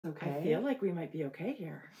Okay. I feel like we might be okay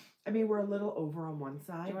here. I mean, we're a little over on one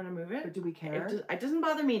side. Do you want to move it? But do we care? It doesn't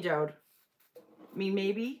bother me, Jode. Me,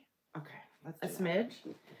 maybe. Okay. Let's a do that. smidge.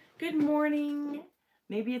 Good morning.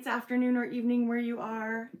 Maybe it's afternoon or evening where you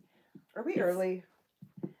are. Are we early?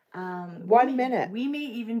 1 minute. We may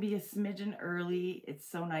even be a smidgen early. It's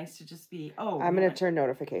so nice to just be. Oh, I'm going to turn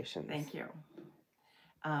notifications. Thank you.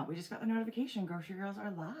 We just got the notification. Grocery Girls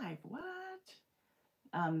are live. What?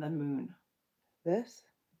 The moon. This?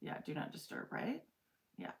 Yeah, do not disturb, right?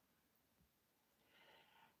 Yeah.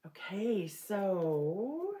 Okay,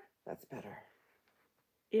 so that's better.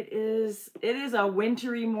 It is a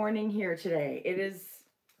wintry morning here today. It is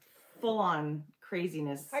full on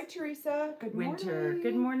craziness. Hi, Teresa. Good winter. morning.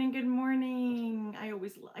 Good morning. Good morning.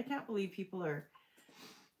 I can't believe people are.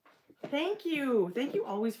 Thank you. Thank you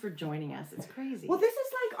always for joining us. It's crazy. Well, this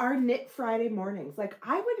is like our Knit Friday mornings. Like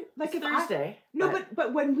I would like it's if Thursday.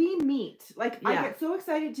 But when we meet, like yeah. I get so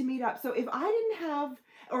excited to meet up. So if I didn't have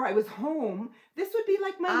or I was home, this would be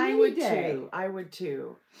like my mini day. I would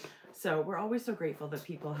too. So we're always so grateful that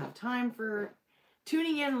people have time for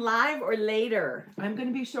tuning in live or later. I'm going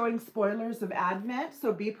to be showing spoilers of Advent,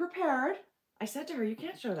 so be prepared. I said to her, you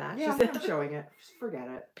can't show that. Yeah, she said, I'm showing it. Just forget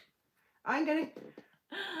it. I'm going to...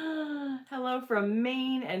 Hello from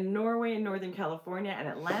Maine and Norway and Northern California and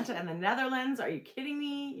Atlanta and the Netherlands. Are you kidding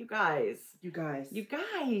me? You guys.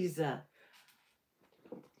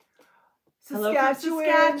 Hello from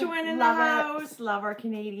Saskatchewan in the house. Love our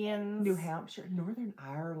Canadians. New Hampshire, Northern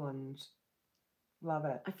Ireland. Love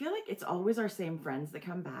it. I feel like it's always our same friends that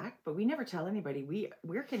come back, but we never tell anybody.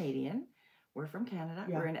 We're Canadian. We're from Canada.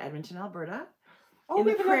 Yeah. We're in Edmonton, Alberta. Oh, in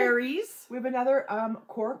the prairies. We have another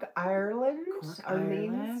Cork, Ireland.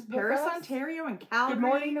 Paris, Ontario, and Calgary. Good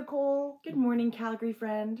morning, Nicole. Good morning, Calgary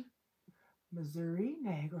friend. Missouri,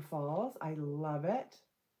 Niagara Falls. I love it.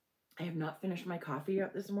 I have not finished my coffee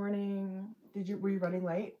yet this morning. Were you running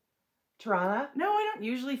late? Toronto? No, I don't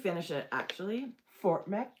usually finish it, actually. Fort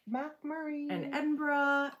McMurray. And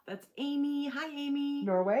Edinburgh. That's Amy. Hi, Amy.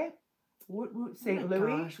 Norway. Woot woot. St.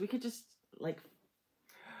 Louis. Gosh, we could just like.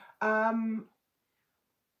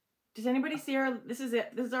 Does anybody see our? This is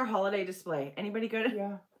it. This is our holiday display. Anybody good?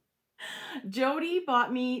 Yeah. Jodi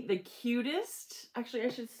bought me the cutest. Actually, I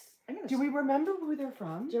should. Do we remember who they're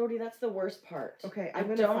from? Jodi, that's the worst part. Okay, I'm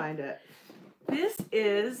gonna find it. This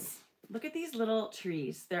is. Look at these little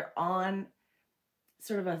trees. They're on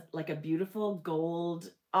sort of a beautiful gold.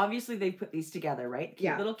 Obviously, they put these together, right?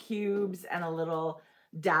 Yeah. Little cubes and a little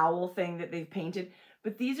dowel thing that they've painted.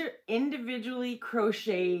 But these are individually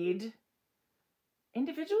crocheted.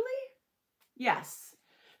 Individually? Yes.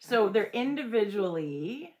 So they're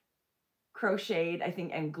individually crocheted, I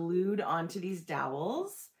think, and glued onto these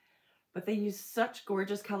dowels. But they use such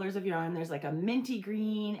gorgeous colors of yarn. There's like a minty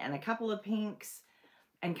green and a couple of pinks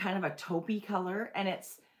and kind of a taupey color. And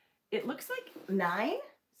it looks like 9. Is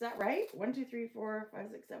that right? 1, 2, 3, 4, 5,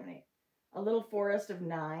 6, 7, 8. A little forest of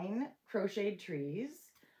 9 crocheted trees.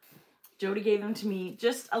 Jodi gave them to me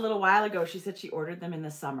just a little while ago. She said she ordered them in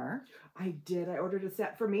the summer. I did. I ordered a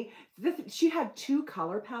set for me. She had 2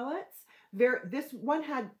 color palettes. This one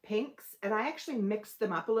had pinks, and I actually mixed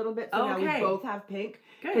them up a little bit, so now we both have pink.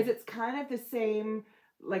 Because it's kind of the same,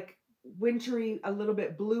 like, wintry, a little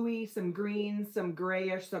bit bluey, some green, some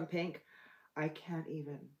grayish, some pink. I can't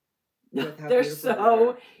even. They're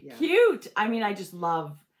so cute. I mean, I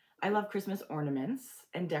love Christmas ornaments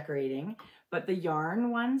and decorating, but the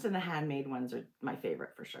yarn ones and the handmade ones are my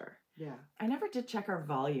favorite for sure. Yeah. I never did check our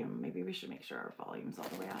volume. Maybe we should make sure our volume's all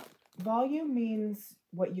the way up. Volume means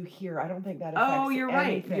what you hear. I don't think that affects anything. Oh, you're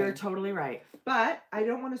right. You're totally right. But I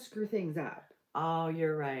don't want to screw things up. Oh,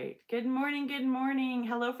 you're right. Good morning. Good morning.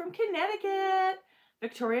 Hello from Connecticut.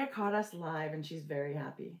 Victoria caught us live and she's very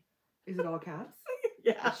happy. Is it all caps?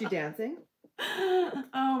 Yeah. Is she dancing?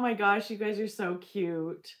 Oh my gosh, you guys are so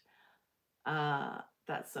cute.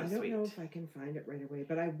 That's so sweet. I don't know if I can find it right away,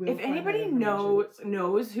 but I will. If anybody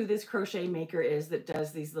knows who this crochet maker is that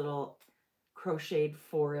does these little crocheted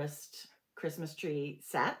forest Christmas tree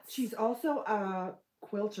sets. She's also a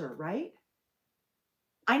quilter, right?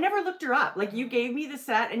 I never looked her up. Like, you gave me the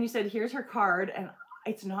set and you said, here's her card, and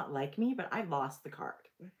it's not like me, but I lost the card.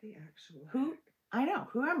 What the actual Who? I know.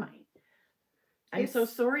 Who am I? I'm so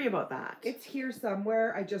sorry about that. It's here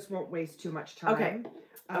somewhere. I just won't waste too much time. Okay.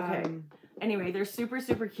 Okay. Anyway, they're super,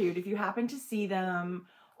 super cute. If you happen to see them,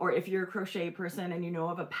 or if you're a crochet person and you know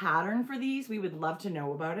of a pattern for these, we would love to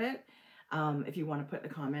know about it. If you want to put the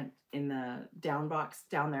comment in the down box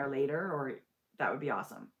down there later, or that would be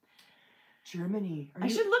awesome. Germany. I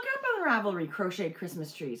should look up on Ravelry crocheted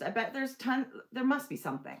Christmas trees. I bet there's there must be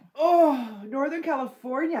something. Oh, Northern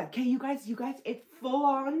California. Okay, you guys, it full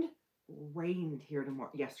on rained here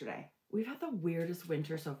yesterday. We've had the weirdest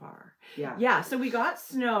winter so far. Yeah. Yeah, so we got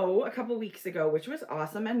snow a couple weeks ago, which was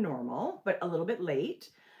awesome and normal, but a little bit late.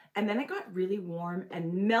 And then it got really warm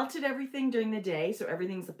and melted everything during the day, so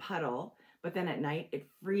everything's a puddle. But then at night, it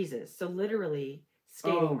freezes. So literally,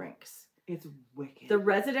 skating rinks. It's wicked. The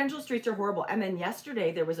residential streets are horrible. And then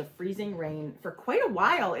yesterday, there was a freezing rain for quite a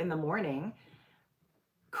while in the morning.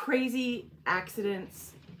 Crazy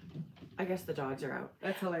accidents. I guess the dogs are out.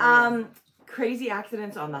 That's hilarious. Crazy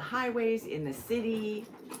accidents on the highways in the city.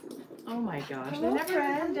 Oh my gosh. Hello, they never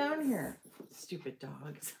friends. come down here. Stupid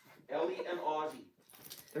dogs. Ellie and Ozzy.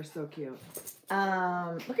 They're so cute.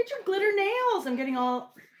 Look at your glitter nails. I'm getting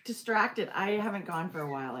all distracted. I haven't gone for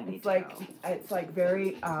a while. I need to go. It's like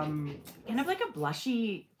very kind of like a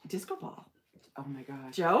blushy disco ball. Oh my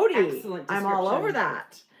gosh. Jodi. Excellent I'm all description. over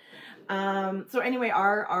that. So anyway,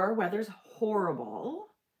 our weather's horrible.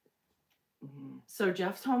 Mm-hmm. So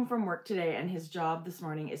Jeff's home from work today, and his job this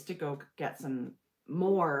morning is to go get some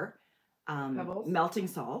more Pebbles? melting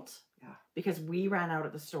salt. Yeah. Because we ran out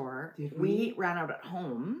at the store. Did we ran out at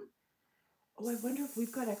home. Oh, I wonder if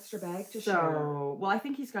we've got extra bags to So, share. well, I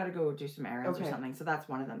think he's got to go do some errands or Okay. something. So that's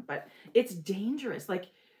one of them. But it's dangerous. Like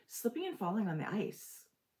slipping and falling on the ice.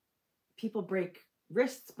 People break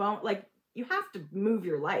wrists, bone. Like you have to move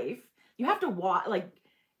your life. You have to walk. Like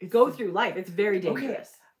go through life. It's very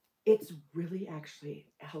dangerous. It's really actually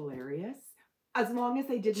hilarious. As long as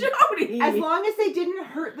they didn't Jodi! as long as they didn't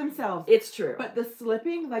hurt themselves. It's true. But the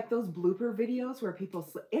slipping, like those blooper videos where people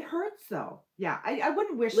slip, it hurts though. Yeah, I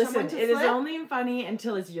wouldn't wish Listen, someone to it is slip. only funny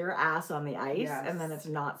until it's your ass on the ice, Yes. and then it's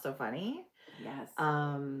not so funny. Yes.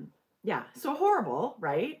 Yeah. So horrible,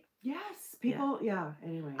 right? Yes. People, yeah.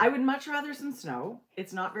 Anyway. I would much rather some snow.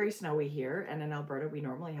 It's not very snowy here, and in Alberta, we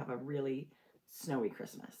normally have a really snowy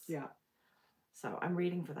Christmas. Yeah. So I'm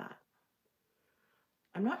reading for that.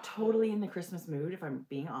 I'm not totally in the Christmas mood, if I'm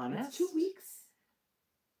being honest. It's 2 weeks.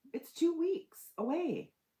 It's 2 weeks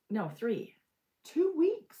away. No, 3. 2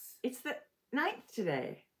 weeks. It's the 9th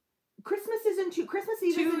today. Christmas is in Christmas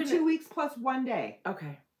Eve is in 2 weeks plus 1 day.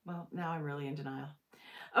 Okay. Well, now I'm really in denial.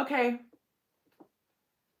 Okay.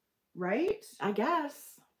 Right? I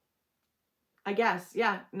guess.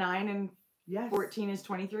 Yeah. 9 and Yes. 14 is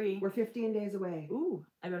 23. We're 15 days away. Ooh,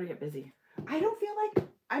 I better get busy. I don't feel like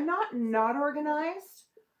I'm not organized,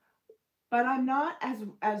 but I'm not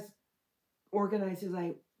as organized as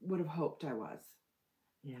I would have hoped I was.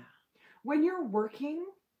 Yeah. When you're working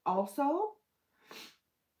also,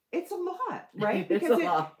 it's a lot, right? It's Because a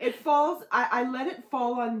lot. it falls, I let it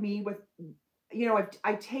fall on me with,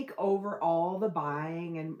 I take over all the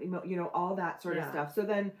buying and, all that sort of stuff. So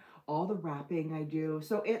then all the wrapping I do.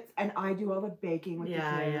 So and I do all the baking with the kids.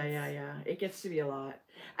 Yeah. It gets to be a lot.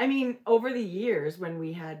 I mean, over the years when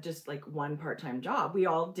we had just like one part-time job, we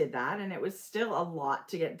all did that, and it was still a lot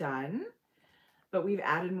to get done. But we've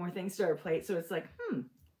added more things to our plate, so it's like,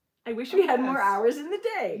 I wish we had more hours in the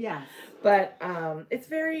day. Yeah. But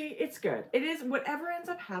it's good. It is whatever ends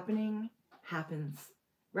up happening happens,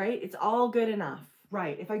 right? It's all good enough.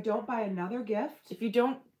 Right. If I don't buy another gift. If you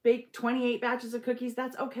don't bake 28 batches of cookies,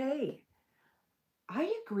 that's okay.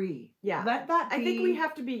 I agree. Yeah. Let that be. I think we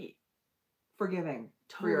have to be forgiving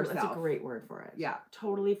for totally, yourself. that's a great word for it. Yeah.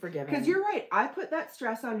 Totally forgiving. Because you're right. I put that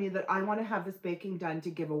stress on me that I want to have this baking done to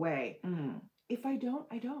give away. Mm-hmm. If I don't,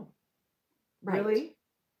 I don't. Right. Really?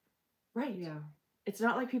 Right. Yeah. It's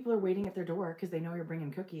not like people are waiting at their door because they know you're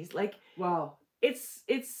bringing cookies. Like, well,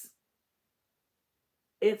 it's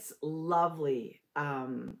lovely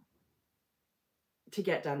to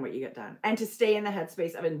get done what you get done and to stay in the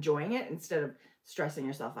headspace of enjoying it instead of stressing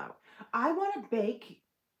yourself out. I want to bake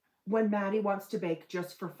when Maddie wants to bake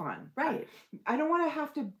just for fun. Right. I don't want to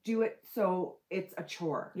have to do it so it's a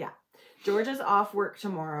chore. Yeah. Georgia's off work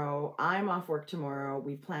tomorrow. I'm off work tomorrow.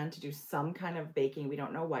 We plan to do some kind of baking. We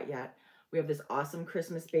don't know what yet. We have this awesome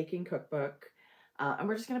Christmas baking cookbook. And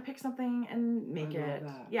we're just going to pick something and make it.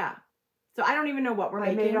 That. Yeah. So I don't even know what we're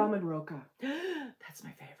making. I made almond roca. That's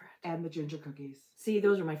my favorite. And the ginger cookies. See,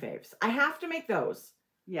 those are my faves. I have to make those.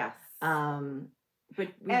 Yes. But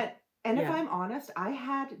and if I'm honest, I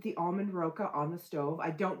had the almond roca on the stove.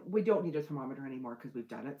 We don't need a thermometer anymore because we've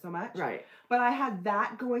done it so much. Right. But I had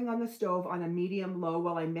that going on the stove on a medium low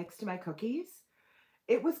while I mixed my cookies.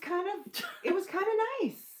 It was kind of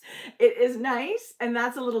nice. It is nice, and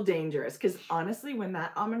that's a little dangerous because honestly, when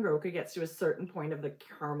that almond roca gets to a certain point of the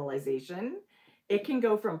caramelization, it can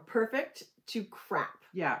go from perfect to crap.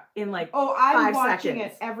 Yeah. In like I'm 5 watching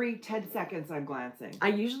seconds. it every 10 seconds. I'm glancing. I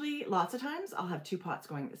usually, lots of times, I'll have 2 pots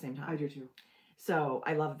going at the same time. I do too. So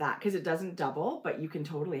I love that because it doesn't double, but you can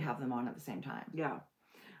totally have them on at the same time. Yeah.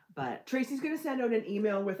 But Tracie's going to send out an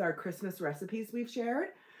email with our Christmas recipes we've shared.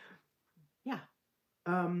 Yeah.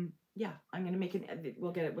 Yeah, I'm going to make it.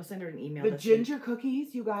 We'll send her an email. The ginger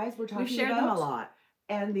cookies, you guys, we're talking about. We've shared them a lot.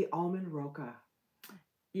 And the almond roca.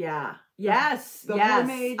 Yeah. Yes. The yes.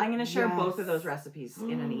 homemade. I'm going to share both of those recipes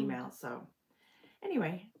in an email. So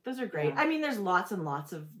anyway, those are great. Yeah. I mean, there's lots and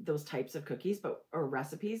lots of those types of cookies, or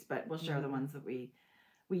recipes, but we'll share the ones that we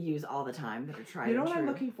use all the time that are tried and true. You know what I'm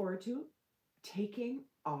looking forward to? Taking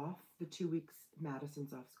off the 2 weeks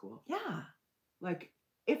Madison's off school. Yeah. Like,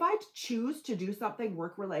 if I choose to do something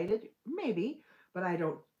work related, maybe, but I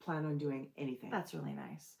don't plan on doing anything. That's really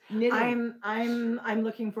nice. Knitting. I'm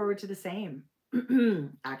looking forward to the same.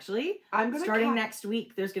 Actually, starting next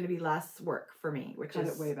week, there's going to be less work for me, which is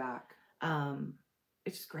it way back.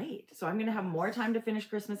 It's just great. So I'm going to have more time to finish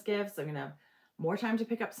Christmas gifts. I'm going to have more time to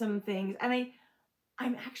pick up some things, and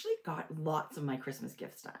I'm actually got lots of my Christmas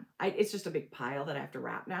gifts done. It's just a big pile that I have to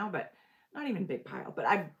wrap now, but not even big pile. But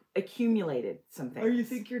I've accumulated some things. Oh, you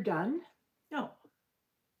think you're done? No.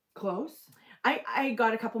 Close? I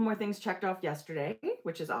got a couple more things checked off yesterday,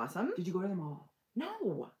 which is awesome. Did you go to the mall?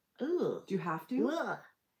 No. Ugh. Do you have to? Ugh.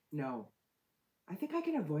 No. I think I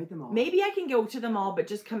can avoid them all. Maybe I can go to the mall, but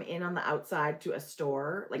just come in on the outside to a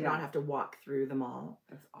store, like not have to walk through the mall.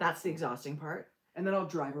 That's the exhausting part. And then I'll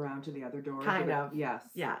drive around to the other door. Kind of. Yes.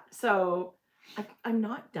 Yeah. So I'm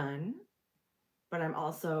not done, but I'm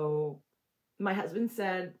also, my husband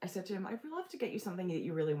said, I said to him, I'd love to get you something that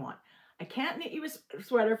you really want. I can't knit you a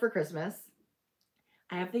sweater for Christmas.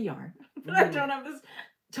 I have the yarn, but I don't have this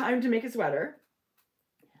time to make a sweater.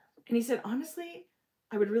 And he said, honestly,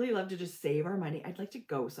 I would really love to just save our money. I'd like to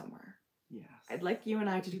go somewhere. Yes. I'd like you and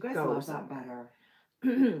I to you guys go love somewhere. That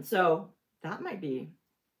better. So that might be,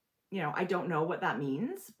 I don't know what that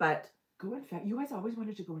means, but go in February. You guys always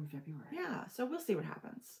wanted to go in February. Yeah. So we'll see what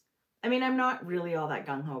happens. I mean, I'm not really all that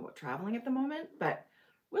gung-ho about traveling at the moment, but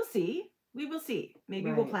we'll see. We will see.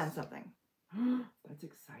 Maybe we'll plan something. That's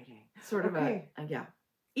exciting. Sort of yeah.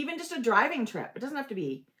 Even just a driving trip. It doesn't have to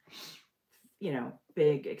be,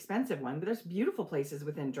 big, expensive one, but there's beautiful places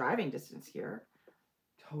within driving distance here.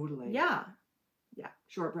 Totally. Yeah. Yeah.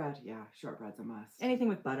 Shortbread. Yeah. Shortbread's a must. Anything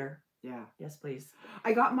with butter. Yeah. Yes, please.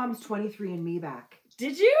 I got Mom's 23andMe back.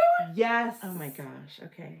 Did you? Yes. Oh my gosh.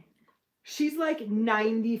 Okay. She's like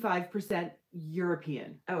 95%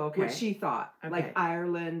 European. Oh, okay. What she thought. Okay. Like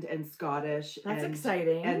Ireland and Scottish. That's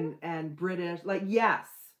exciting. And British. Like, yes.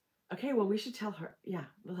 Okay, well, we should tell her. Yeah,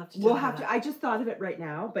 we'll have to tell her that. I just thought of it right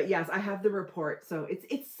now. But yes, I have the report. So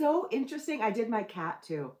it's so interesting. I did my cat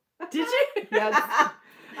too. Did you? Yes.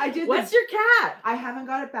 I did. What's your cat? I haven't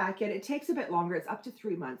got it back yet. It takes a bit longer. It's up to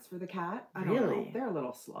 3 months for the cat. I don't know. They're a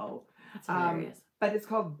little slow. That's hilarious. But it's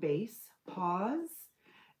called Base Paws.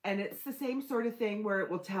 And it's the same sort of thing where it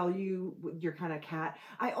will tell you your kind of cat.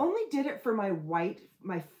 I only did it for my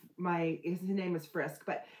his name is Frisk,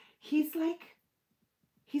 but he's like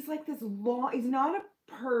this long, he's not a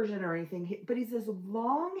Persian or anything, but he's this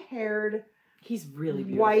long-haired, he's really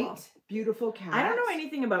beautiful. White, beautiful cat. I don't know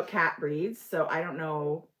anything about cat breeds, so I don't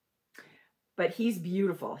know, but he's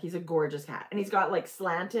beautiful. He's a gorgeous cat. And he's got like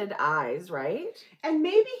slanted eyes, right? And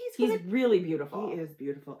maybe he's really beautiful. He is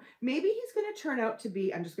beautiful. Maybe he's going to turn out to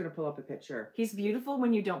be, I'm just going to pull up a picture. He's beautiful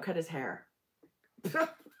when you don't cut his hair.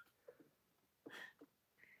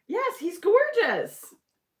 Yes, he's gorgeous.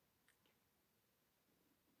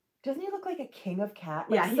 Doesn't he look like a king of cat?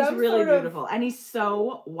 Like he's really beautiful. And he's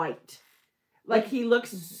so white. Like he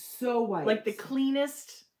looks so white. Like the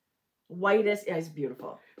cleanest, whitest. Yeah, he's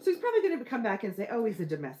beautiful. So he's probably going to come back and say, oh, he's a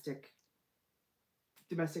domestic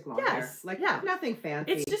long hair. Like, nothing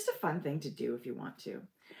fancy. It's just a fun thing to do if you want to.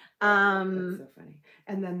 That's so funny.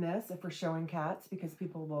 And then this, if we're showing cats, because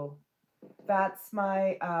people will, that's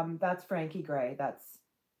my, that's Frankie Gray.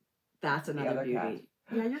 That's another beauty. Cat.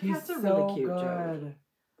 Yeah, your cats are so really cute, good. Jodi.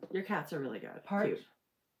 Your cats are really good. Cute.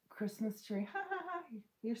 Christmas tree. Ha ha ha.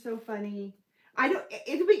 You're so funny.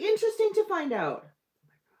 It'll be interesting to find out. Oh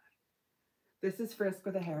my God. This is Frisk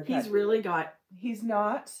with a haircut. He's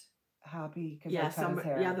not happy because I cut his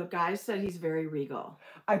hair. Yeah, the guy said he's very regal.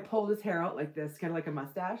 I pulled his hair out like this, kind of like a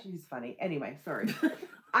mustache. He's funny. Anyway, sorry.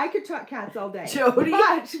 I could talk cats all day. Jodi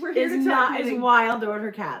but we're here is wild about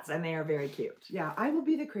her cats, and they are very cute. Yeah, I will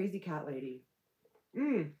be the crazy cat lady.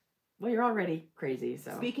 Well, you're already crazy,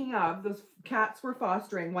 so. Speaking of, those cats we're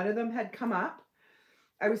fostering, one of them had come up.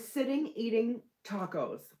 I was sitting eating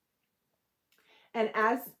tacos. And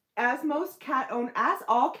as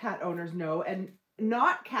all cat owners know, and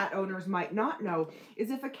not cat owners might not know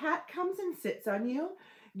is if a cat comes and sits on you,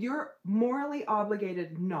 you're morally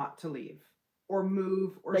obligated not to leave or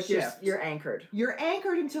move or like shift. You're anchored. You're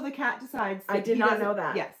anchored until the cat decides. I did not know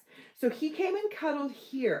that. Yes. So he came and cuddled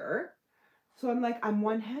here. So I'm like, I'm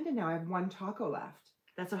one-handed now. I have one taco left.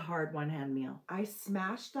 That's a hard one-hand meal. I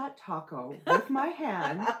smashed that taco with my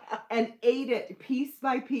hand and ate it piece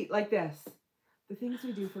by piece like this. The things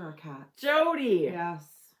we do for our cat. Jodi. Yes.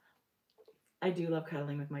 I do love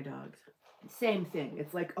cuddling with my dogs. Same thing.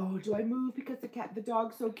 It's like, oh, do I move because the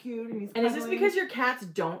dog's so cute and he's And cuddling? is this because your cats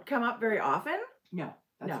don't come up very often? No,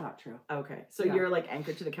 that's not true. Okay. So Yeah. you're like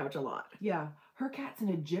anchored to the couch a lot. Yeah. Her cat's an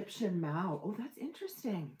Egyptian Mao. Oh, that's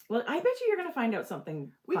interesting. Well, I bet you're going to find out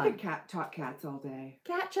something We fun. could talk cats all day.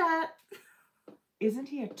 Cat chat. Isn't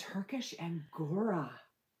he a Turkish Angora?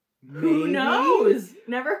 Who knows?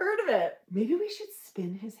 Never heard of it. Maybe we should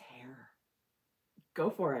spin his hair. Go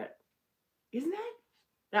for it. Isn't that?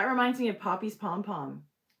 That reminds me of Poppy's Pom Pom.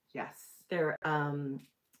 Yes. They're I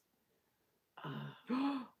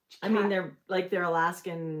mean they're like their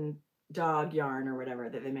Alaskan dog yarn or whatever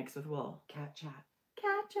that they mix with wool. Cat chat.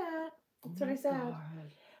 Cat chat. That's what I said.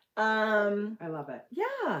 God. I love it.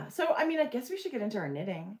 Yeah. So I mean I guess we should get into our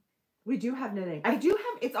knitting. We do have knitting. I do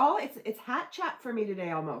have it's hat chat for me today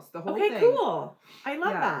almost. The whole thing. Okay, cool. I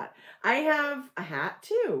love that. I have a hat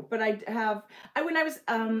too, but when I was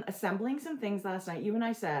assembling some things last night, you and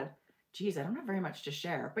I said, geez, I don't have very much to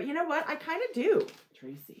share. But you know what? I kind of do.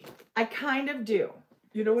 Tracie. I kind of do.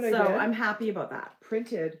 You know what I did? So I'm happy about that.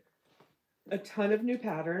 Printed a ton of new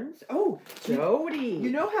patterns. Oh, Jodi. You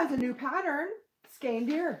know has a new pattern. Skein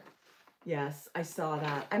Deer. Yes, I saw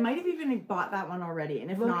that. I might have even bought that one already,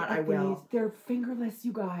 and if not, I will. These. They're fingerless,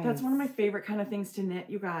 you guys. That's one of my favorite kind of things to knit,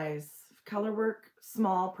 you guys. Color work,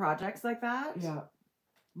 small projects like that. Yeah.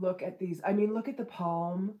 Look at these. I mean, look at the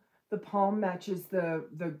palm. The palm matches the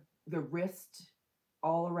wrist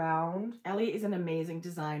all around. Ellie is an amazing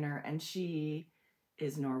designer, and she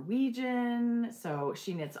is Norwegian, so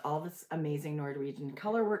she knits all this amazing Norwegian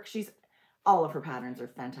color work. All of her patterns are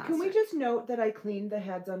fantastic. Can we just note that I cleaned the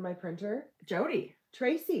heads on my printer? Jodi.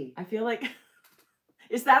 Tracie. I feel like,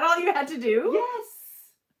 is that all you had to do? Yes.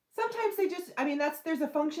 Sometimes there's a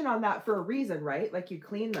function on that for a reason, right? Like you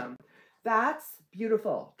clean them. That's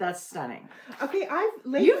beautiful. That's stunning. Okay, You've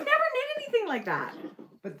never knit anything like that.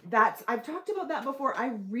 But I've talked about that before.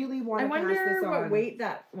 I really want to pass this on. I wonder what weight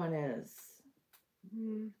that one is.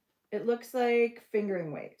 It looks like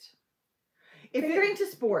fingering weight. Fingering to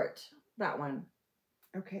sport. That one.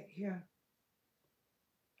 Okay, yeah.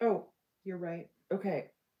 Oh, you're right.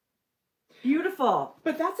 Okay. Beautiful.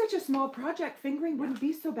 But that's such a small project. Fingering wouldn't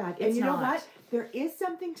be so bad. And you know what? There is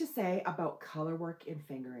something to say about color work in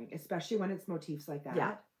fingering, especially when it's motifs like that.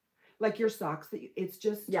 Yeah. Like your socks, it's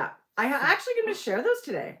just... Yeah. I'm actually going to share those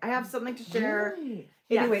today. I have something to share. Really?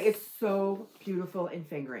 Yes. Anyway, it's so beautiful in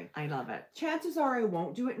fingering. I love it. Chances are I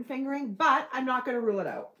won't do it in fingering, but I'm not going to rule it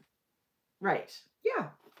out. Right. Yeah.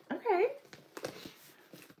 Okay.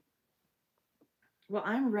 Well,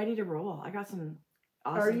 I'm ready to roll. I got some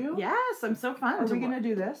awesome... Are you? Yes, I'm so fun. Are we going to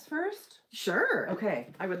do this first? Sure. Okay.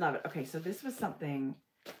 I would love it. Okay, so this was something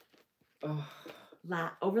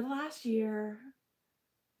over the last year.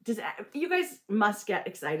 You guys must get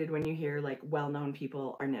excited when you hear like well-known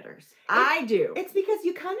people are knitters. I do. It's because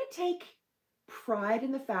you kind of take pride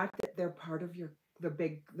in the fact that they're part of the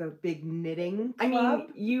big knitting club.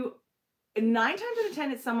 I mean, 9 times out of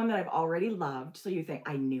 10, it's someone that I've already loved. So you think,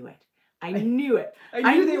 I knew it. I knew it.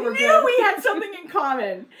 I knew they were good. We had something in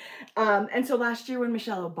common. And so last year when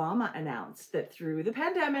Michelle Obama announced that through the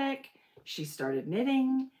pandemic, she started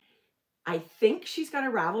knitting. I think she's got a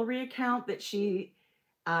Ravelry account that she,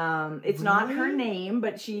 it's not her name,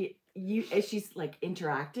 but she's like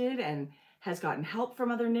interacted and has gotten help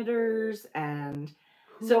from other knitters. And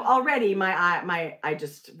so already I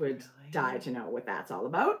just would die to know what that's all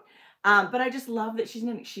about. But I just love that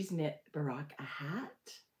she's knit Barak a hat.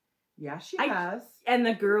 Yeah, she has. And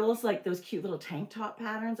the girls, like those cute little tank top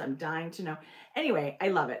patterns, I'm dying to know. Anyway, I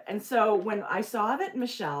love it. And so when I saw that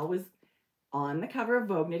Michelle was on the cover of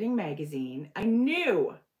Vogue Knitting magazine, I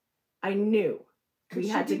knew we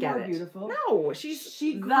had to get it. Beautiful? No, she's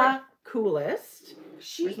the coolest.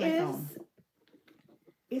 She is.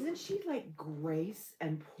 Isn't she like grace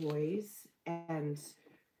and poise and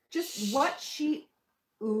just what she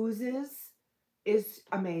oozes is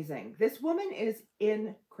amazing. This woman is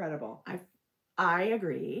incredible. I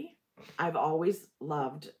agree. I've always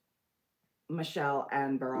loved Michelle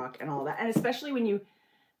and Barak and all that. And especially when you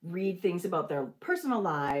read things about their personal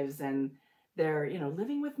lives and their,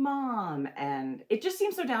 living with mom. And it just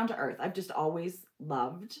seems so down to earth. I've just always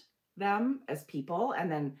loved them as people,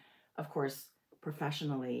 and then of course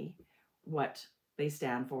professionally what they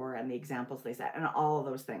stand for and the examples they set and all of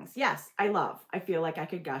those things. Yes, I feel like I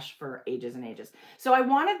could gush for ages and ages. So I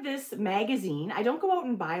wanted this magazine. I don't go out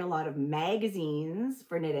and buy a lot of magazines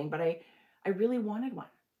for knitting, but I really wanted one,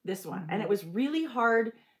 this one. And it was really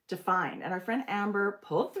hard to find. And our friend Amber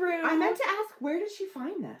pulled through. I meant to ask, where did she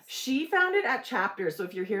find this? She found it at Chapters. So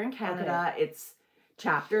if you're here in Canada, it's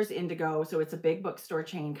Chapters Indigo. So it's a big bookstore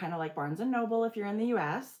chain, kind of like Barnes and Noble if you're in the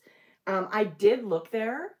US. I did look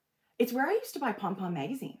there. It's where I used to buy Pom Pom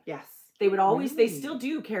magazine. Yes. They would always, they still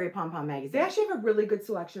do carry Pom Pom magazine. They actually have a really good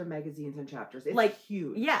selection of magazines and Chapters. It's like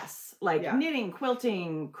huge. Yes. Like knitting,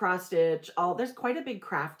 quilting, cross stitch, there's quite a big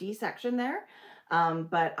crafty section there.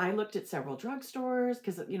 But I looked at several drugstores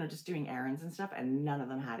because, you know, just doing errands and stuff, and none of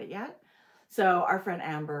them had it yet. So our friend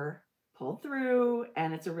Amber pulled through,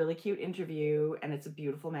 and it's a really cute interview, and it's a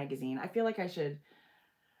beautiful magazine. I feel like I should,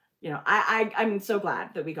 you know, I'm so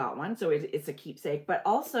glad that we got one. So it's a keepsake. But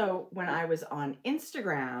also when I was on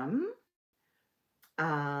Instagram,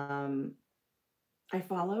 I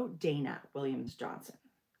follow Dana Williams Johnson,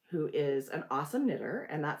 who is an awesome knitter,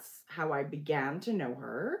 and that's how I began to know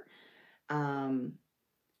her.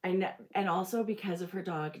 I know, and also because of her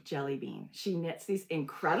dog Jelly Bean. She knits these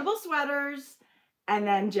incredible sweaters, and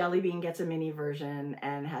then Jelly Bean gets a mini version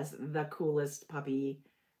and has the coolest puppy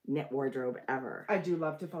knit wardrobe ever. I do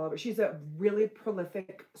love to follow her. She's a really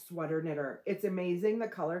prolific sweater knitter. It's amazing, the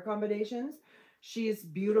color combinations. She's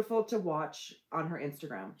beautiful to watch on her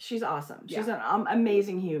Instagram. She's awesome. She's an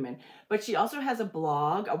amazing human. But she also has a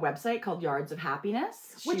blog, a website called Yards of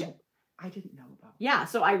Happiness, which I didn't know about. Yeah,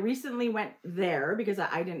 so I recently went there because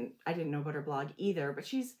I didn't know about her blog either. But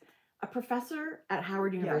she's a professor at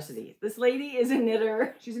Howard University. Yes. This lady is a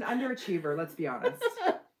knitter. She's an underachiever, let's be honest.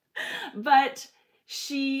 But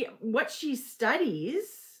what she studies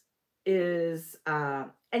is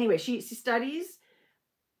anyway, she studies,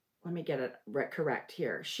 let me get it correct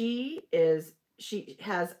here. She does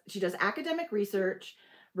academic research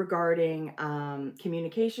regarding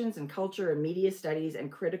communications and culture and media studies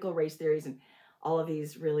and critical race theories and all of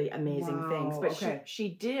these really amazing things. But she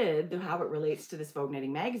did, how it relates to this Vogue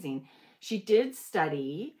Knitting magazine, she did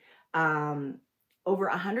study over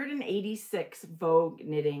 186 Vogue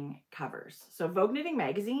Knitting covers. So Vogue Knitting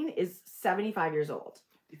magazine is 75 years old.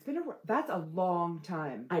 That's a long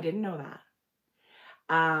time. I didn't know that.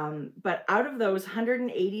 But out of those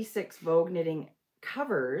 186 Vogue Knitting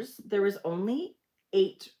covers, there was only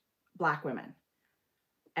 8 Black women.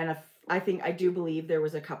 And I do believe there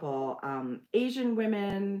was a couple Asian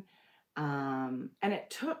women. And it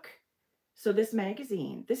took, so this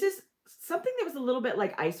magazine, this is something that was a little bit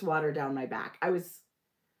like ice water down my back.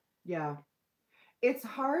 Yeah. It's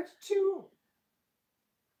hard to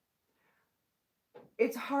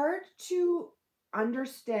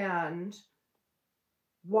understand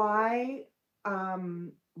why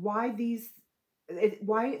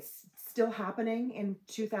it's still happening in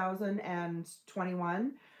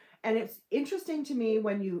 2021. And it's interesting to me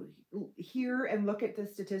when you hear and look at the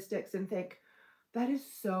statistics and think, that is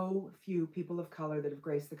so few people of color that have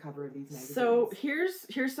graced the cover of these magazines. So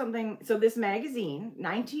here's something. So this magazine,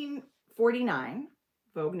 1949,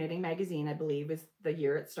 Vogue Knitting magazine, I believe is the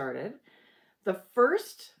year it started. The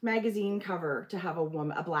first magazine cover to have a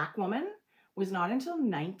Black woman, was not until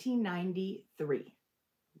 1993.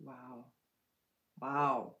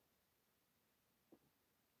 Wow.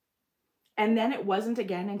 And then it wasn't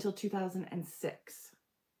again until 2006.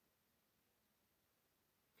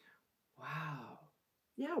 Wow.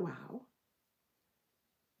 Yeah, wow.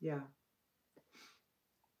 Yeah.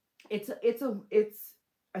 It's a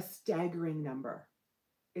staggering number.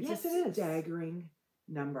 It's a staggering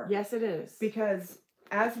number. Yes, it is. Because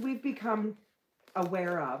as we've become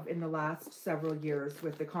aware of in the last several years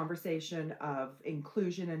with the conversation of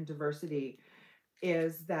inclusion and diversity,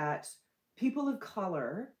 is that people of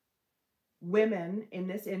color, women in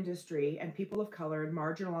this industry, and people of color and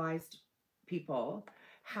marginalized people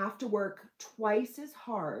have to work twice as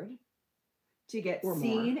hard to get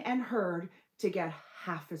seen and heard to get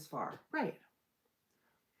half as far. Right.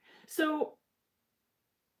 So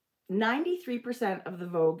 93% of the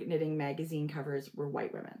Vogue Knitting magazine covers were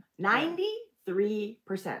white women. 93%.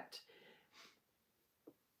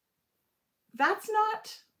 That's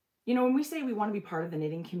not, when we say we want to be part of the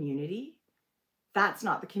knitting community, that's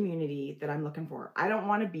not the community that I'm looking for. I don't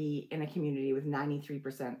want to be in a community with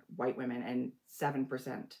 93% white women and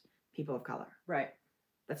 7% people of color. Right.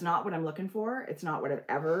 That's not what I'm looking for. It's not what I've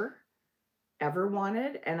ever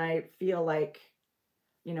wanted. And I feel like,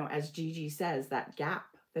 as Gigi says, that gap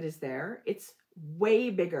that is there, it's way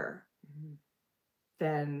bigger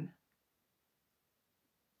than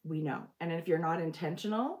we know. And if you're not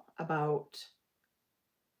intentional about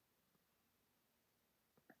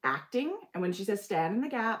acting, and when she says stand in the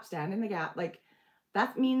gap, like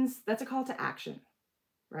that means that's a call to action,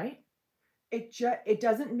 right? It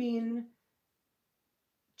doesn't mean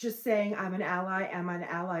just saying I'm an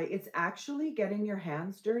ally. It's actually getting your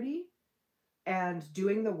hands dirty and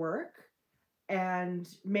doing the work and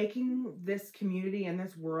making this community and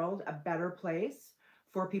this world a better place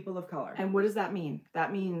for people of color. And what does that mean?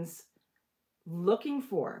 That means looking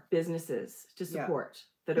for businesses to support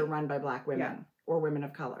that are run by Black women or women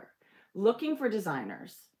of color. Looking for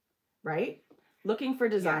designers, right? Looking for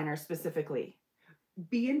designers specifically.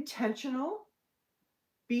 Be intentional.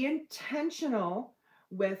 Be intentional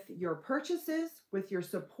with your purchases, with your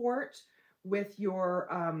support, with your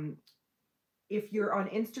if you're on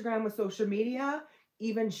Instagram with social media,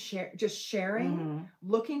 even sharing,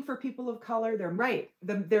 looking for people of color. They're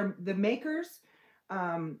they're the makers,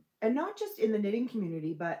 and not just in the knitting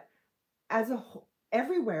community, but as a whole,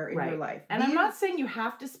 everywhere in your life. And I'm not saying you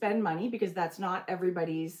have to spend money, because that's not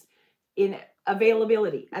everybody's in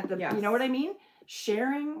availability at the, you know what I mean?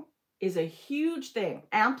 Sharing is a huge thing.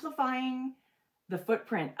 Amplifying the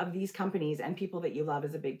footprint of these companies and people that you love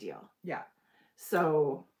is a big deal. Yeah.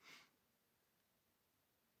 So,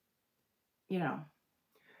 you know,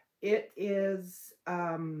 it is,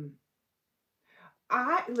 I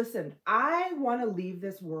want to leave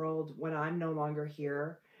this world when I'm no longer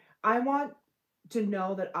here. I want to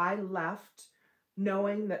know that I left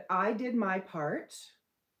knowing that I did my part,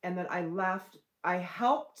 and that I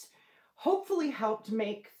hopefully helped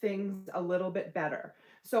make things a little bit better.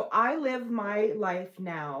 So I live my life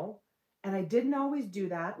now, and I didn't always do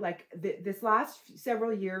that. Like this last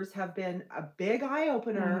several years have been a big eye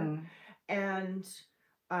opener. And,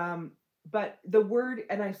 but the word,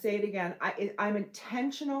 and I say it again, I'm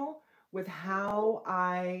intentional with how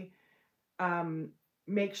I,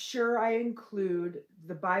 make sure I include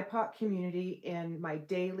the BIPOC community in my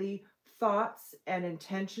daily thoughts and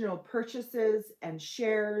intentional purchases and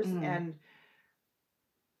shares.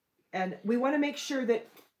 And we want to make sure that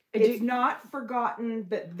it's not forgotten,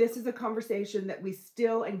 that this is a conversation that we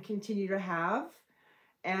still and continue to have,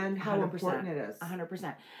 and how 100%, important it is.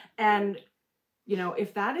 100%. And, you know,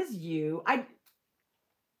 if that is you,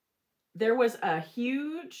 there was a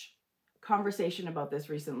huge conversation about this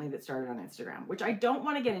recently that started on Instagram, which I don't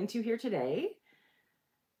want to get into here today.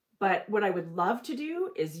 But what I would love to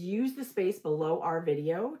do is use the space below our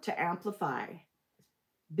video to amplify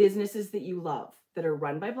businesses that you love that are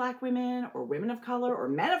run by Black women or women of color or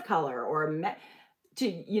men of color, or to,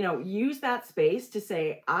 you know, use that space to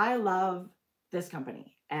say, I love this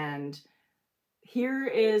company, and here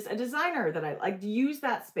is a designer that I like. Use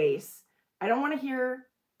that space. I don't want to hear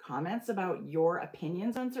comments about your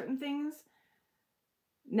opinions on certain things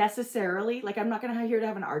necessarily. Like, I'm not going to here to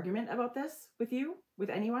have an argument about this with you, with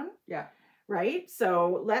anyone. Yeah. Right?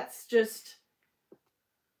 So let's just,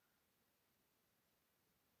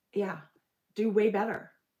 do way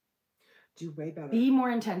better. Do way better. Be more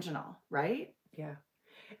intentional, right? Yeah.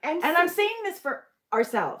 And I'm saying this for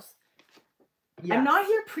ourselves. Yes. I'm not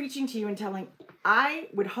here preaching to you and telling. I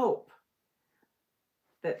would hope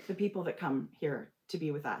that the people that come here to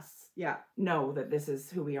be with us know that this is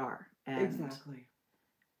who we are. And, exactly.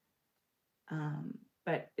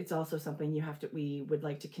 But it's also something we would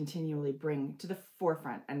like to continually bring to the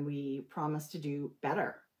forefront, and we promise to do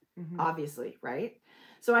better, obviously, right?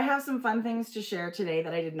 So I have some fun things to share today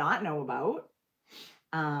that I did not know about.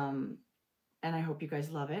 And I hope you guys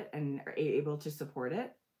love it and are able to support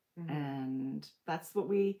it. And that's what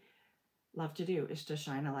we love to do, is to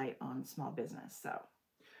shine a light on small business. So,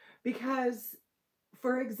 because,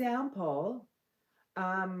 for example,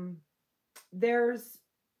 there's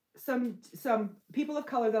some people of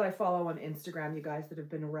color that I follow on Instagram, you guys, that have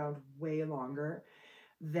been around way longer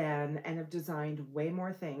and have designed way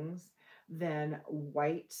more things than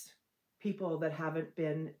white people that haven't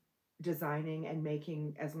been designing and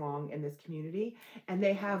making as long in this community. And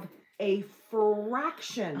they have a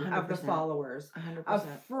fraction 100%. Of the followers, 100%. A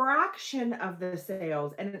fraction of the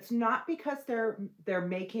sales. And it's not because their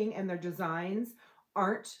making and their designs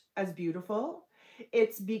aren't as beautiful.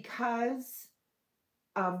 It's because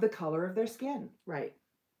of the color of their skin. Right.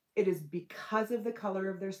 It is because of the color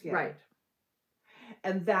of their skin. Right.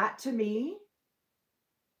 And that, to me,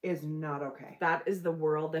 is not okay. That is the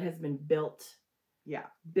world that has been built. Yeah.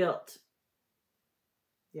 Built.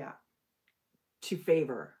 Yeah. To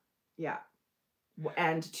favor. Yeah.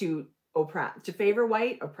 And to favor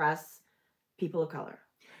white, oppress people of color.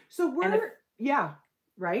 So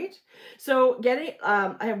right? So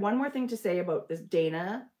I have one more thing to say about this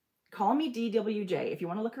Dana call me DWJ. If you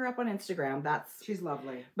want to look her up on Instagram, she's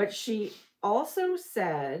lovely. But she also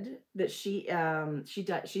said that she's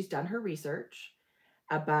done her research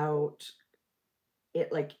about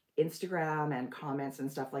it, like Instagram and comments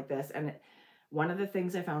and stuff like this. And one of the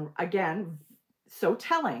things I found, again, so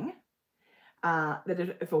telling,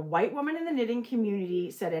 that if a white woman in the knitting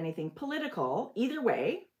community said anything political, either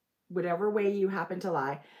way, whatever way you happen to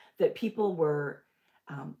lie, that people were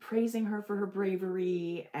praising her for her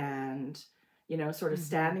bravery and, you know, sort of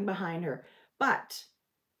standing behind her. But,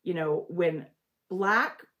 you know, when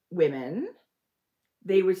Black women,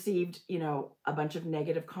 they received, you know, a bunch of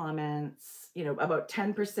negative comments, you know, about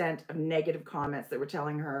 10% of negative comments that were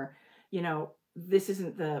telling her, you know, this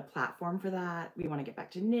isn't the platform for that. We want to get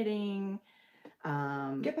back to knitting.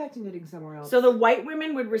 Get back to knitting somewhere else. So the white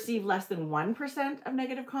women would receive less than 1% of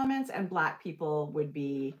negative comments, and Black people would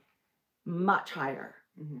be much higher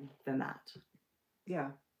than that. Yeah.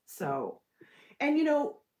 So, and you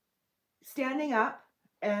know, standing up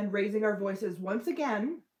and raising our voices once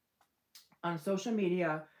again on social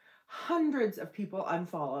media, hundreds of people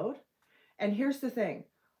unfollowed. And here's the thing.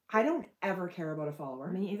 I don't ever care about a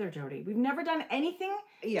follower. Me either, Jodi. We've never done anything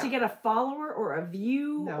to get a follower or a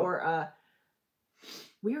view or a...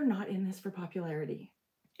 We are not in this for popularity.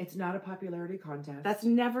 It's not a popularity contest. That's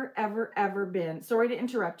never, ever, ever been. Sorry to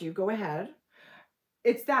interrupt you. Go ahead.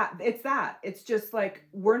 It's that. It's just like,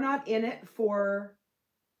 we're not in it for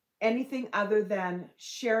anything other than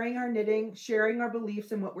sharing our knitting, sharing our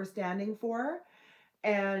beliefs and what we're standing for,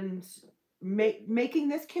 and making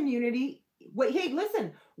this community... Wait, hey,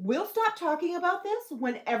 listen, we'll stop talking about this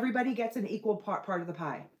when everybody gets an equal part of the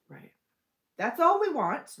pie. Right. That's all we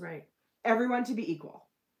want. Right. Everyone to be equal.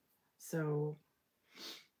 So,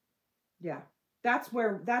 yeah, that's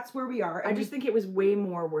where we are. I just think it was way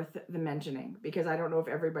more worth the mentioning, because I don't know if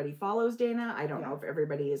everybody follows Dana. I don't know if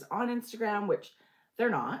everybody is on Instagram, which they're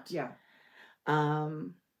not. Yeah.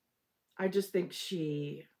 I just think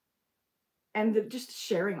just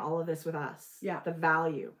sharing all of this with us. Yeah. The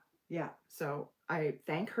value. Yeah. So I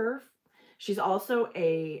thank her. She's also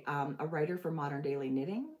a writer for Modern Daily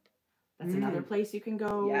Knitting. That's another place you can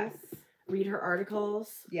go. Yes. Read her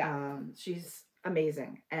articles. Yeah. She's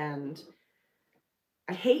amazing. And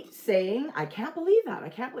I hate saying, I can't believe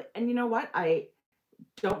that. And you know what? I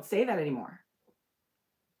don't say that anymore.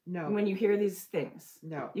 No. When you hear these things.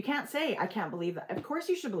 No. You can't say, I can't believe that. Of course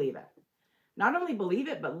you should believe it. Not only believe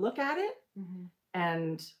it, but look at it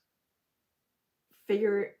and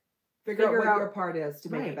figure out what your part is to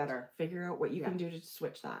make it better. Figure out what you can do to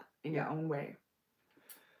switch that in your own way.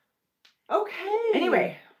 Okay.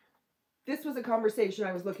 Anyway, this was a conversation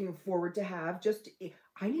I was looking forward to have.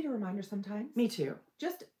 I need a reminder sometimes. Me too.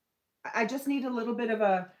 I just need a little bit of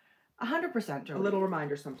 100%, Jodi. A little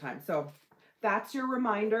reminder sometimes. So that's your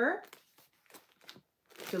reminder.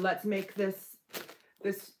 So let's make this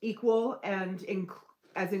equal and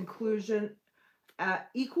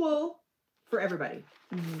equal for everybody.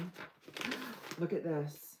 Look at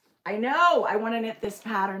this. I know. I want to knit this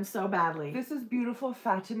pattern so badly. This is beautiful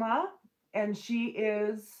Fatima, and she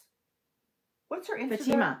is... What's her Instagram?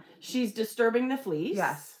 Fatima. She's Disturbing the Fleece.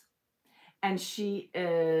 Yes. And she's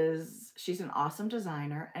an awesome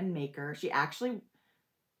designer and maker. She actually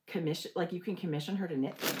you can commission her to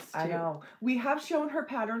knit things too. I know. We have shown her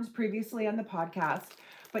patterns previously on the podcast,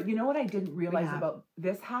 but you know what I didn't realize about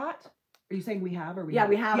this hat? Are you saying we have or we have?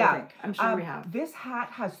 We have, I think. I'm sure we have. This hat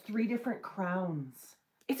has 3 different crowns.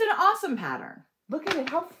 It's an awesome pattern. Look at it.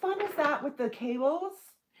 How fun is that with the cables?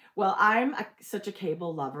 Well, I'm such a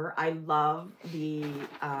cable lover. I love the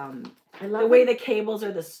way the cables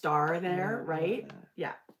are the star there, right?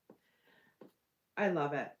 Yeah. I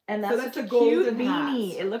love it. And that's such a cute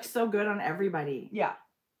beanie. It looks so good on everybody. Yeah.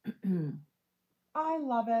 I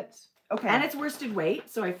love it. Okay. And it's worsted weight,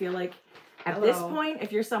 so I feel like at this point,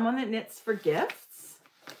 if you're someone that knits for gifts,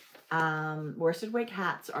 worsted weight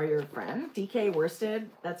hats are your friend. DK worsted,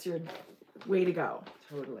 that's your way to go.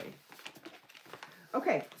 Totally.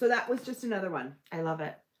 Okay, so that was just another one. I love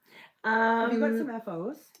it. Have you got some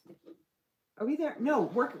FOs? Are we there? No.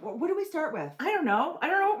 What do we start with? I don't know.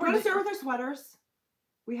 We're going to start with our sweaters.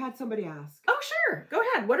 We had somebody ask. Oh, sure. Go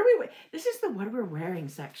ahead. This is the what we're wearing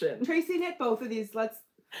section. Tracie knit both of these.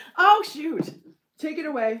 Oh, shoot. Take it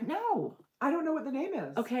away. No. I don't know what the name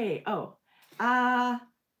is. Okay. Oh.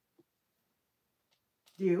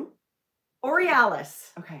 You?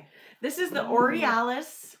 Aurealis. Okay. This is the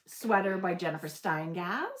Aurealis sweater by Jennifer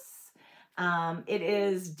Steingas. It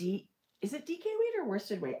is is it DK weight or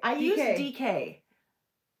worsted weight? I use DK.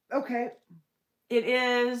 Okay. It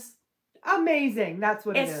is amazing. That's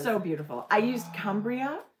what it is. It's so beautiful. I used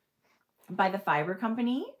Cumbria by the Fiber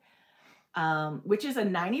Company. which is a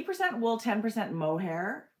 90% wool, 10%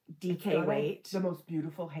 mohair, DK weight. The most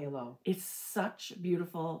beautiful halo. It's such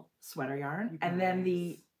beautiful sweater yarn. And then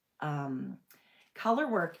the color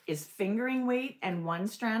work is fingering weight and 1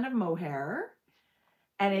 strand of mohair.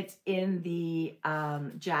 And it's in the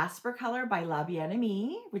Jasper color by La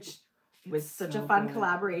Bien-Aimée, which was such a fun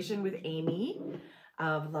collaboration with Amy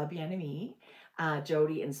of La Bien-Aimée.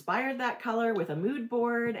 Jodi inspired that color with a mood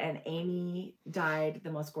board, and Amy dyed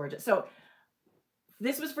the most gorgeous. So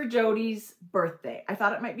this was for Jodi's birthday. I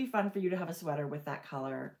thought it might be fun for you to have a sweater with that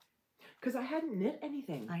color. Because I hadn't knit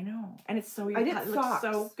anything. I know. And it's so, I knit it looks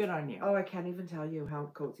so good on you. Oh, I can't even tell you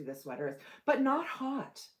how cozy this sweater is. But not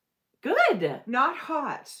hot. Good. Not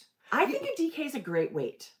hot. I think a DK is a great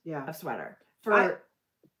weight of sweater.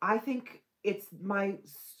 I think it's my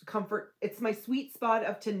comfort. It's my sweet spot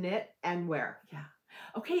of to knit and wear. Yeah.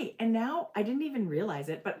 Okay. And now I didn't even realize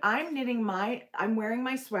it, but I'm wearing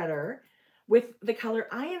my sweater with the color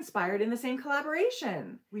I inspired in the same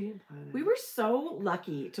collaboration. We didn't plan it. We were so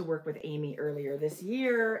lucky to work with Amy earlier this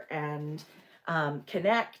year and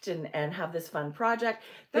connect and have this fun project.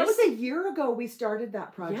 That was a year ago we started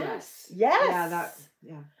that project. Yes.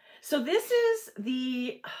 Yeah. So this is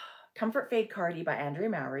the Comfort Fade Cardi by Andrea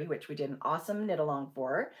Mowry, which we did an awesome knit along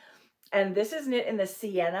for. And this is knit in the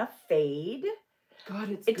Sienna Fade.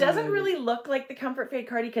 God, it doesn't really look like the Comfort Fade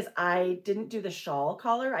Cardi because I didn't do the shawl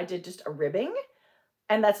collar. I did just a ribbing.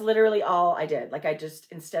 And that's literally all I did. Like I just,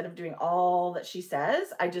 instead of doing all that she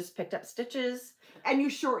says, I just picked up stitches. And you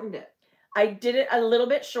shortened it. I did it a little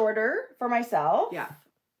bit shorter for myself. Yeah.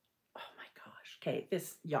 Oh my gosh. Okay,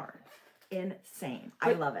 this yarn. Insane. But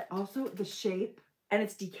I love it. Also the shape. And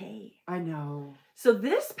it's DK. I know. So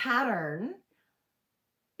this pattern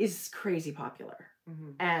is crazy popular.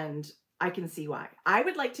 And I can see why. I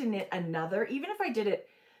would like to knit another, even if I did it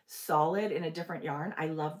solid in a different yarn. I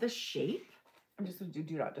love the shape. I'm just going to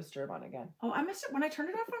do not disturb on again. Oh, I missed it when I turned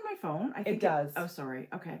it off on my phone. I think it does. Oh, sorry.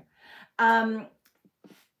 Okay.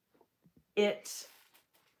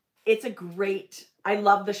 It's a great, I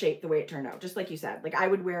love the shape, the way it turned out. Just like you said, like I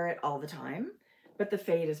would wear it all the time, but the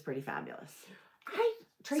fade is pretty fabulous.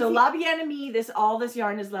 Tracie, so La Bien-Aimée, all this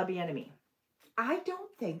yarn is La Bien-Aimée. I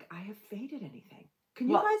don't think I have faded anything. Can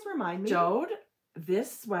you guys remind me? Jode,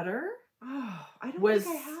 this sweater I don't think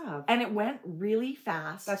I have. And it went really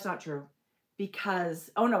fast. That's not true.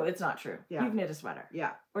 Because, oh no, it's not true. Yeah. You've knit a sweater.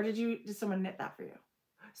 Yeah. Or did someone knit that for you?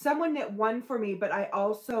 Someone knit one for me, but I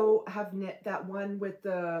also have knit that one with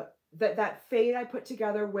that fade I put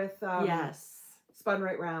together with yes. Spun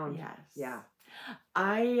Right Round. Yes. Yeah.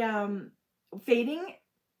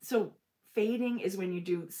 Fading is when you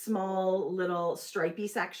do small little stripy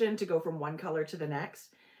section to go from one color to the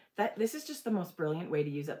next. This is just the most brilliant way to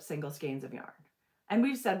use up single skeins of yarn. And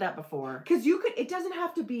we've said that before. Because it doesn't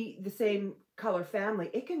have to be the same color family.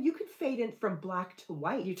 You could fade in from black to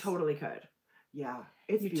white. You totally could. Yeah.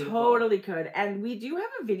 It's beautiful. Totally could. And we do have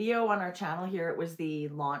a video on our channel here. It was the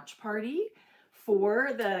launch party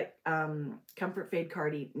for the Comfort Fade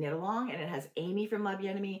Cardi knit along, and it has Amy from La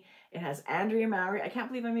Bien-Aimée. It has Andrea Mowry. I can't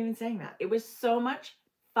believe I'm even saying that. It was so much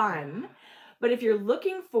fun. But if you're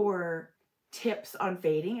looking for tips on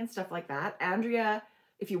fading and stuff like that, Andrea,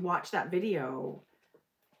 if you watch that video,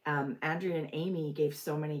 Andrea and Amy gave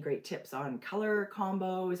so many great tips on color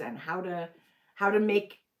combos and how to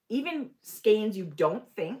make even skeins you don't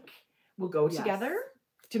think will go together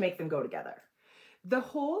to make them go together. The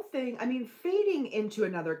whole thing, I mean, fading into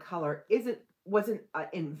another color wasn't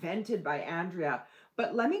invented by Andrea,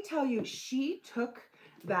 but let me tell you, she took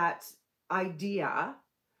that idea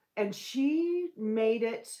and she made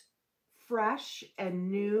it fresh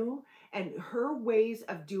and new, and her ways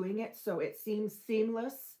of doing it so it seems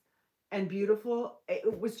seamless and beautiful.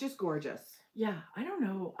 It was just gorgeous. Yeah, I don't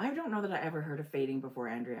know that I ever heard of fading before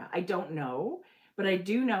Andrea. I don't know, but I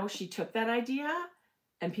do know she took that idea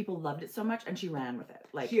and people loved it so much and she ran with it.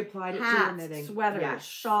 Like she applied it hats, to her knitting. Sweaters,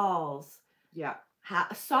 shawls,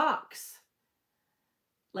 socks.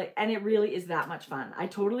 Like, and it really is that much fun. I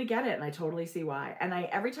totally get it and I totally see why. And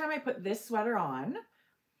every time I put this sweater on,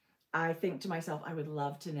 I think to myself, I would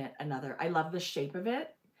love to knit another. I love the shape of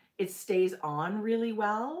it. It stays on really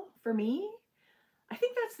well for me. I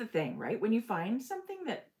think that's the thing, right? When you find something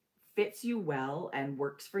that fits you well and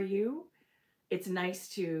works for you, it's nice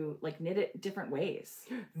to like knit it different ways.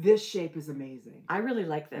 This shape is amazing. I really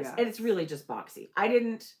like this. Yeah. And it's really just boxy.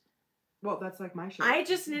 Well, that's like my shape. I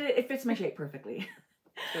just knit it. It fits my shape perfectly.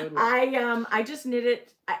 Totally. I just knit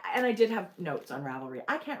it. And I did have notes on Ravelry.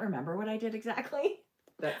 I can't remember what I did exactly.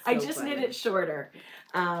 I just knit it shorter.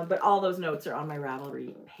 But all those notes are on my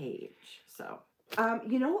Ravelry page. So.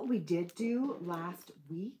 You know what we did do last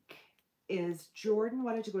week is Jordan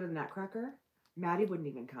wanted to go to the Nutcracker. Maddie wouldn't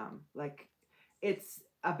even come. Like, it's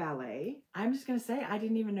a ballet. I'm just going to say, I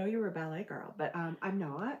didn't even know you were a ballet girl, but I'm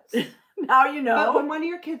not. Now you know. But when one of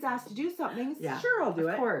your kids asked to do something, sure, I'll do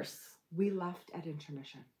it. Of course. We left at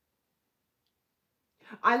intermission.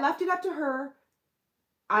 I left it up to her.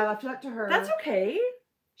 That's okay.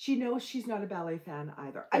 She knows she's not a ballet fan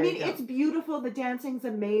either. I mean, it's beautiful. The dancing's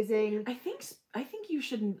amazing. I think you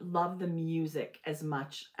shouldn't love the music as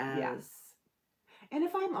much as... Yes. And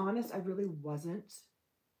if I'm honest, I really wasn't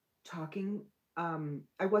talking...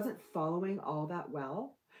 I wasn't following all that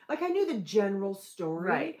well. Like, I knew the general story.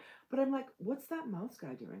 Right. But I'm like, what's that mouse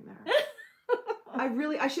guy doing there?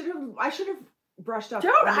 I should have brushed up on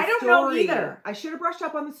the story. I don't know either. I should have brushed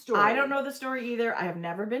up on the story. I don't know the story either. I have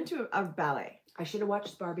never been to a ballet. I should have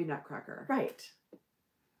watched Barbie Nutcracker. Right.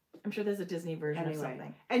 I'm sure there's a Disney version or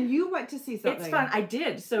something. And you went to see something. It's fun. I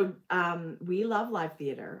did. So we love live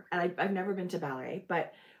theater. And I've never been to ballet,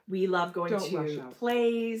 but we love going to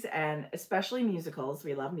plays and especially musicals.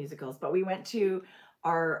 We love musicals. But we went to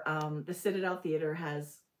our, the Citadel Theater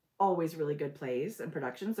has always really good plays and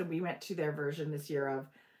productions. And we went to their version this year of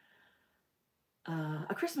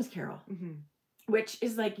A Christmas Carol. Mm-hmm. Which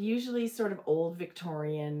is like usually sort of old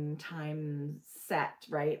Victorian time set,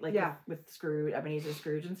 right? Like with Scrooge, Ebenezer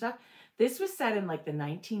Scrooge and stuff. This was set in like the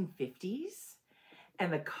 1950s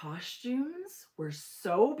and the costumes were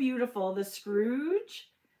so beautiful. The Scrooge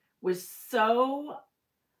was so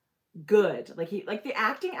good. Like the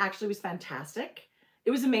acting actually was fantastic.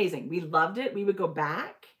 It was amazing. We loved it. We would go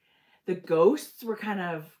back. The ghosts were kind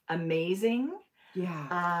of amazing.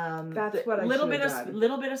 Yeah, that's what I little bit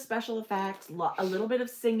of special effects, a little bit of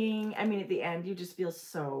singing. I mean, at the end, you just feel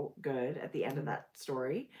so good at the end of that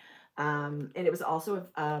story. And it was also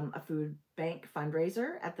a food bank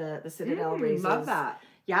fundraiser at the Citadel raises. Love that.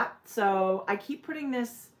 Yeah. So I keep putting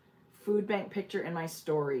this food bank picture in my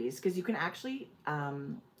stories because you can actually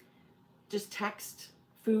just text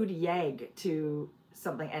food yeg to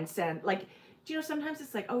something and send like. Do you know sometimes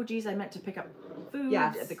it's like, oh geez, I meant to pick up food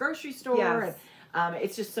at the grocery store. Yes. And,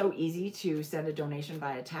 it's just so easy to send a donation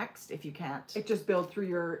via text if you can't. It just billed through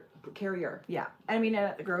your carrier. Yeah. I mean,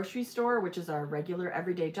 at the grocery store, which is our regular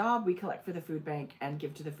everyday job, we collect for the food bank and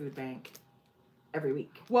give to the food bank every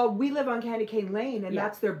week. Well, we live on Candy Cane Lane, and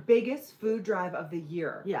that's their biggest food drive of the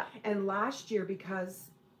year. Yeah. And last year, because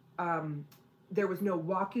there was no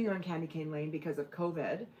walking on Candy Cane Lane because of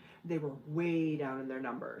COVID, they were way down in their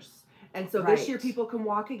numbers. And so this year people can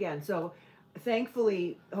walk again. So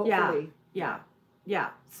thankfully, hopefully. Yeah.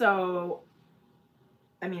 So,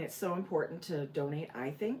 I mean, it's so important to donate,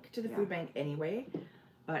 I think, to the food bank anyway.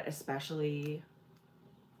 But especially,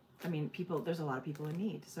 I mean, there's a lot of people in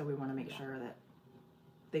need. So we want to make sure that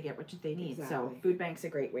they get what they need. Exactly. So food bank's a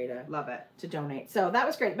great way to love it to donate. So that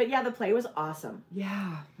was great. But yeah, the play was awesome.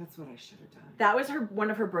 Yeah, that's what I should have done. That was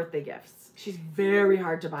one of her birthday gifts. She's very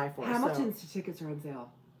hard to buy for. Hamilton's tickets are on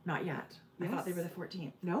sale. Not yet. Yes. I thought they were the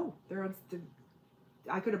 14th. No, they're on.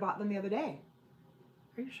 I could have bought them the other day.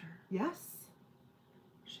 Are you sure? Yes.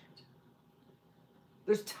 Shit.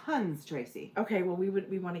 There's tons, Tracie. Okay, well we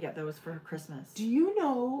want to get those for Christmas. Do you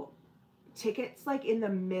know tickets like in the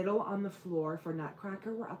middle on the floor for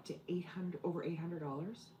Nutcracker were up to over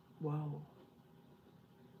 $800?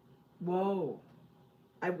 Whoa.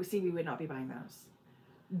 I see. We would not be buying those.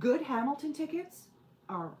 Good Hamilton tickets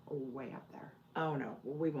are way up there. Oh no,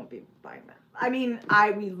 we won't be buying them. I mean,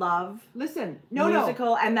 we love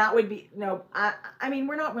musical, and that would be I mean,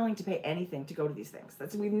 we're not willing to pay anything to go to these things.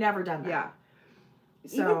 We've never done that. Yeah.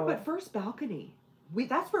 So, but first balcony,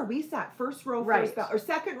 that's where we sat. First row, first or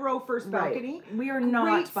second row, first balcony. We are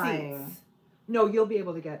not buying. Seats. No, you'll be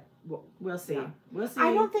able to get. We'll see. Yeah. We'll see.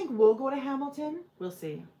 I don't think we'll go to Hamilton. We'll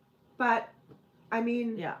see. But, I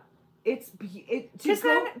mean, because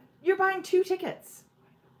then you're buying 2 tickets.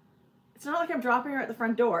 It's not like I'm dropping her at the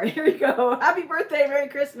front door. Here you go. Happy birthday, Merry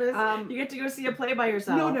Christmas. You get to go see a play by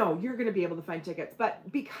yourself. No, you're going to be able to find tickets.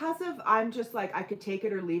 But because I'm just like, I could take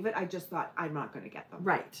it or leave it, I just thought, I'm not going to get them.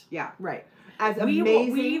 Right. Yeah. Right. As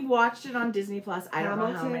amazing. We've watched it on Disney Plus. I don't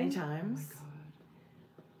know how many times. Oh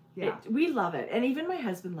my God. Yeah. We love it. And even my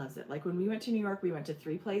husband loves it. Like when we went to New York, we went to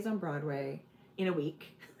 3 plays on Broadway in a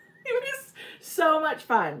week. It was so much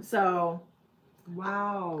fun. So.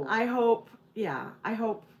 Wow. I hope.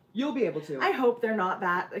 You'll be able to. I hope they're not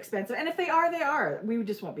that expensive. And if they are, they are. We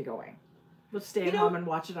just won't be going. We'll stay at home and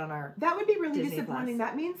watch it on our That would be really Disney disappointing. Plus.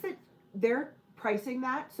 That means that they're pricing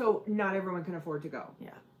that, so not everyone can afford to go. Yeah.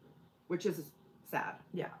 Which is sad.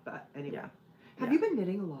 Yeah. But anyway. Yeah. Have you been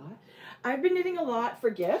knitting a lot? I've been knitting a lot for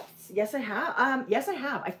gifts. Yes, I have.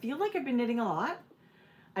 I feel like I've been knitting a lot.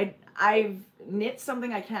 I've knit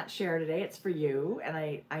something I can't share today. It's for you, and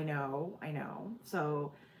I know.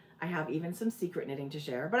 So I have even some secret knitting to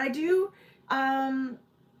share. But I do. I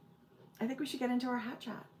think we should get into our hat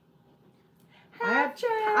chat.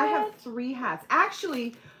 I have 3 hats.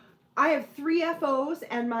 Actually, I have 3 FOs,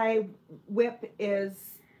 and my whip is.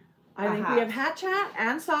 I think we have hat chat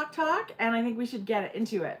and sock talk, and I think we should get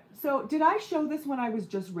into it. So, did I show this when I was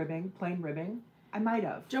just ribbing, plain ribbing? I might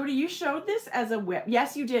have. Jodi, you showed this as a whip.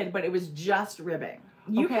 Yes, you did, but it was just ribbing.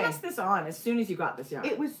 You passed this on as soon as you got this yarn.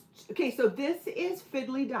 It was, okay, so this is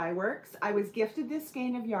Fiddly Dye Works. I was gifted this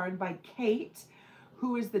skein of yarn by Kate,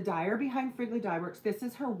 who is the dyer behind Fiddly Dye Works. This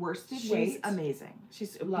is her worsted weight. She's amazing.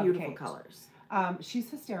 She's Love beautiful Kate. Colors. She's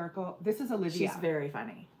hysterical. This is Olivia. She's very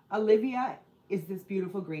funny. Olivia is this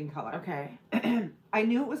beautiful green color. Okay. I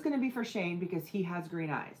knew it was going to be for Shane because he has green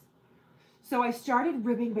eyes. So I started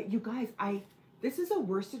ribbing, but you guys, this is a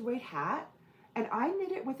worsted weight hat, and I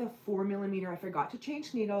knit it with a 4mm. I forgot to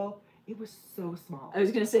change needle. It was so small. I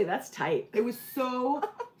was going to say, that's tight. It was so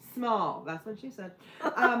small. That's what she said.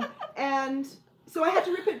 And so I had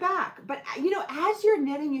to rip it back. But, you know, as you're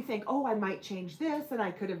knitting, you think, oh, I might change this, and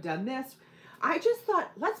I could have done this. I just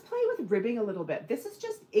thought, let's play with ribbing a little bit. This is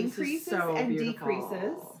just increases and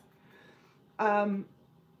decreases.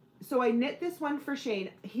 So I knit this one for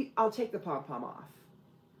Shane. I'll take the pom-pom off.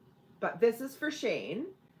 But this is for Shane.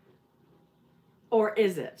 Or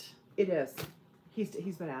is it? It is.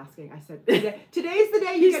 He's been asking. I said, today's the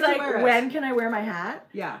day you get to wear it. When can I wear my hat?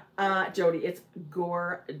 Yeah. Jodi, it's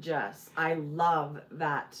gorgeous. I love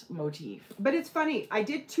that motif. But it's funny. I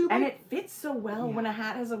did 2 by... And it fits so well when a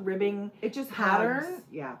hat has a ribbing it just pattern. Hugs.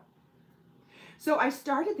 Yeah. So I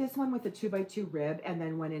started this one with a 2x2 rib and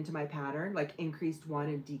then went into my pattern, like increased 1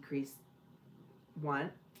 and decreased 1.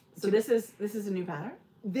 So this is a new pattern?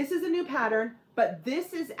 This is a new pattern, but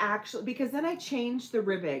this is actually, because then I changed the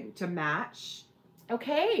ribbing to match.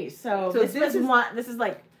 Okay, so this is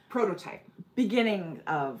like prototype. Beginning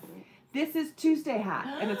of. This is Tuesday hat,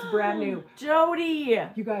 and it's brand new. Jodi!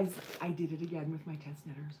 You guys, I did it again with my test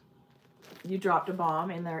knitters. You dropped a bomb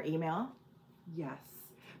in their email? Yes.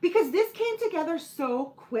 Because this came together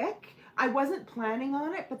so quick. I wasn't planning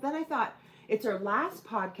on it, but then I thought, it's our last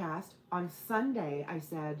podcast. On Sunday, I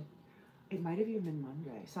said, it might have even been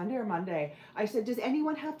Monday, Sunday or Monday. I said, does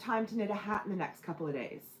anyone have time to knit a hat in the next couple of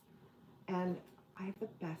days? And I have the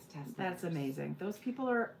best test. That's amazing. Those people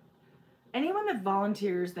are, anyone that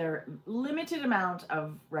volunteers their limited amount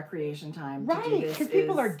of recreation time to do this, because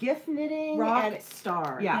people are gift knitting. Rock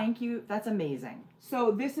star. Yeah. Thank you. That's amazing.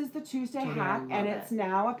 So this is the Tuesday hat, and it's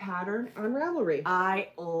now a pattern on Ravelry. I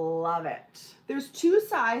love it. There's 2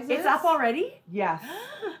 sizes. It's up already? Yes.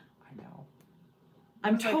 I know.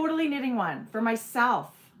 I'm totally knitting one for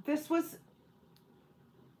myself. This was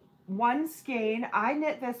one skein. I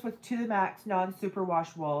knit this with To The Max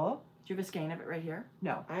non-superwash wool. Do you have a skein of it right here?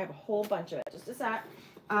 No. I have a whole bunch of it. Just a sec.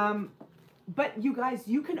 But you guys,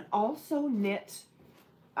 you can also knit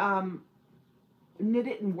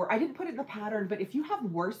it in I didn't put it in the pattern, but if you have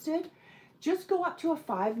worsted, just go up to a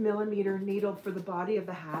 5mm needle for the body of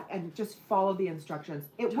the hat and just follow the instructions.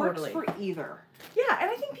 It works for either. Yeah, and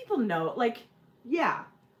I think people know, like... Yeah.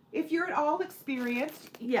 If you're at all experienced,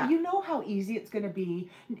 yeah, you know how easy it's going to be.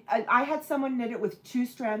 I had someone knit it with 2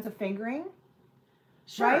 strands of fingering.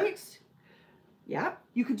 Sure. Right? Yeah.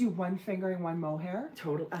 You could do 1 fingering, 1 mohair.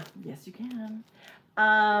 Totally. Yes, you can.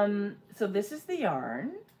 So this is the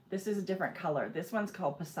yarn. This is a different color. This one's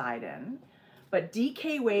called Poseidon. But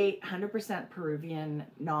DK weight, 100% Peruvian,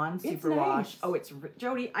 non-superwash. Nice. Oh, it's...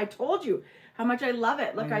 Jodi, I told you how much I love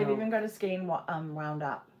it. Look, I've even got a skein wound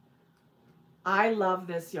up. I love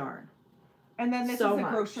this yarn. And then this is the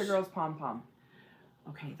Grocery Girls pom-pom.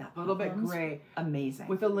 Okay, that a little bit gray. Amazing.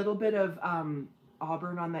 With a little bit of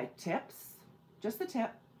auburn on the tips. Just the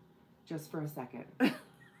tip. Just for a second.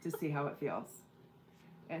 To see how it feels.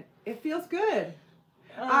 And it feels good.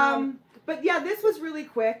 But yeah, this was really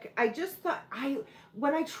quick. I just thought,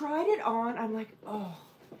 when I tried it on, I'm like, oh,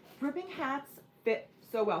 ribbing hats fit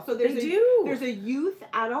so well. So there's there's a youth,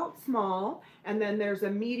 adult, small, and then there's a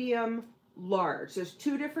medium, large. There's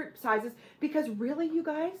 2 different sizes, because really, you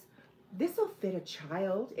guys, this will fit a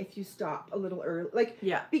child if you stop a little early. Like,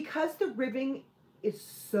 yeah, because the ribbing is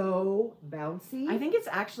so bouncy. I think it's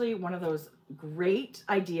actually one of those great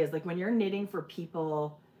ideas, like when you're knitting for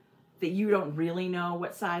people that you don't really know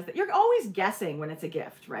what size, that you're always guessing when it's a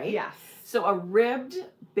gift, right? Yes. So a ribbed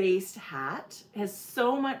based hat has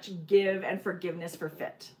so much give and forgiveness for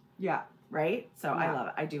fit. Yeah. Right? So yeah. I love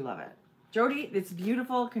it. I do love it. Jodi, it's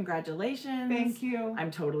beautiful. Congratulations. Thank you. I'm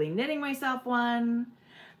totally knitting myself one.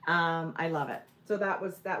 I love it. So that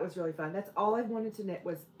was really fun. That's all I wanted to knit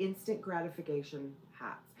was instant gratification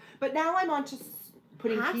hats. But now I'm on to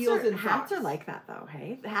putting heels in socks. Hats are like that though,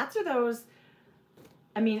 hey? The hats are those,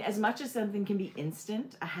 I mean, as much as something can be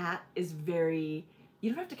instant, a hat is very, you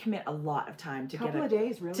don't have to commit a lot of time to couple of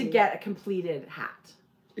days, really, to get a completed hat.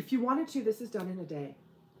 If you wanted to, this is done in a day.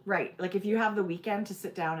 Right. Like if you have the weekend to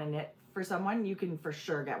sit down and knit for someone, you can for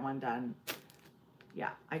sure get one done.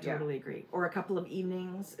 Yeah, I totally agree. Or a couple of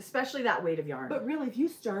evenings, especially that weight of yarn. But really, if you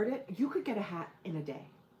start it, you could get a hat in a day.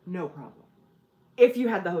 No problem. If you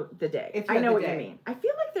had the day. I know what you mean. I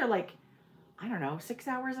feel like they're like, I don't know, 6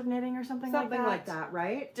 hours of knitting or something like that. Something like that,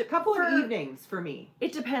 right? A couple of evenings for me.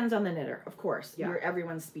 It depends on the knitter, of course. Yeah.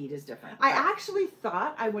 Everyone's speed is different. I actually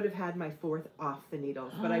thought I would have had my 4th off the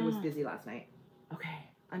needles, but I was busy last night. Okay.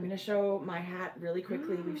 I'm going to show my hat really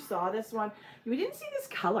quickly. We saw this one. We didn't see this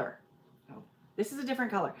color. Oh. This is a different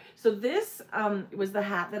color. So this was the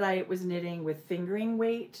hat that I was knitting with fingering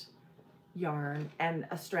weight yarn and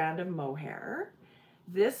a strand of mohair.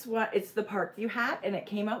 This one, it's the Parkview hat, and it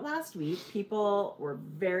came out last week. People were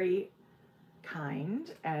very kind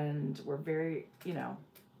and were very, you know,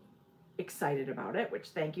 excited about it, which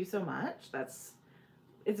thank you so much.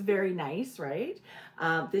 It's very nice, right?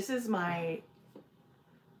 This is my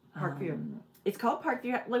Parkview. It's called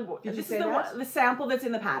Parkview. Like, Did you this say is the sample that's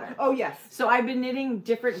in the pattern. Oh, yes. So I've been knitting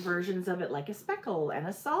different versions of it, like a speckle and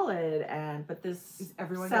a solid, but this is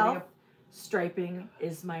everyone self-striping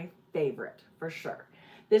is my favorite for sure.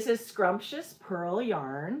 This is Scrumptious Pearl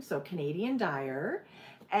yarn, so Canadian dyer,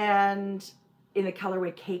 and in the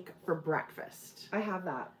colorway Cake for Breakfast. I have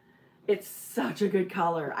that. It's such a good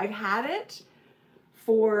color. I've had it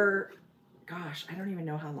for, gosh, I don't even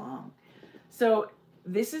know how long. So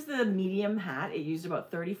this is the medium hat. It used about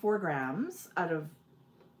 34 grams out of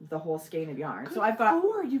the whole skein of yarn. Good. So I've got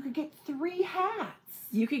 4. You could get 3 hats.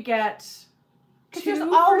 You could get 2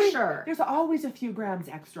 for sure. There's always a few grams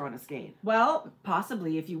extra on a skein. Well,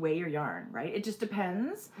 possibly if you weigh your yarn, right? It just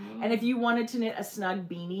depends. And if you wanted to knit a snug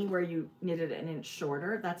beanie where you knitted an inch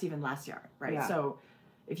shorter, that's even less yarn, right? Yeah. So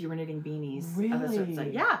if you were knitting beanies of a certain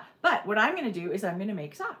size. Yeah. But what I'm going to do is I'm going to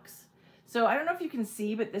make socks. So I don't know if you can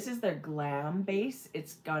see, but this is their glam base.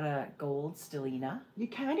 It's got a gold stellina. You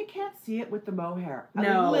kind of can't see it with the mohair.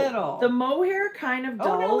 No, a little. The mohair kind of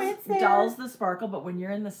dulls the sparkle, but when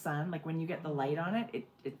you're in the sun, like when you get the light on it,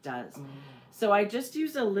 it does. Oh. So I just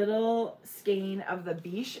used a little skein of the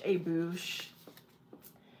Biche et Bouche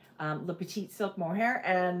Le Petit Silk mohair,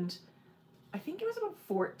 and I think it was about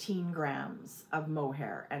 14 grams of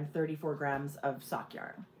mohair and 34 grams of sock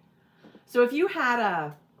yarn. So if you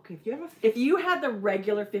had if you had the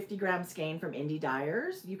regular 50-gram skein from Indie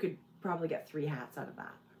Dyers, you could probably get 3 hats out of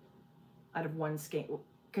that. Out of one skein.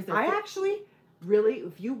 I actually, really,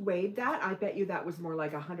 if you weighed that, I bet you that was more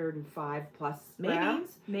like 105 plus grams.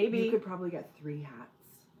 Maybe. You could probably get 3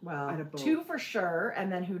 hats. Well, 2 for sure,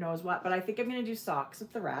 and then who knows what. But I think I'm going to do socks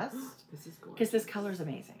with the rest. This is gorgeous. Because this color's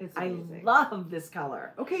amazing. It's amazing. I love this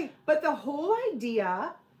color. Okay, but the whole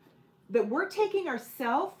idea that we're taking our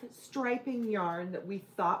self-striping yarn that we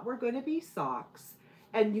thought were going to be socks,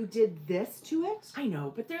 and you did this to it? I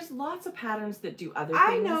know, but there's lots of patterns that do other things.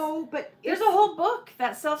 I know, but there's a whole book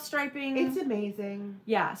that self-striping. It's amazing.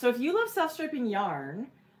 Yeah, so if you love self-striping yarn,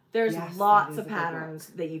 there's lots of patterns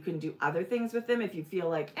that you can do other things with them if you feel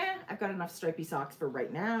like, I've got enough stripy socks for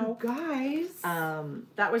right now. You guys.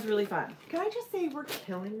 That was really fun. Can I just say we're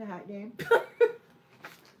killing the hat game?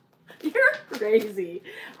 You're crazy.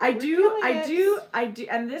 I do,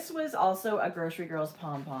 and this was also a Grocery Girls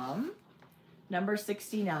pom-pom. Number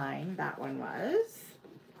 69, that one was.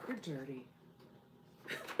 You're dirty.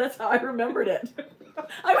 That's how I remembered it.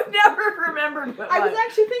 I would never have remembered what I was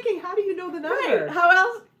actually thinking, how do you know the number? Right, how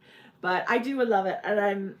else? But I do love it,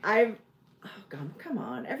 and oh God, come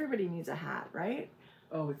on. Everybody needs a hat, right?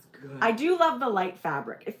 Oh, it's good. I do love the light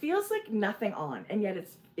fabric. It feels like nothing on, and yet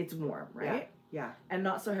it's warm, right? Yeah. And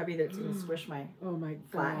not so heavy that it's going to squish my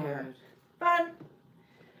flat hair. Fun.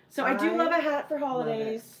 So I do love a hat for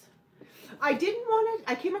holidays. I didn't want to,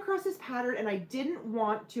 I came across this pattern and I didn't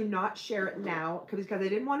want to not share it now because I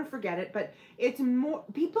didn't want to forget it, but it's more,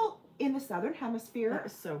 people in the Southern Hemisphere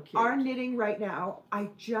so cute. Are knitting right now. I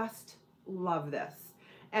just love this.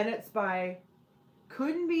 And it's by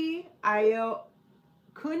Kunbi Ayo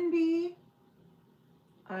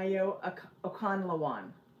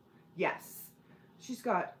Okonlawan. Yes. She's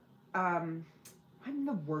got, I'm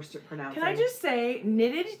the worst at pronouncing. Can I just say,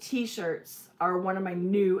 knitted t-shirts are one of my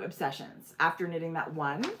new obsessions after knitting that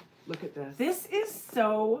one. Look at this. This is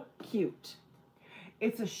so cute.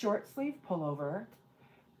 It's a short sleeve pullover.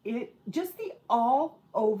 Just the all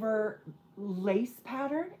over lace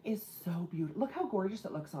pattern is so beautiful. Look how gorgeous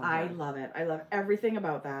it looks on her. I love it. I love everything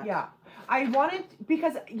about that. Yeah. I wanted,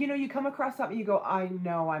 because, you know, you come across something, you go, I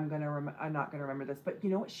know I'm not gonna remember this. But you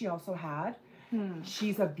know what she also had?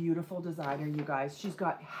 She's a beautiful designer, you guys. She's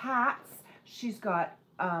got hats. She's got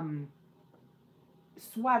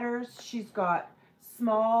sweaters. She's got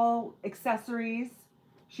small accessories.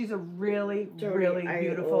 She's a really, Jodi, really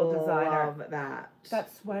beautiful designer. I love that.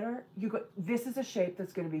 That sweater, this is a shape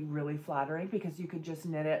that's going to be really flattering because you could just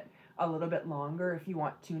knit it a little bit longer if you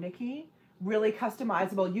want tunicky. Really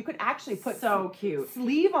customizable. You could actually put cute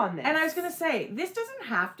sleeve on this. And I was going to say, this doesn't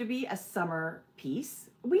have to be a summer piece.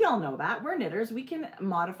 We all know that. We're knitters. We can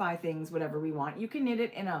modify things whatever we want. You can knit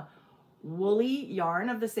it in a woolly yarn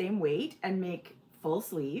of the same weight and make full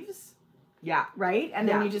sleeves. Yeah. Right? And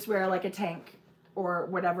then you just wear like a tank or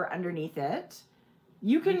whatever underneath it.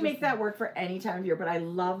 You can make that work for any time of year, but I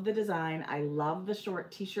love the design. I love the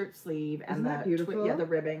short t-shirt sleeve. Isn't that beautiful? Yeah, the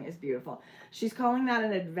ribbing is beautiful. She's calling that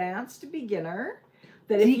an advanced beginner.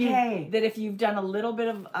 That if you've done a little bit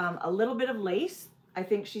of lace, I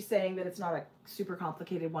think she's saying that it's not a super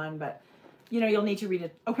complicated one, but you know, you'll need to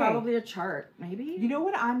read probably a chart, maybe. You know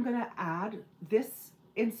what I'm gonna add? This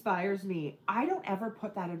inspires me. I don't ever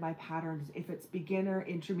put that in my patterns if it's beginner,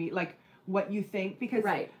 intermediate, like what you think, because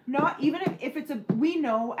not even if it's we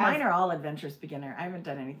know mine are all adventurous beginner. I haven't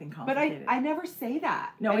done anything complicated. But I never say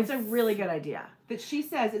that. No, it's a really good idea. That she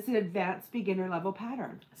says it's an advanced beginner level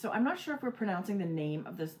pattern. So I'm not sure if we're pronouncing the name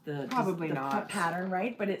of the pattern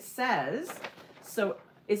right, but it says, so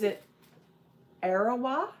is it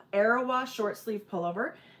Arawa short sleeve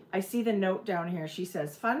pullover. I see the note down here. She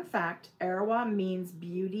says, fun fact, Arawa means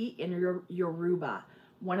beauty in Yoruba,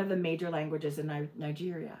 one of the major languages in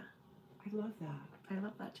Nigeria. I love that. I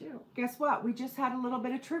love that too. Guess what? We just had a little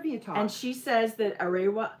bit of trivia talk. And she says that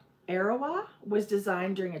Arawa was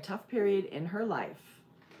designed during a tough period in her life.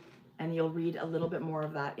 And you'll read a little bit more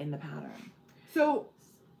of that in the pattern. So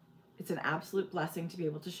it's an absolute blessing to be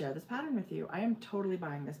able to share this pattern with you. I am totally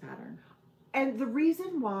buying this pattern. And the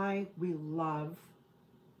reason why we love...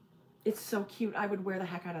 It's so cute. I would wear the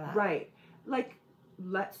heck out of that. Right. Like,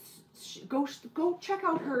 let's go check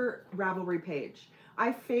out her Ravelry page.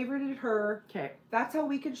 I favorited her. Okay. That's how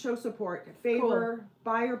we can show support. Favor,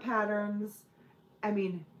 buy her patterns. I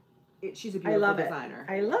mean, she's a beautiful designer.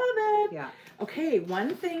 I love it. Yeah. Okay,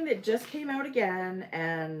 one thing that just came out again,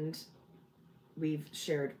 and we've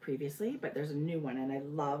shared previously, but there's a new one, and I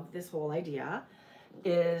love this whole idea,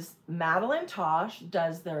 is Madeline Tosh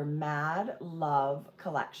does their Mad Love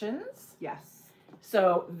collections. Yes.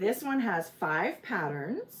 So this one has 5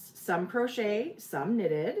 patterns, some crochet, some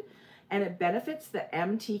knitted, and it benefits the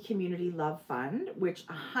MT Community Love Fund, which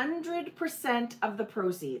 100% of the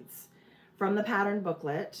proceeds from the pattern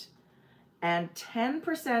booklet and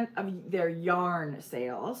 10% of their yarn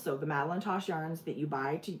sales, so the Madeline Tosh yarns that you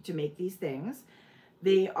buy to make these things,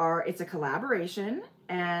 it's a collaboration,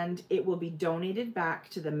 and it will be donated back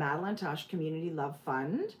to the Madeline Tosh Community Love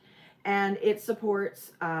Fund, and it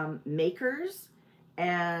supports makers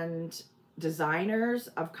and designers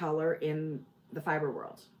of color in the fiber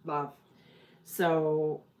world. Love.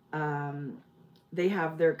 So they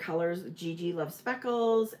have their colors. Gigi loves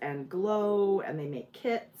speckles and glow, and they make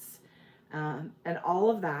kits, and all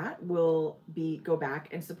of that will go back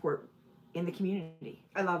and support in the community.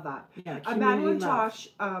 I love that. Yeah, Madeline Tosh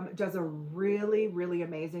does a really, really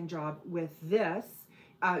amazing job with this,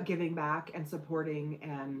 giving back and supporting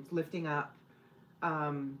and lifting up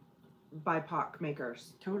BIPOC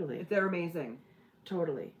makers. Totally. They're amazing.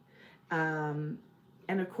 Totally.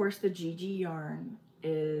 And of course, the Gigi yarn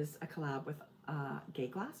is a collab with Gay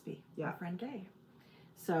Glaspie, my friend Gay.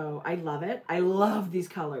 So I love it. I love these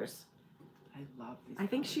colors. I love these I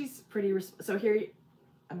think she's pretty... So here,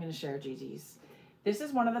 I'm going to share Gigi's. This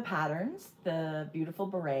is one of the patterns, the beautiful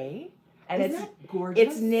beret. And Isn't that gorgeous?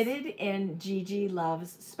 It's knitted in Gigi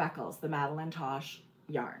Loves Speckles, the Madeline Tosh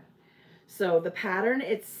yarn. So the pattern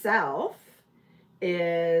itself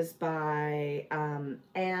is by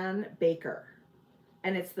Anne Baker.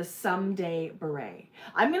 And it's the Someday Beret.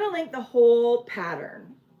 I'm going to link the whole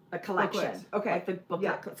pattern, a collection. Booklet. Okay. Like the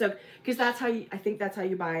booklet. Yeah. So, because that's how I think that's how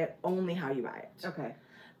you buy it, only how you buy it. Okay.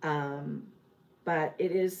 But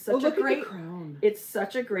it is such a great, crown. It's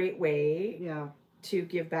such a great way yeah. to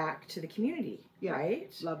give back to the community. Yeah.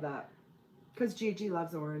 Right? Love that. Because Gigi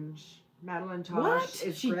loves orange. Madeline Tosh what?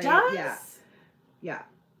 is she great. does? Yeah. Yeah.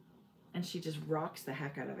 And she just rocks the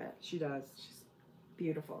heck out of it. She does. She's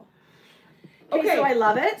beautiful. Okay, so I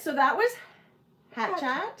love it. So that was Hat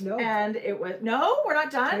Chat. No. And it was... No, we're not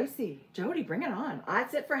done. Tracie. Jodi, bring it on.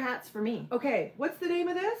 That's it for hats for me. Okay, what's the name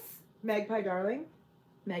of this? Magpie Darling?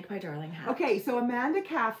 Magpie Darling hat. Okay, so Amanda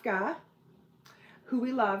Kafka, who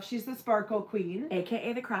we love, she's the Sparkle Queen.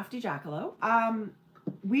 AKA the Crafty Jackalope.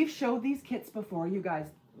 We've showed these kits before, you guys.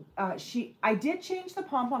 I did change the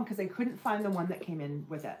pom-pom because I couldn't find the one that came in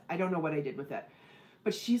with it. I don't know what I did with it.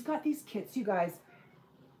 But she's got these kits, you guys,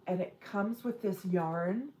 and it comes with this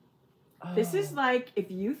yarn. Oh. This is like,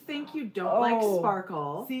 if you think you don't like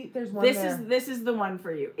sparkle, see, there's one this is the one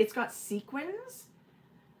for you. It's got sequins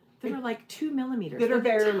that are like 2 millimeters. That are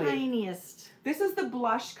the tiniest. This is the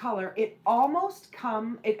blush color. It also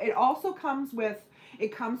comes with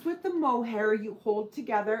the mohair you hold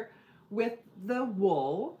together with the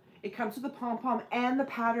wool. It comes with the pom-pom and the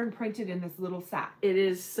pattern printed in this little sack. It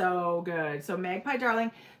is so good. So Magpie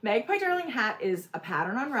Darling hat is a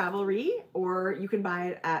pattern on Ravelry, or you can buy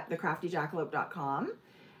it at thecraftyjackalope.com.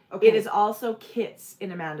 Okay. It is also kits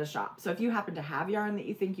in Amanda's shop. So if you happen to have yarn that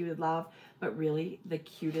you think you would love, but really the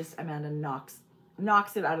cutest, Amanda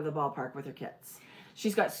knocks it out of the ballpark with her kits.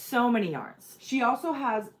 She's got so many yarns. She also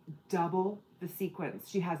has double the sequins.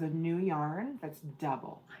 She has a new yarn that's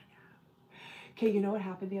double. Okay, you know what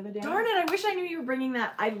happened the other day? Darn it, I wish I knew you were bringing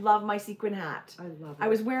that. I love my sequin hat. I love it. I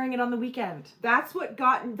was wearing it on the weekend. That's what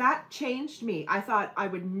that changed me. I thought I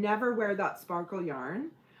would never wear that sparkle yarn.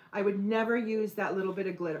 I would never use that little bit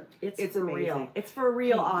of glitter. It's for amazing. Real. It's for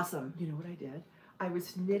real awesome. You know what I did? I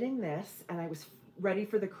was knitting this and I was ready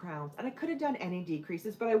for the crowns. And I could have done any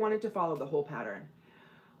decreases, but I wanted to follow the whole pattern.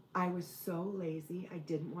 I was so lazy. I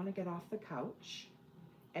didn't want to get off the couch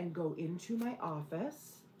and go into my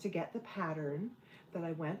office to get the pattern, that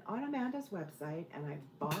I went on Amanda's website and I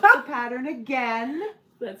bought the pattern again.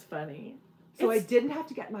 That's funny. So I didn't have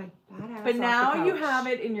to get my bad ass But off now the couch. you have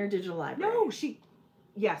it in your digital library. No, she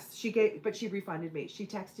refunded me. She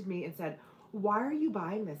texted me and said, "Why are you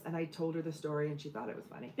buying this?" And I told her the story and she thought it was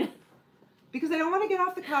funny. Because I don't want to get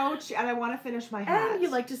off the couch and I want to finish my hat. And you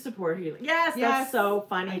like to support her. Yes, that's so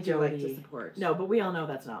funny, Jodi. I do like to support. No, but we all know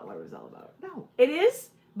that's not what it was all about. No. It is,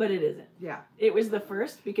 but it isn't. Yeah. It was the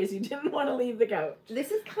first because you didn't want to leave the couch.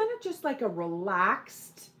 This is kind of just like a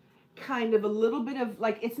relaxed, kind of a little bit of,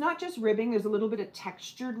 like, it's not just ribbing. There's a little bit of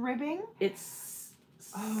textured ribbing. It's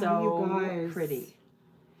so pretty.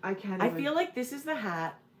 I feel like this is the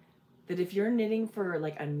hat that if you're knitting for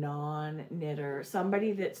like a non-knitter,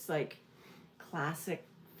 somebody that's like classic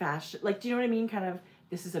fashion, like, do you know what I mean? Kind of,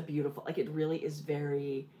 this is a beautiful, like, it really is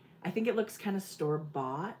very, I think it looks kind of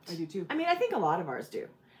store-bought. I do too. I mean, I think a lot of ours do,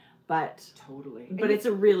 but totally. But it's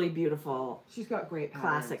a really beautiful. She's got great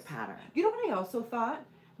classic pattern. You know what I also thought?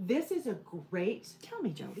 This is a great, tell me,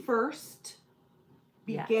 Jodi, first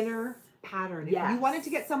beginner pattern. If you wanted to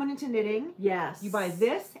get someone into knitting, you buy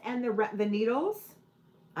this and the needles.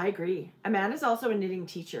 I agree. Amanda's also a knitting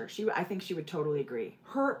teacher. I think she would totally agree.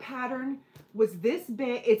 Her pattern was this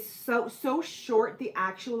big. It's so short, the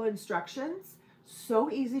actual instructions, so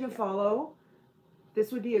easy to follow.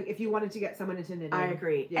 This would be if you wanted to get someone into knitting. I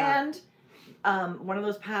agree. Yeah. And one of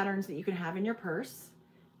those patterns that you can have in your purse,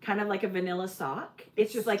 kind of like a vanilla sock.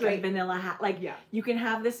 It's just like a vanilla hat. Like, you can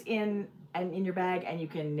have this in your bag and you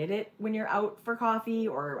can knit it when you're out for coffee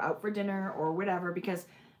or out for dinner or whatever, because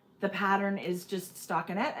the pattern is just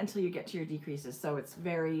stockinette until you get to your decreases. So it's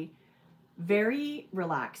very, very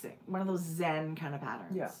relaxing. One of those zen kind of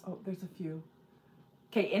patterns. Yeah. Oh, there's a few.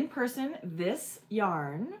 Okay, in person, this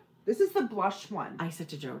yarn. This is the blush one. I said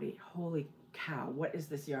to Jodi, holy cow, what is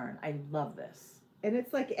this yarn? I love this. And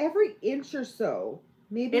it's like every inch or so.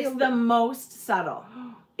 Maybe it's the most subtle.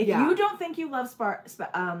 If you don't think you love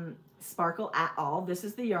sparkle at all, this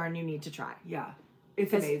is the yarn you need to try. Yeah.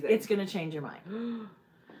 It's amazing. It's going to change your mind.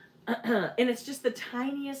 And it's just the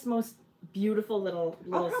tiniest, most beautiful little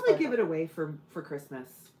I'll probably give it away for Christmas.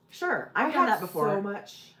 Sure. I've done that before. So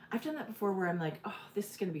much. I've done that before where I'm like, oh,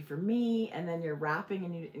 this is going to be for me. And then you're wrapping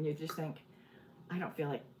and you just think, I don't feel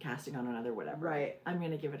like casting on another whatever. Right. I'm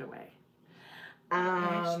going to give it away.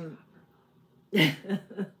 I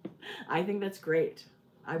think that's great.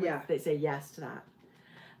 I would say yes to that.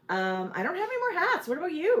 I don't have any more hats. What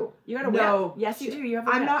about you? You got a whip? Yes, you do. You have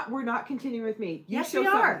a whip. We're not continuing with me. Yes, we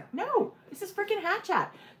are. No, this is freaking hat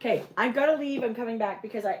chat. Okay, I've got to leave. I'm coming back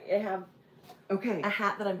because I have a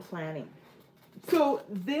hat that I'm planning. So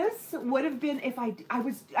this would have been if I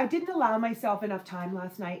didn't allow myself enough time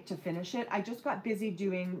last night to finish it. I just got busy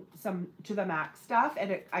doing some to the Macks stuff,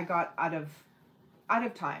 and I got out of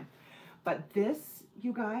time. But this,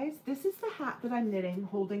 you guys, this is the hat that I'm knitting,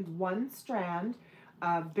 holding one strand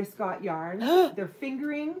of biscuit yarn. They're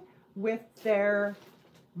fingering with their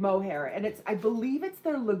mohair, and I believe it's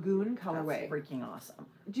their Lagoon colorway. That's freaking awesome.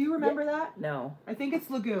 Do you remember that? No. I think it's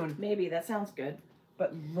Lagoon. Maybe. That sounds good.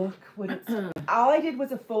 But look what it's... All I did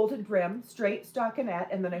was a folded brim, straight stockinette,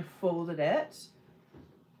 and then I folded it.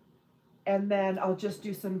 And then I'll just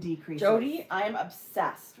do some decreases. Jodi, I am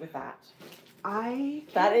obsessed with that.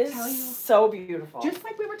 That is so beautiful. Just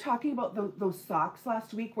like we were talking about those socks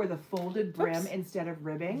last week where the folded brim instead of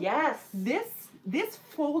ribbing. Yes. This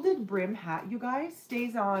folded brim hat, you guys,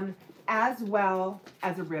 stays on as well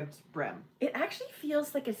as a ribbed brim. It actually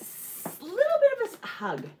feels like a little bit of a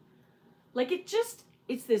hug. Like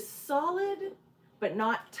it's this solid but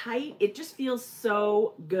not tight. It just feels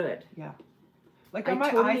so good. Yeah. Like are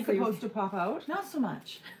my eyes supposed to pop out? Not so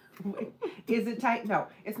much. Is it tight? No,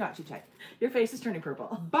 it's not too tight. Your face is turning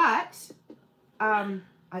purple. But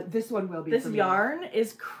this one will be. This yarn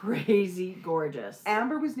is crazy gorgeous.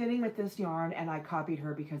 Amber was knitting with this yarn, and I copied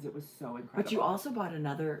her because it was so incredible. But you also bought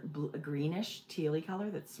another greenish tealy color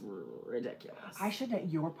that's ridiculous. I should knit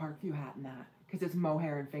your Parkview hat in that because it's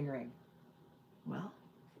mohair and fingering. Well,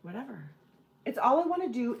 whatever. It's all I want to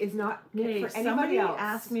do is not knit for anybody else. Somebody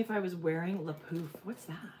asked me if I was wearing La Pouf. What's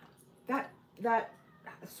that? That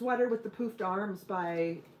sweater with the poofed arms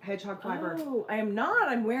by Hedgehog Fiber. Oh, I am not.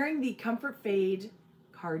 I'm wearing the Comfort Fade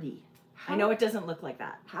Cardi. I know it doesn't look like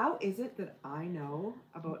that. How is it that I know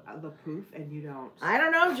about La Pouf and you don't? I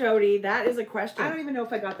don't know, Jodi. That is a question. I don't even know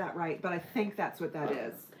if I got that right, but I think that's what that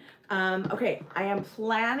is. Okay, I am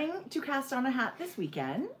planning to cast on a hat this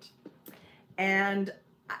weekend, and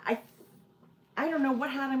I don't know what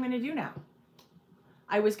hat I'm going to do now.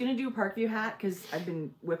 I was going to do a Parkview hat because I've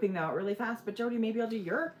been whipping them out really fast, but Jodi, maybe I'll do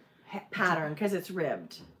your pattern because it's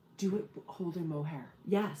ribbed. Do it holding mohair.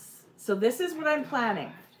 Yes. So this is what I'm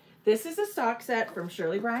planning. This is a stock set from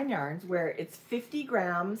Shirley Bryan Yarns where it's 50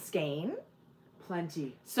 grams skein.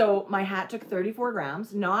 Plenty. So my hat took 34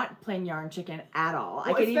 grams, not plain yarn chicken at all.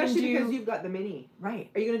 Well, I could especially even do, because you've got the mini. Right.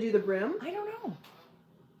 Are you going to do the brim? I don't know.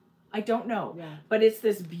 I don't know. Yeah. But it's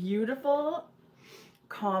this beautiful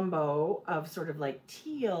combo of sort of like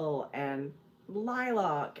teal and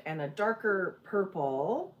lilac and a darker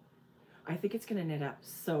purple. I think it's going to knit up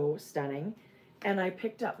so stunning. And I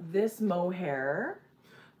picked up this mohair.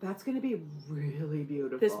 That's going to be really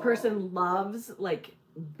beautiful. This person loves like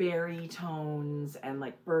berry tones and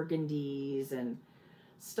like burgundies and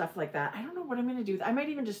stuff like that. I don't know what I'm going to do. I might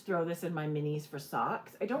even just throw this in my minis for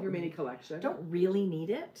socks. Your mini collection. Don't really need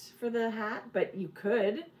it for the hat, but you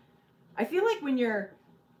could. I feel like when you're,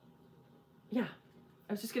 yeah,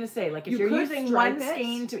 I was just going to say, like if you're using one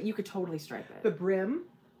skein, you could totally stripe it. The brim,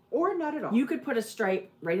 or not at all. You could put a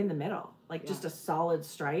stripe right in the middle, like just a solid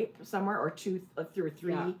stripe somewhere, or two through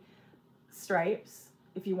three stripes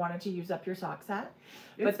if you wanted to use up your sock set.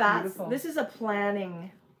 But this is a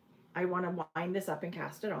planning. I want to wind this up and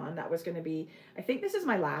cast it on. That was going to be, I think this is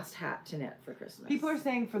my last hat to knit for Christmas. People are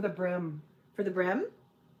saying for the brim. For the brim?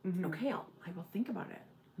 Mm-hmm. Okay, I will think about it.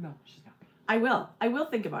 No, she's not. I will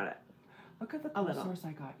think about it. Look at the source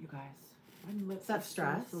I got, you guys. Is that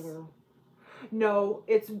stress? No,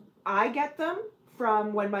 I get them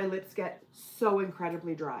from when my lips get so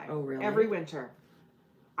incredibly dry. Oh, really? Every winter.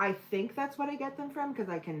 I think that's what I get them from because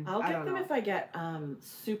I'll get them if I get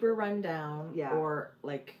super run down or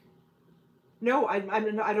like. No, I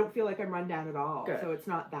don't feel like I'm run down at all. Good. So it's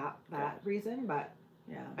not that reason, but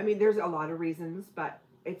yeah. I mean, there's a lot of reasons, but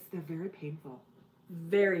they're very painful.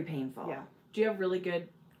 Very painful. Yeah. Do you have really good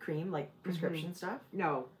cream, like prescription stuff?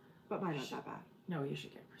 No, but mine's not that bad. No, you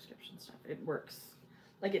should get prescription stuff. It works.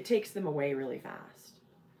 Like it takes them away really fast.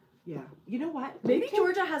 Yeah. You know what? Maybe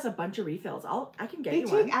Georgia has a bunch of refills. I can get you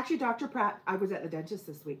one. Actually, Dr. Pratt, I was at the dentist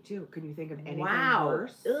this week too. Can you think of anything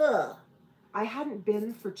worse? Ugh. I hadn't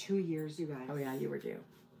been for 2 years, you guys. Oh yeah, you were due.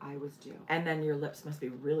 I was due. And then your lips must be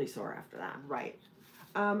really sore after that. Right.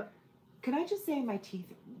 Can I just say my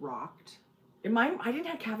teeth rocked? Mine, I didn't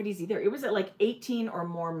have cavities either. It was at like 18 or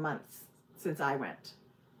more months since I went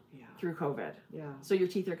through COVID. Yeah. So your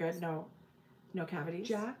teeth are good? No cavities?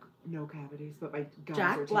 Jack, no cavities, but my gums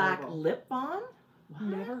Jack are Black terrible. lip balm? What?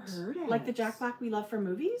 Never heard it. Like the Jack Black we love from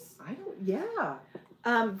movies? Yeah.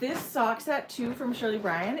 This sock set too from Shirley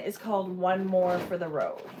Bryan is called One More for the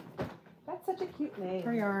Road. That's such a cute name.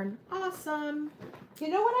 For yarn. Awesome. You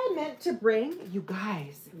know what I meant to bring? You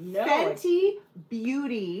guys. No. Fenty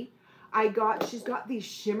Beauty. She's got these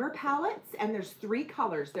shimmer palettes and there's 3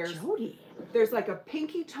 colors. There's like a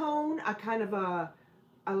pinky tone, a kind of a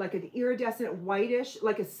like an iridescent whitish,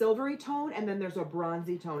 like a silvery tone, and then there's a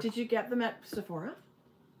bronzy tone. Did you get them at Sephora?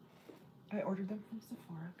 I ordered them from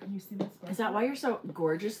Sephora. Can you see this? Is that why you're so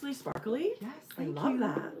gorgeously sparkly? Yes, I love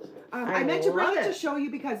that. I meant to bring it to show you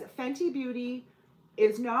because Fenty Beauty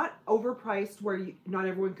is not overpriced where not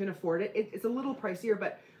everyone can afford it. It's a little pricier,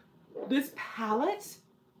 but this palette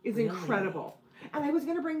is incredible. And I was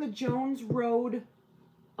going to bring the Jones Road.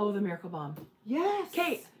 Oh, the Miracle Bomb. Yes.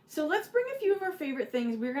 Okay, so let's bring a few of our favorite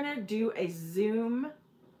things. We're going to do a Zoom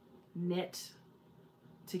knit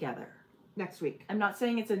together. Next week. I'm not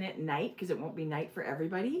saying it's a knit night because it won't be night for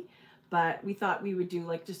everybody, but we thought we would do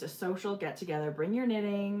like just a social get together, bring your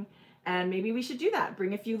knitting, and maybe we should do that.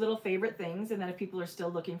 Bring a few little favorite things, and then if people are still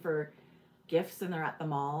looking for gifts and they're at the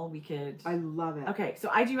mall, we could... I love it. Okay, so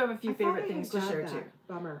I do have a few favorite things to share too.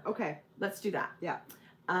 Bummer. Okay. Let's do that. Yeah.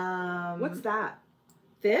 What's that?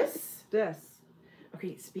 This? This.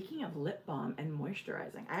 Okay, speaking of lip balm and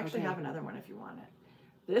moisturizing, I actually have another one if you want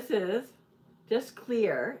it. This is just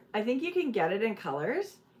clear. I think you can get it in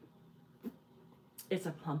colors. It's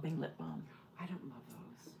a plumping lip balm. I don't love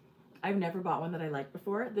those. I've never bought one that I liked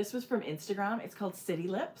before. This was from Instagram. It's called City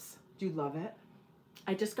Lips. Do you love it?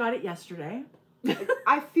 I just got it yesterday.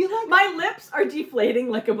 I feel like my lips are deflating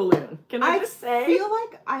like a balloon. Can I just say? I feel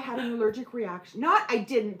like I had an allergic reaction. I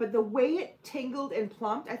didn't, but the way it tingled and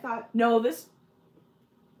plumped, I thought... No, this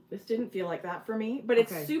didn't feel like that for me. But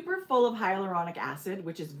it's super full of hyaluronic acid,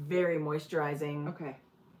 which is very moisturizing. Okay.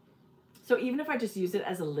 So even if I just use it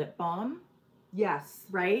as a lip balm... Yes.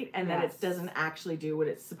 Right? And that it doesn't actually do what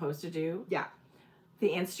it's supposed to do. Yeah. The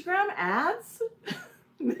Instagram ads,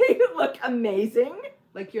 they look amazing.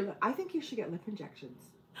 Like I think you should get lip injections.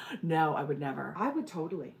 No, I would never. I would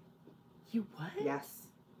totally. You would? Yes.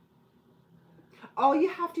 All you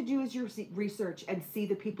have to do is your research and see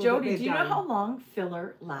the people Jodi, do you know how long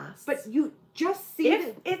filler lasts? But you just see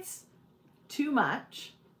if it's too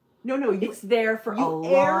much. No, it's there for a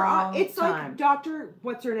long It's time. like Dr.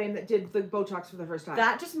 What's her name that did the Botox for the first time.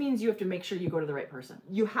 That just means you have to make sure you go to the right person.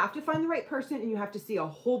 You have to find the right person, and you have to see a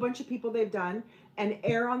whole bunch of people they've done and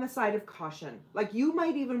err on the side of caution. Like you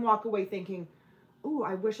might even walk away thinking, "Ooh,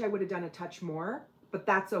 I wish I would have done a touch more," but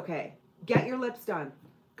that's okay. Get your lips done.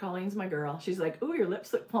 Colleen's my girl. She's like, "Ooh, your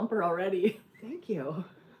lips look plumper already." Thank you.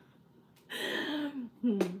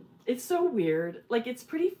 It's so weird. Like, it's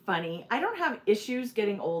pretty funny. I don't have issues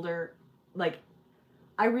getting older. Like,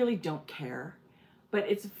 I really don't care. But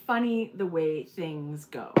it's funny the way things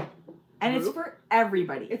go. And it's for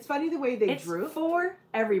everybody. It's funny the way they droop. It's for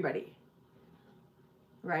everybody.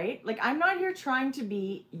 Right? Like, I'm not here trying to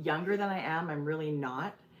be younger than I am. I'm really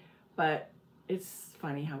not. But it's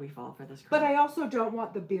funny how we fall for this crap. But I also don't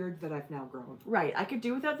want the beard that I've now grown. Right. I could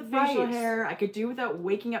do without the facial hair. I could do without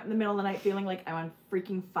waking up in the middle of the night feeling like I'm on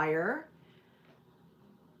freaking fire.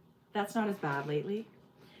 That's not as bad lately.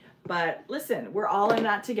 But listen, we're all in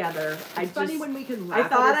that together. It's funny when we can laugh I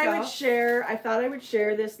thought I would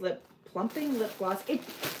share this plumping lip gloss.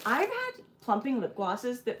 I've had plumping lip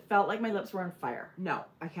glosses that felt like my lips were on fire. No,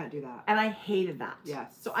 I can't do that. And I hated that.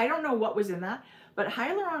 Yes. So I don't know what was in that. But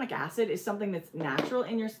hyaluronic acid is something that's natural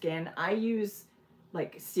in your skin. I use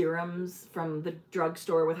like serums from the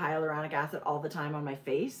drugstore with hyaluronic acid all the time on my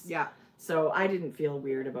face. Yeah. So I didn't feel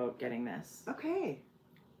weird about getting this. Okay.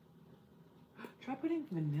 Try putting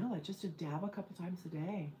vanilla just a dab a couple times a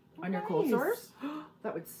day. On your cold sores?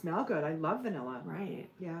 That would smell good. I love vanilla. Right.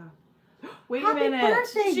 Yeah. Wait Happy a minute.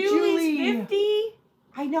 Birthday, Julie's 50?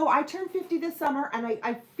 I know. I turned 50 this summer and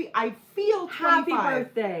I feel 25. Happy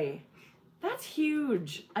birthday. That's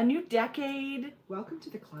huge. A new decade. Welcome to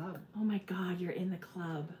the club. Oh my God, you're in the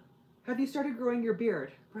club. Have you started growing your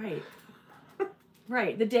beard? Right.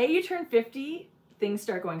 Right. The day you turn 50, things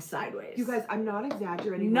start going sideways. You guys, I'm not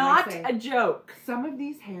exaggerating. Not a joke. Some of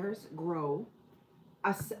these hairs grow.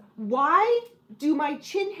 Why do my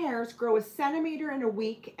chin hairs grow a centimeter in a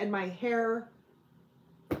week and my hair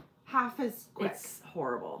half as quick? It's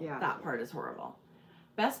horrible. Yeah. That part is horrible.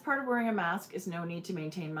 Best part of wearing a mask is no need to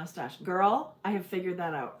maintain mustache. Girl, I have figured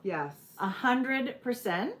that out. Yes.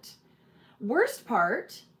 100%. Worst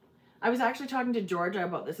part, I was actually talking to Georgia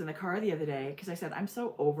about this in the car the other day because I said, I'm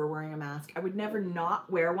so over wearing a mask. I would never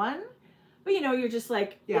not wear one. But, you know, you're just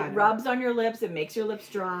like, it rubs on your lips. It makes your lips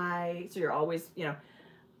dry. So you're always, you know.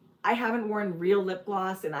 I haven't worn real lip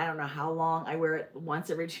gloss in I don't know how long. I wear it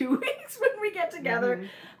once every 2 weeks when we get together.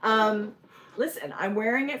 Mm-hmm. Listen, I'm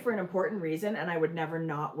wearing it for an important reason, and I would never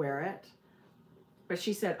not wear it. But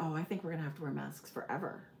she said, oh, I think we're going to have to wear masks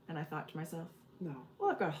forever. And I thought to myself, no.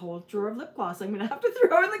 Well, I've got a whole drawer of lip gloss I'm going to have to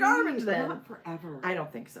throw in the garbage then. Not forever. I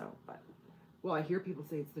don't think so. But well, I hear people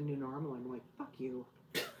say it's the new normal. I'm like, fuck you.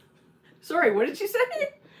 Sorry, what did you say?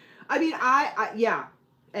 I mean, yeah.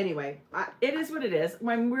 Anyway. It is what it is.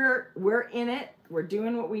 When we're in it, we're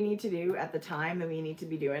doing what we need to do at the time that we need to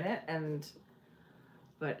be doing it,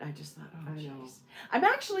 but I just thought, oh, jeez.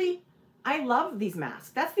 I love these masks.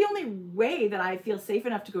 That's the only way that I feel safe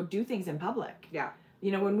enough to go do things in public. Yeah.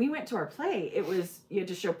 You know, when we went to our play, it was, you had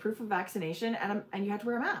to show proof of vaccination and you had to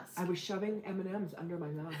wear a mask. I was shoving M&Ms under my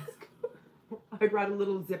mask. I brought a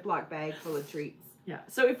little Ziploc bag full of treats. Yeah.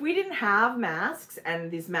 So if we didn't have masks and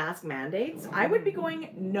these mask mandates, I would be going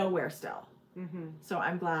nowhere still. Mm-hmm. So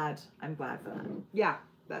I'm glad for that. Yeah,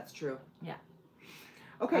 that's true. Yeah.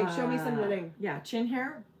 Okay, show me some knitting. Yeah, chin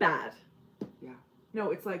hair, bad. Yeah. No,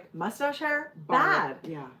 it's like mustache hair, bad.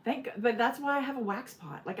 bad. Yeah. But that's why I have a wax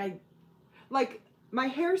pot. Like my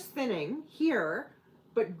hair's thinning here,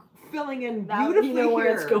 but filling in now beautifully you know here.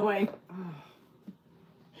 where it's going. Oh.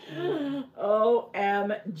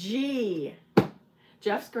 OMG.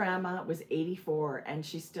 Jeff's grandma was 84 and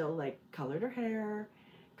she still like colored her hair,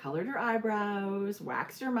 colored her eyebrows,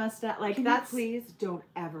 waxed her mustache. Like Can that's you please don't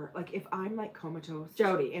ever, like if I'm like comatose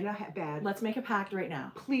Jodi in a bed, let's make a pact right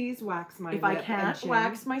now. please wax my If lip I can't and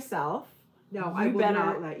wax myself, no, I will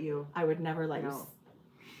not let you. I would never let you. No.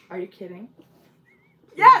 Are you kidding?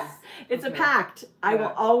 Yes, it's a Okay. pact. I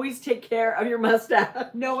will always take care of your mustache.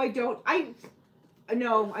 No, I don't.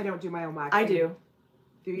 No, I don't do my own waxing. I do.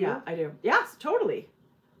 Do you? Yeah, I do. Yes, totally.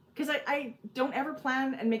 Because I don't ever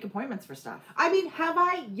plan and make appointments for stuff. I mean, have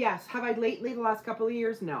I? Yes. Have I lately the last couple of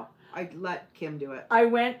years? No. I let Kim do it. I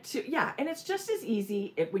went to, yeah, and it's just as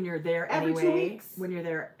easy when you're there Every anyway. 2 weeks. When you're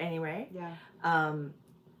there anyway. Yeah.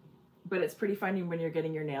 But it's pretty funny when you're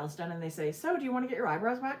getting your nails done and they say, so do you want to get your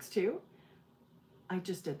eyebrows waxed too? I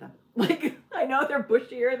just did them. Like, I know they're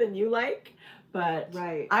bushier than you like, but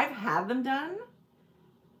Right. I've had them done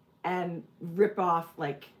and rip off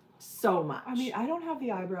like so much. I mean, I don't have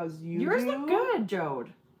the eyebrows you Yours do. look good, Jode.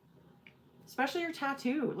 Especially your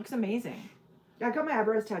tattoo. It looks amazing. I got my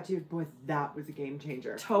eyebrows tattooed. Boy, that was a game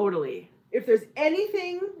changer. Totally. If there's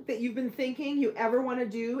anything that you've been thinking you ever want to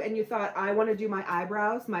do and you thought, I want to do my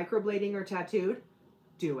eyebrows, microblading or tattooed,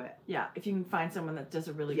 do it. Yeah, if you can find someone that does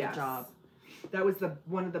a really good job. That was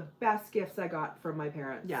one of the best gifts I got from my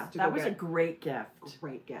parents. Yeah, that was a great gift.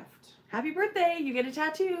 Great gift. Happy birthday, you get a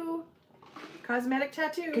tattoo. Cosmetic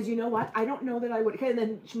tattoo. Because you know what? I don't know that I would. Okay, and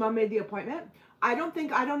then Mom made the appointment. I don't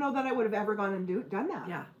know that I would have ever gone and done that.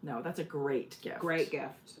 Yeah, no, that's a great gift. Great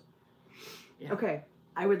gift. Yeah. Okay.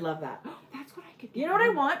 I would love that. That's what I could get. You know what I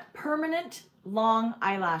want? Permanent long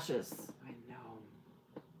eyelashes.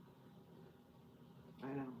 I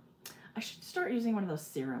know. I should start using one of those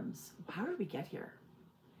serums. How did we get here?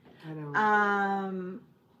 I know.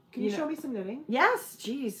 Can you know- show me some knitting? Yes,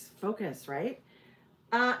 geez, focus, right?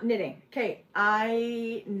 Knitting. Okay,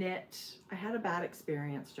 I had a bad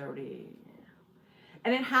experience, Jodi.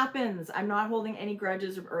 And it happens. I'm not holding any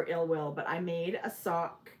grudges or ill will, but I made a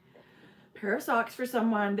pair of socks for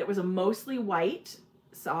someone that was a mostly white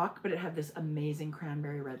sock, but it had this amazing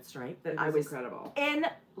cranberry red stripe that I was incredible. in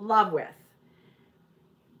love with.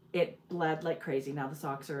 It bled like crazy. Now the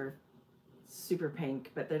socks are super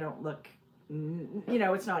pink, but they don't look,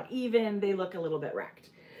 it's not even. They look a little bit wrecked.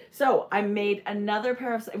 So I made another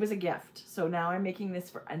pair of, it was a gift. So now I'm making this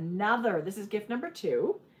for this is gift number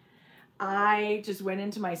 2. I just went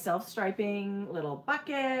into my self-striping little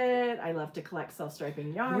bucket. I love to collect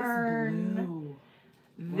self-striping yarn.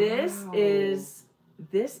 This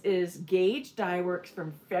is Gauge Dye Works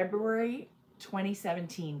from February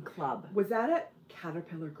 2017 club. Was that at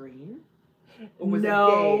Caterpillar Green? Or was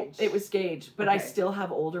it was Gauge, but I Okay. still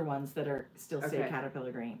have older ones that are still say Okay.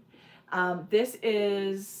 Caterpillar Green. This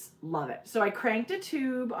is, love it. So I cranked a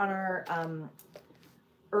tube on our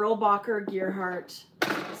Erlbacher Gearhart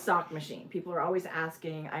sock machine. People are always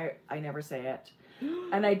asking. I never say it.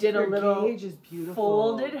 And I did a little Gauge is beautiful.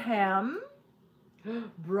 folded hem.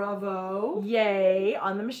 Bravo. Yay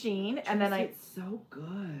on the machine. And then it's so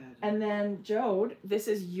good. And then Jode, this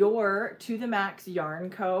is your To the Macks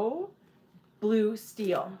Yarn Co. Blue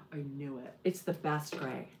Steel. I knew it. It's the best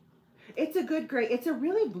gray. It's a good gray. It's a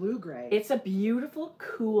really blue gray. It's a beautiful,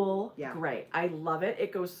 cool gray. I love it.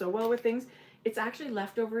 It goes so well with things. It's actually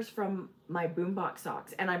leftovers from my boombox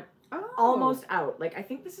socks, and I'm almost out. Like, I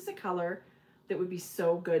think this is a color that would be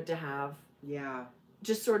so good to have. Yeah.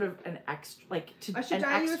 Just sort of an extra, like, I should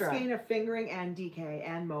dye you a skein of fingering and DK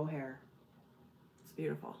and mohair. It's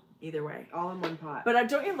beautiful. Either way. All in one pot. But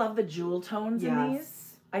don't you love the jewel tones in these?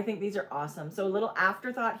 I think these are awesome. So a little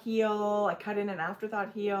afterthought heel. I cut in an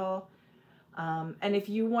afterthought heel. And if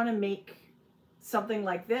you want to make something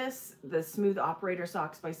like this, the Smooth Operator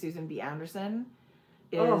Socks by Susan B. Anderson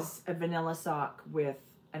is a vanilla sock with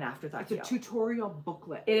an afterthought heel. It's a tutorial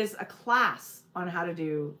booklet. It is a class on how to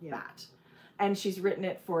do that. And she's written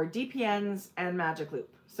it for DPNs and Magic Loop.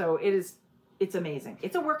 So it's amazing.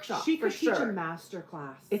 It's a workshop. She could for teach sure. a master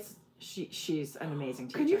class. She's an amazing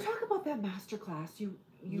teacher. Can you talk about that master class you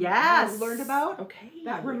yes learned about? Okay.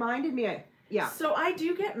 That reminded me. Yeah. So I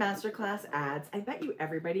do get masterclass ads. I bet you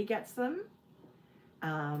everybody gets them.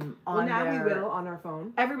 Well, now we will on our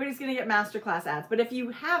phone. Everybody's going to get masterclass ads. But if you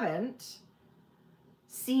haven't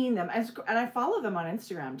seen them, and I follow them on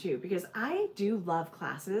Instagram too, because I do love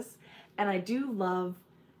classes and I do love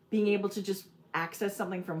being able to just access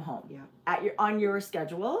something from home on your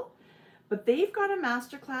schedule. But they've got a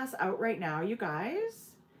masterclass out right now, you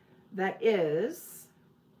guys, that is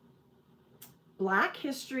Black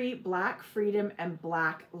History, Black Freedom, and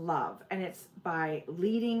Black Love. And it's by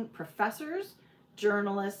leading professors,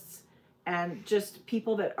 journalists, and just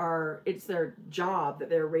people that are, it's their job that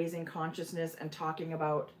they're raising consciousness and talking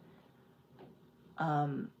about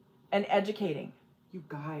and educating. You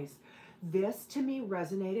guys, this to me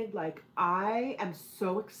resonated. Like, I am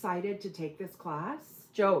so excited to take this class.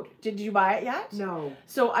 Jode, did you buy it yet? No.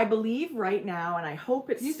 So I believe right now, and I hope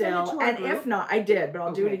it's still, and if not, I did, but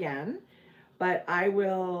I'll do it again. But I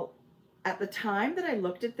will, at the time that I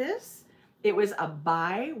looked at this, it was a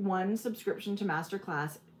buy one subscription to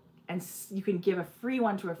Masterclass, and you can give a free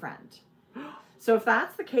one to a friend. So if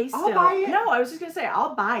that's the case I'll buy it. No, I was just going to say,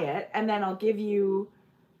 I'll buy it, and then I'll give you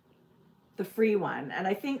the free one. And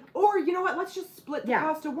I think... Or, you know what, let's just split the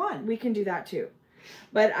cost of one. We can do that too.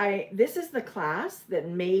 But this is the class that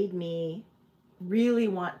made me really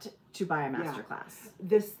want to buy a Masterclass.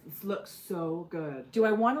 This looks so good. Do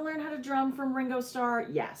I want to learn how to drum from Ringo Starr?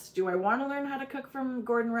 Yes. Do I want to learn how to cook from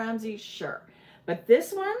Gordon Ramsay? Sure. But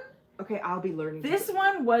this one... Okay, I'll be learning. This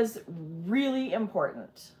one was really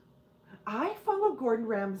important. I follow Gordon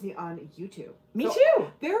Ramsay on YouTube. Me too.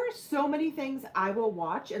 There are so many things I will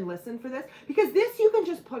watch and listen for this. Because this you can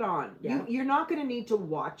just put on. Yeah. You're not going to need to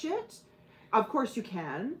watch it. Of course you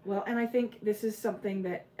can. Well, and I think this is something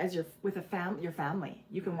that as you're with your family,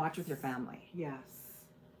 you can watch with your family. Yes.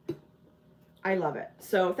 I love it.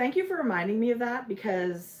 So thank you for reminding me of that,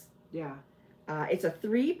 because it's a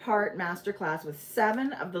 3-part masterclass with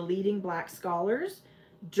 7 of the leading Black scholars,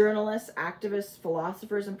 journalists, activists,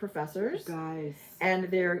 philosophers, and professors. Guys.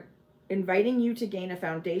 And they're inviting you to gain a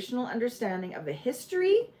foundational understanding of the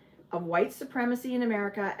history of white supremacy in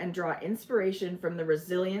America and draw inspiration from the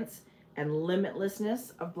resilience and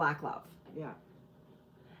limitlessness of Black love. Yeah.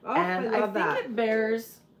 Oh, and I love think it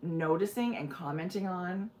bears noticing and commenting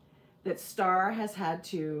on that Star has had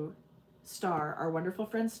to, our wonderful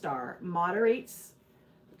friend Star, moderates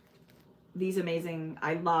these amazing,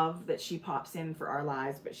 I love that she pops in for our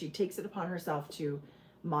lives, but she takes it upon herself to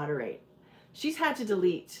moderate. She's had to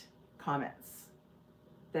delete comments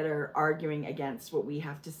that are arguing against what we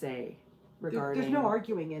have to say regarding... There's no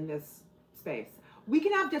arguing in this space. We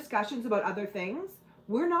can have discussions about other things.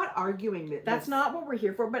 We're not arguing that. That's not what we're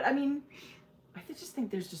here for. But I mean, I just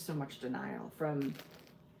think there's just so much denial from...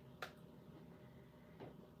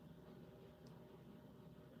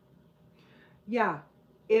 Yeah,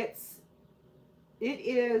 it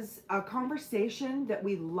is a conversation that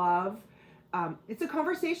we love. It's a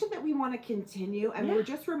conversation that we want to continue, and we're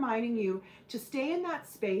just reminding you to stay in that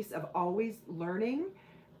space of always learning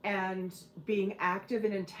and being active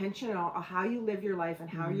and intentional on how you live your life and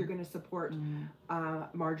how you're going to support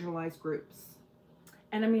marginalized groups.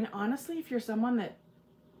 And I mean, honestly, if you're someone that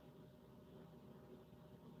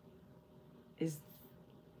is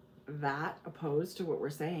that opposed to what we're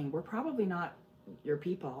saying, we're probably not your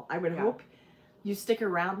people. I would hope you stick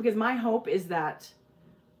around, because my hope is that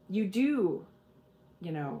you do,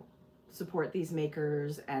 you know, support these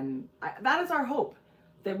makers, and that is our hope,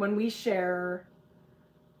 that when we share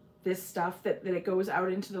this stuff, that it goes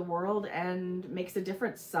out into the world and makes a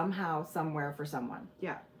difference somehow, somewhere, for someone.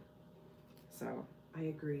 Yeah. So I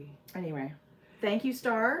agree. Anyway, thank you,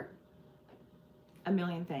 Star. A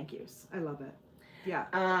million thank yous. I love it.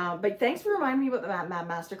 Yeah. But thanks for reminding me about the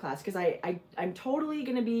masterclass, because I'm totally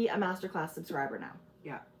going to be a masterclass subscriber now.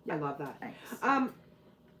 Yeah. I love that. Thanks.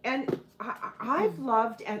 And I've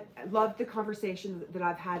loved the conversation that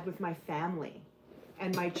I've had with my family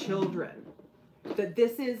and my children. That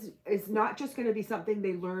this is not just going to be something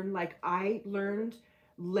they learn like I learned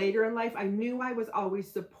later in life. I knew I was always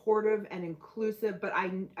supportive and inclusive, but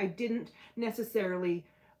I didn't necessarily,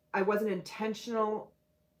 I wasn't intentional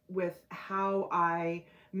with how I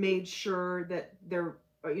made sure that their,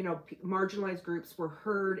 you know, marginalized groups were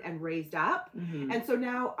heard and raised up. And so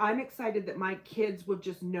now I'm excited that my kids would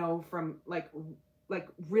just know from like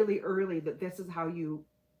really early that this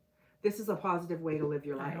is a positive way to live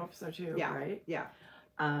your life. I hope so too. Yeah. Right. Yeah.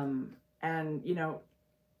 And you know,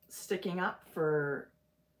 sticking up for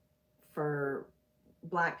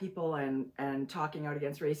Black people and talking out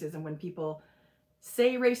against racism when people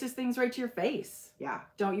say racist things right to your face. Yeah.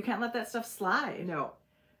 You can't let that stuff slide. No.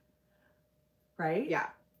 Right? Yeah.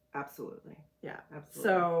 Absolutely. Yeah.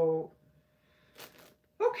 Absolutely. So.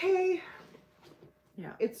 Okay.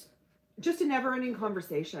 Yeah. It's just a never-ending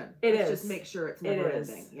conversation. Let's just make sure it's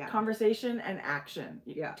never-ending. Yeah. Conversation and action.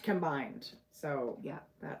 Combined. So yeah,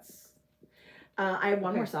 that's. I have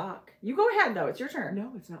one more sock. You go ahead though. It's your turn.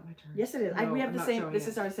 No, it's not my turn. Yes, it is. No, we have the same. This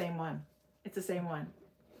it. is our same one. It's the same one.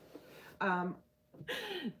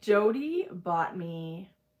 Jodi bought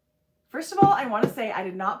me. First of all, I want to say I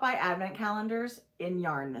did not buy advent calendars in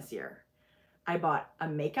yarn this year. I bought a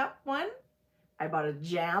makeup one, I bought a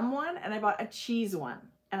jam one, and I bought a cheese one.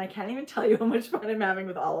 And I can't even tell you how much fun I'm having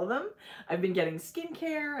with all of them. I've been getting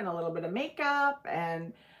skincare and a little bit of makeup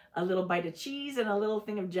and a little bite of cheese and a little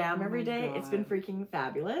thing of jam every day. God. It's been freaking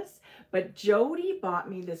fabulous. But Jodi bought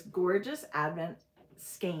me this gorgeous advent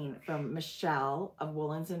skein from Michelle of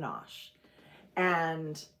Woolens and Nosh.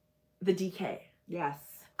 And the DK. Yes.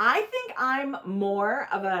 I think I'm more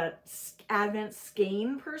of a advent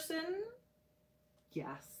skein person.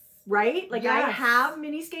 Yes. Right? Like I have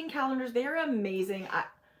mini skein calendars. They're amazing.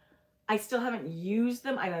 I still haven't used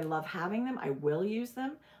them. I love having them. I will use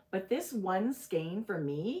them. But this one skein for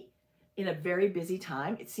me, in a very busy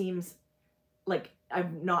time, it seems like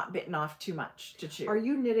I've not bitten off too much to chew. Are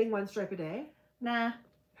you knitting one stripe a day? Nah.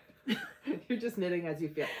 You're just knitting as you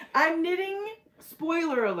feel. I'm knitting.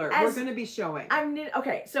 Spoiler alert. We're going to be showing.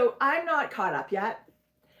 Okay, so I'm not caught up yet.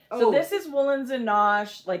 Oh. So this is Woolens and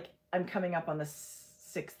Nosh. Like I'm coming up on the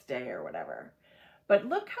 6th day or whatever. But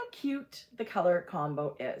look how cute the color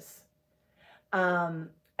combo is.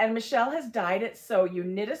 And Michelle has dyed it so you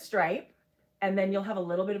knit a stripe and then you'll have a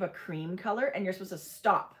little bit of a cream color and you're supposed to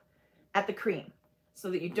stop at the cream so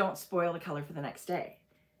that you don't spoil the color for the next day.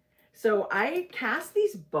 So I cast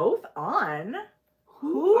these both on.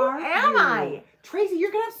 Who am I? Tracie,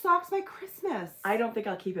 you're going to have socks by Christmas. I don't think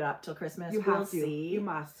I'll keep it up till Christmas. We'll see. You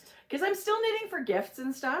must. Because I'm still knitting for gifts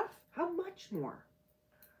and stuff. How much more?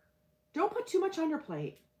 Don't put too much on your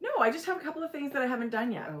plate. No, I just have a couple of things that I haven't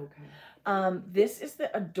done yet. Okay. This is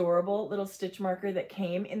the adorable little stitch marker that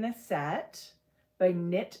came in the set by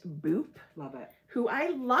Knit Boop. Love it. Who I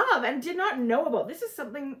love and did not know about. This is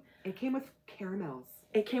something... It came with caramels.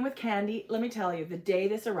 It came with candy. Let me tell you, the day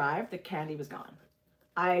this arrived, the candy was gone.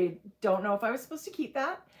 I don't know if I was supposed to keep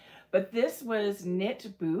that, but this was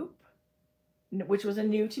Knit Boop, which was a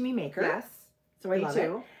new to me maker. Yes. So I love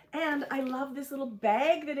it. And I love this little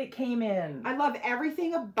bag that it came in. I love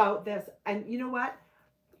everything about this. And you know what?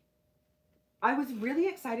 I was really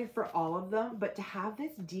excited for all of them, but to have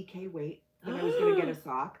this DK weight when I was going to get a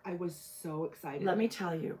sock, I was so excited. Let me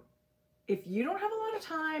tell you, if you don't have a lot of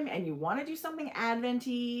time and you want to do something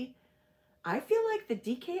adventy, I feel like the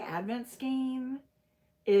DK Advent skein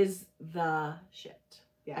is the shit.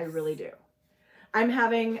 Yes. I really do. I'm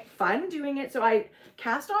having fun doing it. So I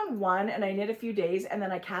cast on one and I knit a few days and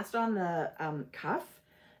then I cast on the cuff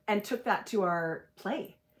and took that to our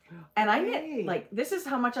play. And I knit, like, this is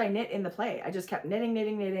how much I knit in the play. I just kept knitting.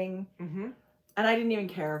 Mm-hmm. And I didn't even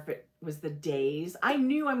care if it was the days. I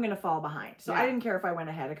knew I'm going to fall behind. So I didn't care if I went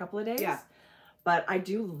ahead a couple of days. Yeah. But I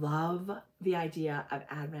do love the idea of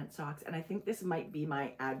Advent socks. And I think this might be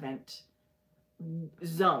my Advent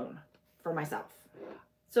zone for myself.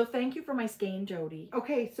 So thank you for my skein, Jodi.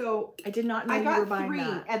 Okay, so I did not know you were buying 3,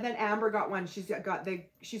 that. and then Amber got one. She's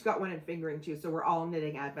got one in fingering too. So we're all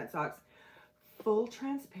knitting Advent socks. Full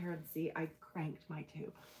transparency, I cranked my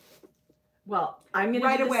tube. Well, I'm gonna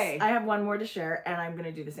right away. I have one more to share, and I'm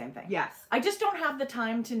gonna do the same thing. Yes. I just don't have the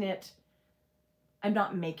time to knit. I'm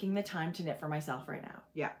not making the time to knit for myself right now.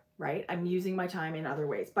 Yeah. Right. I'm using my time in other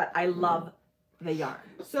ways, but I love the yarn.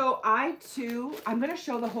 So I'm going to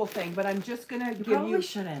show the whole thing, but I'm just going to give you... Probably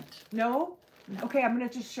shouldn't. No? Okay, I'm going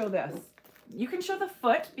to just show this. You can show the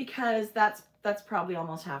foot because that's probably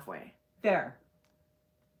almost halfway. There.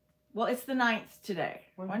 Well, it's the 9th today.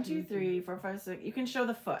 1, 2, 3, 4, 5, 6. You can show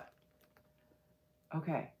the foot.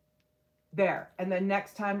 Okay. There. And then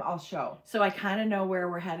next time I'll show. So I kind of know where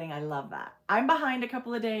we're heading. I love that. I'm behind a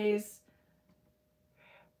couple of days.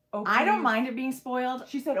 Oh, I don't mind it being spoiled.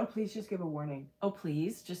 She said, oh, please just give a warning. Oh,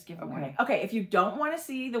 please just give a warning. Okay, if you don't want to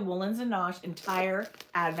see the Woolens and Nosh entire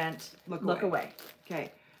Advent, look away.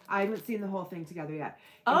 Okay. I haven't seen the whole thing together yet.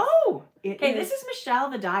 Okay, this is Michelle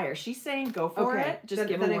the dyer. She's saying go for it. Just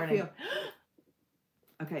give a warning.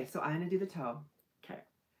 Okay, so I'm going to do the toe. Okay.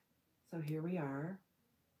 So here we are.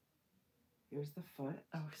 Here's the foot.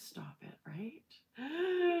 Oh, stop it, right?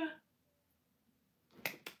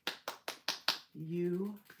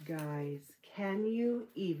 You guys, can you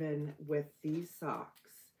even with these socks?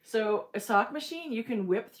 So a machine, you can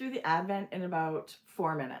whip through the Advent in about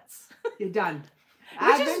 4 minutes. You're done.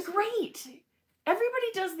 Which is great. Everybody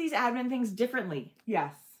does these Advent things differently.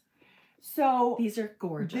 Yes. So these are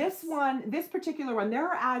gorgeous. This particular one, there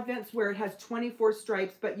are advents where it has 24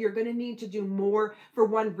 stripes, but you're going to need to do more for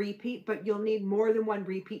one repeat, but you'll need more than one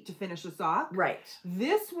repeat to finish a sock. Right.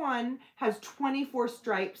 This one has 24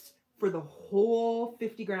 stripes for the whole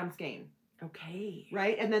 50 gram skein. Okay.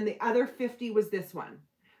 Right? And then the other 50 was this one.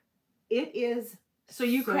 It is so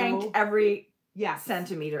you cranked every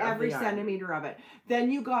centimeter of every centimeter of it.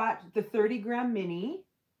 Then you got the 30 gram mini.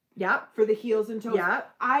 Yep. For the heels and toes.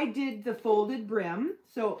 Yep. I did the folded brim.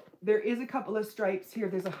 So there is a couple of stripes here.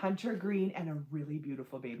 There's a hunter green and a really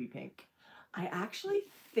beautiful baby pink. I actually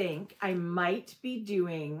think I might be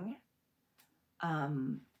doing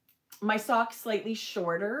my socks slightly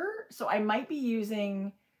shorter. So I might be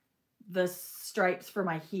using the stripes for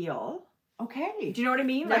my heel. Okay. Do you know what I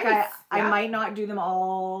mean? Nice. Like I might not do them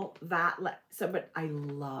all that. But I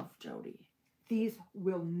love Jodi. These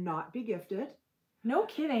will not be gifted. No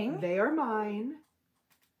kidding. They are mine.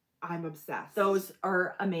 I'm obsessed. Those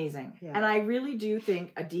are amazing. Yeah. And I really do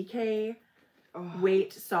think a DK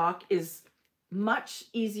weight sock is much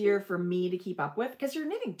easier for me to keep up with because you're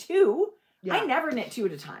knitting two. Yeah. I never knit two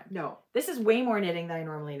at a time. No. This is way more knitting than I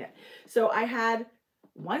normally knit. So I had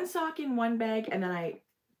one sock in one bag and then I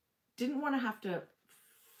didn't want to have to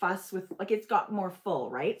fuss with, like it's got more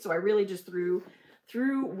full, right? So I really just threw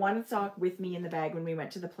one sock with me in the bag when we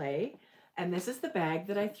went to the play. And this is the bag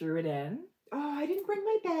that I threw it in. Oh, I didn't bring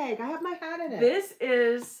my bag. I have my hat in it. This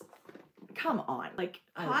is, come on, like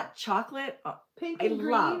hot chocolate. Pink and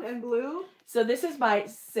green and blue. So this is by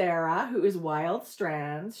Sarah, who is Wild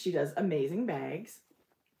Strands. She does amazing bags.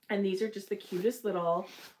 And these are just the cutest little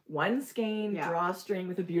one skein drawstring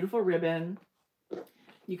with a beautiful ribbon.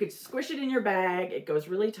 You could squish it in your bag. It goes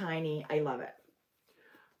really tiny. I love it.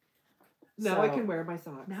 Now I can wear my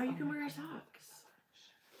socks. Now you can wear your socks.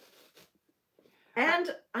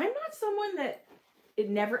 And I'm not someone that it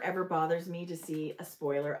never ever bothers me to see a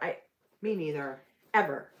spoiler. Me neither.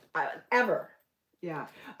 Ever. Ever. Yeah.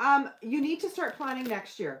 You need to start planning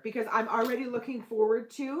next year because I'm already looking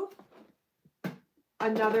forward to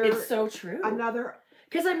another. It's so true. Another.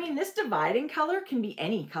 Because I mean, this dividing color can be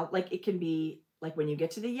any color. Like it can be like when you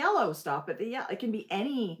get to the yellow, stop at the yellow. It can be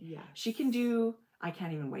any. Yeah. She can do. I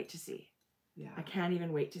can't even wait to see. Yeah. I can't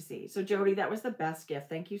even wait to see. So Jodi, that was the best gift.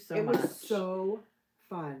 Thank you so much. It was so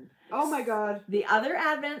fun. Oh my God. The other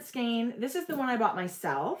Advent skein, this is the one I bought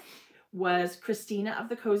myself, was Christina of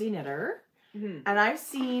the Cozy Knitter. Mm-hmm. And I've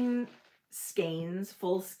seen skeins,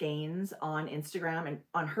 full skeins on Instagram and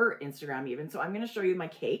on her Instagram even. So I'm going to show you my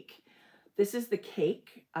cake. This is the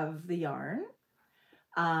cake of the yarn.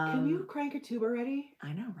 Can you crank a tube already?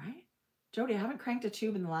 I know, right? Jodi, I haven't cranked a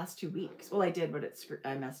tube in the last 2 weeks. Well, I did, but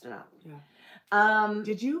I messed it up. Yeah.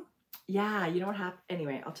 Did you? Yeah, you know what happened?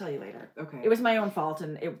 Anyway, I'll tell you later. Okay. It was my own fault,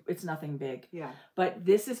 and it's nothing big. Yeah. But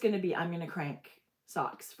this is going to be, I'm going to crank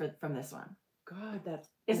socks from this one. God, that's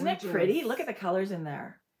Isn't it pretty? Look at the colors in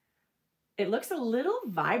there. It looks a little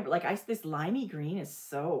vibrant. Like this limey green is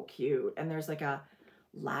so cute. And there's like a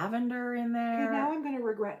lavender in there. Okay, now I'm going to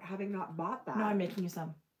regret having not bought that. No, I'm making you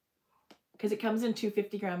some. Because it comes in 2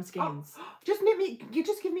 50-gram skeins. Oh, just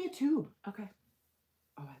give me a tube. Okay.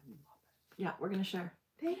 Oh, I love it. Yeah, we're going to share.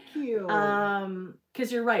 Thank you.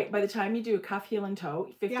 Because you're right. By the time you do a cuff, heel, and toe,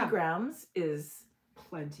 50 grams is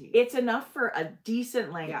plenty. It's enough for a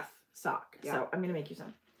decent length sock. Yeah. So I'm going to make you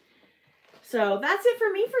some. So that's it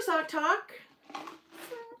for me for Sock Talk.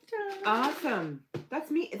 Awesome. That's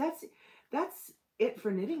me. That's it for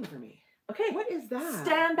knitting for me. Okay. What is that?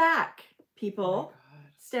 Stand back, people. Oh my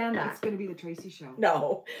God. Stand back. It's going to be the Tracie show.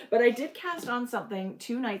 No, but I did cast on something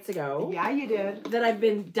 2 nights ago. Yeah, you did. That I've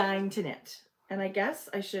been dying to knit. And I guess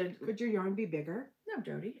I should... Could your yarn be bigger? No,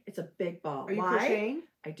 Jodi. It's a big ball. Are you crocheting?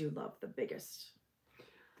 I do love the biggest.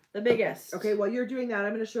 The biggest. Okay, while you're doing that,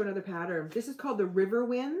 I'm going to show another pattern. This is called the River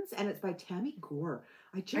Winds, and it's by Tammy Gore.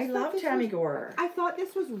 I love Tammy Gore. I thought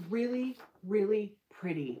this was really, really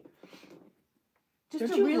pretty. Just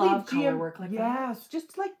Don't you really love color work like that? Yes,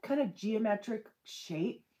 just like kind of geometric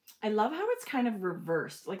shape. I love how it's kind of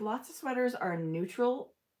reversed. Like lots of sweaters are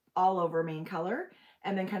neutral all over main color,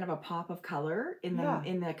 and then kind of a pop of color in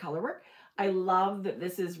the color work. I love that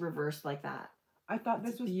this is reversed like that. I thought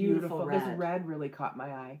this was beautiful. This red really caught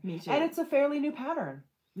my eye. Me too. And it's a fairly new pattern.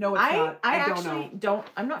 No, it's not. I actually don't.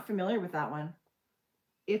 I'm not familiar with that one.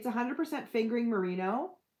 It's 100% fingering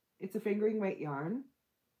merino. It's a fingering weight yarn.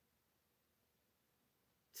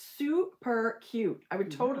 Super cute. I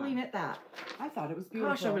would totally knit that. I thought it was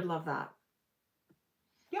beautiful. Gosh, I would love that.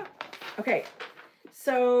 Yeah. Okay.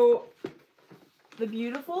 So the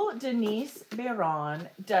beautiful Denise Bayron,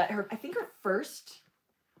 I think her first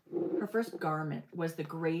her first garment was the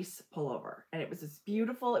Grace pullover. And it was this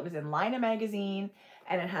beautiful, it was in Lina magazine,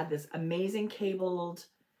 and it had this amazing cabled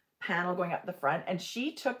panel going up the front. And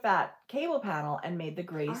she took that cable panel and made the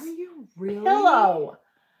Grace pillow.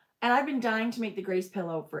 And I've been dying to make the Grace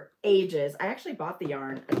pillow for ages. I actually bought the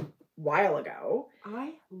yarn a while ago.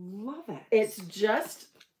 I love it. It's just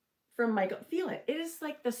from Michael. Feel it. It is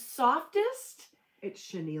like the softest. It's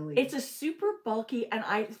chenille. It's a super bulky, and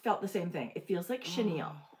I felt the same thing. It feels like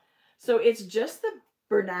chenille. So it's just the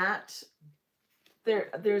Bernat.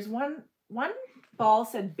 There's one ball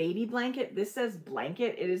said baby blanket. This says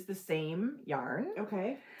blanket. It is the same yarn.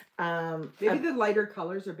 Okay. Maybe the lighter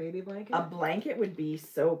colors are baby blanket. A blanket would be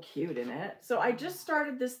so cute in it. So I just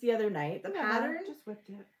started this the other night. The pattern. Just whipped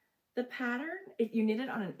it. The pattern. You knit it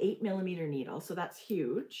on an 8mm needle, so that's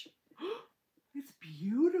huge. It's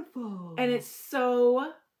beautiful. And it's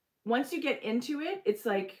so. Once you get into it, it's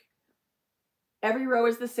like every row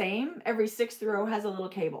is the same. Every 6th row has a little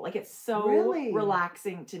cable. Like it's so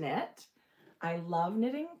relaxing to knit. I love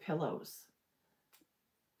knitting pillows.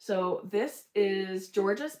 So this is,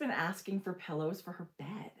 Georgia's been asking for pillows for her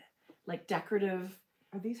bed. Like decorative.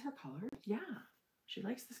 Are these her colors? Yeah. She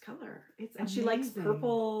likes this color. It's and amazing. She likes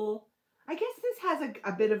purple. I guess this has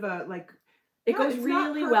a bit of a like. It goes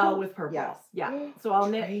really well with purple. Yes. Yeah. So I'll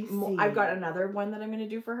knit. I've got another one that I'm going to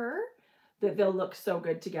do for her. That they'll look so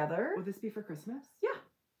good together. Will this be for Christmas? Yeah.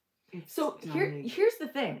 It's so here's the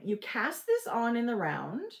thing. You cast this on in the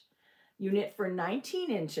round. You knit for 19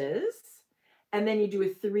 inches. And then you do a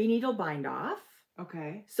 3-needle bind off.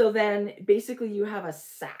 Okay. So then basically you have a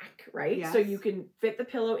sack, right? Yes. So you can fit the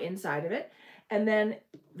pillow inside of it. And then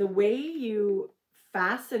the way you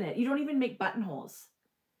fasten it, you don't even make buttonholes.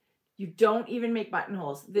 You don't even make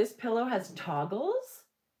buttonholes. This pillow has toggles.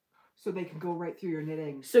 So they can go right through your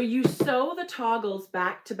knitting. So you sew the toggles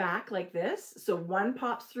back to back like this. So one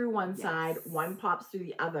pops through one side, one pops through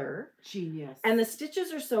the other. Genius. And the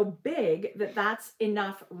stitches are so big that that's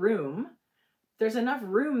enough room. There's enough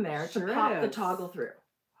room there to pop the toggle through.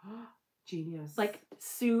 Genius. Like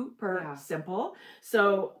super simple.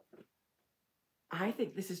 So I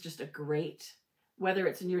think this is just a great, whether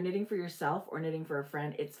it's you're knitting for yourself or knitting for a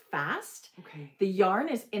friend, it's fast. Okay. The yarn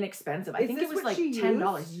is inexpensive. I think it was like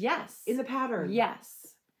 $10. Yes. In the pattern.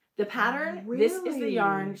 Yes. The pattern, this is the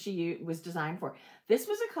yarn she was designed for. This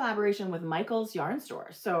was a collaboration with Michael's Yarn Store.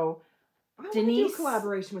 So Denise,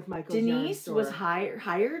 collaboration with Michael's Yarn Store. Was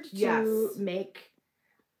hired to make.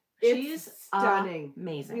 She's stunning.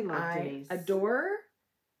 Amazing. We love Denise. I adore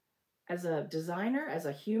as a designer, as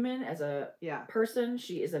a human, as a person.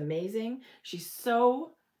 She is amazing. She's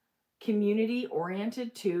so community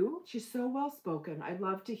oriented too. She's so well spoken. I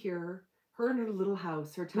love to hear her in her little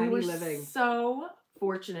house, her tiny living. So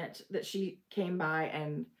fortunate that she came by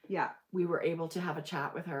and we were able to have a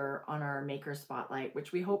chat with her on our Maker Spotlight,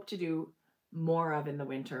 which we hope to do more of in the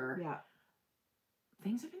winter. Yeah.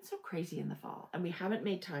 Things have been so crazy in the fall and we haven't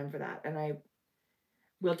made time for that. And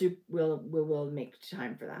we'll make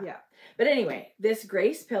time for that. Yeah. But anyway, this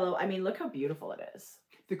Grace pillow, I mean, look how beautiful it is.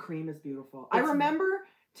 The cream is beautiful. I remember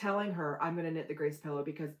telling her I'm going to knit the Grace pillow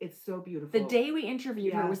because it's so beautiful. The day we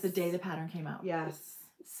interviewed her was the day the pattern came out. Yes.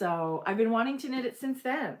 So I've been wanting to knit it since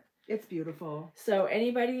then. It's beautiful. So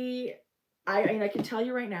anybody, I mean, I can tell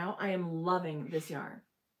you right now, I am loving this yarn.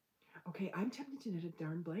 Okay, I'm tempted to knit a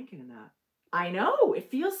darn blanket in that. I know. It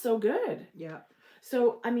feels so good. Yeah.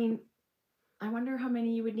 So, I mean, I wonder how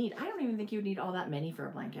many you would need. I don't even think you would need all that many for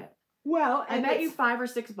a blanket. Well, I bet you 5 or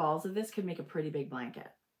 6 balls of this could make a pretty big blanket.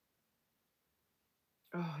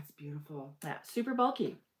 Oh, it's beautiful. Yeah, super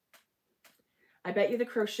bulky. I bet you the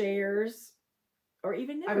crocheters or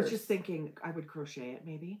even knitters. I was just thinking I would crochet it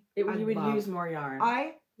maybe. You would use more yarn.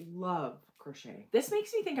 I love crochet. This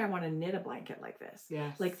makes me think I want to knit a blanket like this.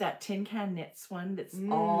 Yes. Like that Tin Can Knits one that's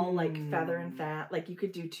all like feather and fat. Like you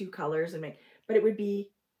could do 2 colors and make, but it would be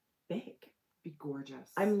big. Be gorgeous.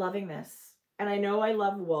 I'm loving this. And I know I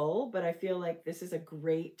love wool, but I feel like this is a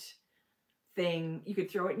great thing. You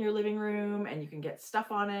could throw it in your living room and you can get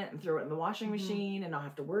stuff on it and throw it in the washing machine and not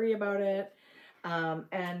have to worry about it.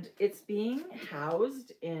 And it's being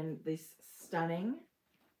housed in this stunning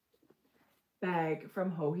bag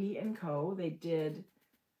from Hohi and Co. They did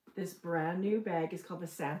this brand new bag. It's called the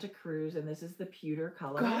Santa Cruz, and this is the pewter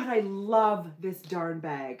color. God, I love this darn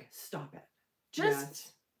bag. Stop it.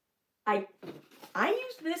 Just, I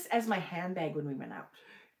used this as my handbag when we went out.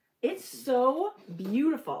 It's so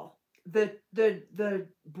beautiful. The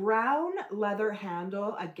brown leather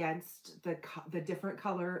handle against the different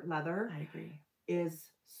color leather. I agree. Is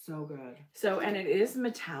so good. So, and it is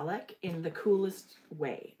metallic in the coolest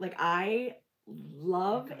way. Like I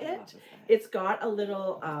love it. It's got a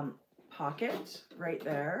little pocket right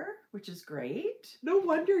there, which is great. No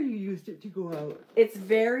wonder you used it to go out. It's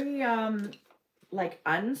very like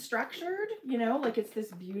unstructured, you know, like it's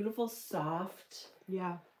this beautiful soft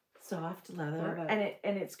leather,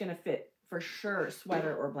 and it's gonna fit for sure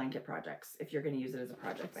sweater or blanket projects if you're gonna use it as a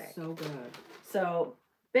project bag. So good. So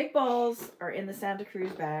big balls are in the Santa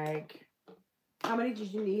Cruz bag. How many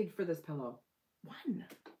did you need for this pillow? 1.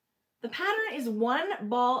 The pattern is 1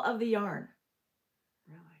 ball of the yarn.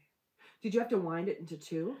 Really? Did you have to wind it into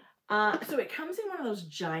 2? So it comes in one of those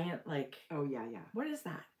giant, like... Oh, yeah. What is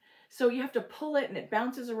that? So you have to pull it and it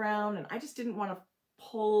bounces around, and I just didn't want to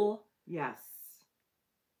pull. Yes.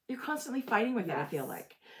 You're constantly fighting with it, I feel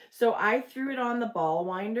like. So I threw it on the ball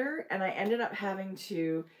winder, and I ended up having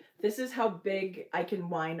to... This is how big I can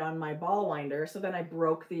wind on my ball winder. So then I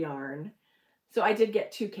broke the yarn. So I did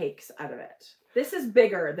get 2 cakes out of it. This is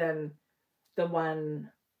bigger than the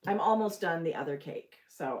one... I'm almost done the other cake.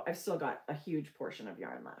 So I've still got a huge portion of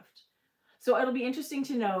yarn left. So it'll be interesting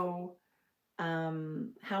to know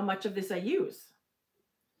how much of this I use.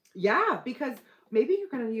 Yeah, because maybe you're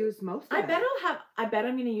going to use most of it. I bet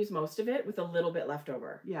I'm going to use most of it with a little bit left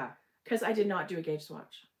over. Yeah. Because I did not do a gauge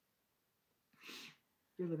swatch.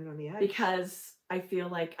 You're living on the edge. Because I feel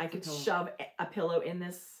like I could shove a pillow in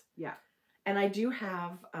this. Yeah. And I do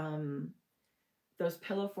have those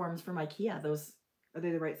pillow forms from IKEA. Those. Are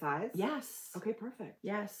they the right size? Yes. Okay, perfect.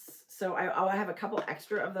 Yes. So I have a couple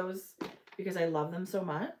extra of those because I love them so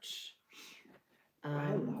much.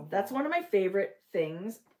 I love that's one of my favorite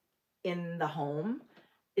things in the home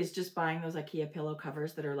is just buying those IKEA pillow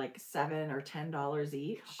covers that are like $7 or $10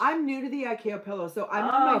 each. I'm new to the IKEA pillow, so I'm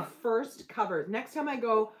on my first covers. Next time I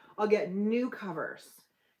go, I'll get new covers.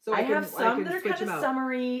 So I have some that are kind of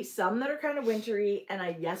summery, some that are kind of wintry,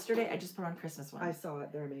 and yesterday I just put on Christmas ones. I saw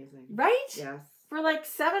it. They're amazing. Right? Yes. For like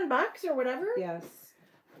 $7 or whatever? Yes.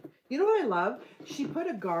 You know what I love? She put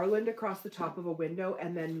a garland across the top of a window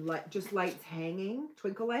and then just lights hanging,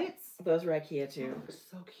 twinkle lights. Those were IKEA too. Oh,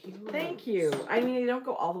 so cute. Thank you. I mean, they don't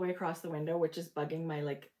go all the way across the window, which is bugging my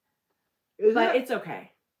but it's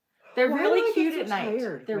okay. They're really cute at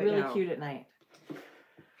night. They're really cute at night.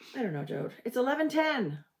 I don't know, Jode. It's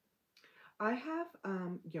 11:10. I have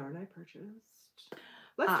yarn I purchased.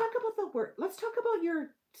 Let's talk about the work. Let's talk about your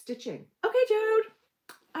stitching. Okay, Jode.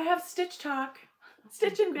 I have stitch talk.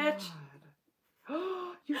 Stitching, bitch.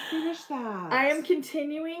 Oh, you finished that. I am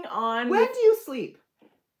continuing on. When do you sleep?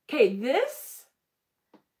 Okay, this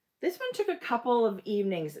one took a couple of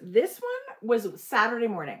evenings. This one was Saturday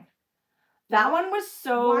morning. That one was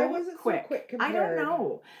so Why was it quick. So quick compared? I don't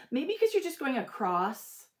know. Maybe because you're just going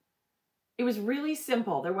across. It was really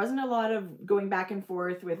simple. There wasn't a lot of going back and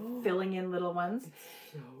forth with filling in little ones.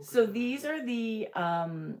 So these are the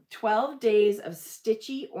 12 Days of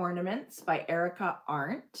Stitchy Ornaments by Erica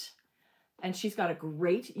Arndt. And she's got a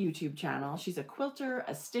great YouTube channel. She's a quilter,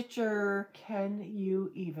 a stitcher. Can you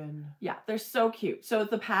even? Yeah, they're so cute. So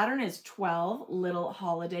the pattern is 12 little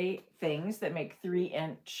holiday things that make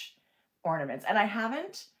 3-inch ornaments. And I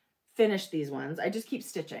haven't finished these ones. I just keep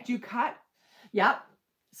stitching. Do you cut? Yep.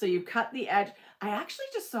 So you cut the edge. I actually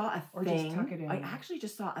just saw a thing. Just tuck it in. I actually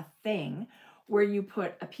just saw a thing where you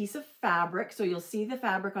put a piece of fabric. So you'll see the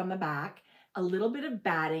fabric on the back, a little bit of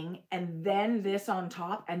batting, and then this on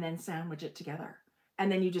top, and then sandwich it together. And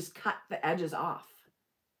then you just cut the edges off.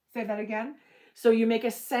 Say that again. So you make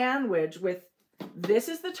a sandwich with, this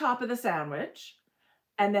is the top of the sandwich.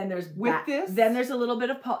 And then there's then there's a little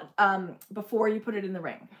bit of, before you put it in the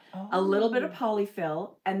ring, a little bit of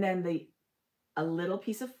polyfill, and then a little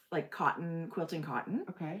piece of like cotton, quilting cotton.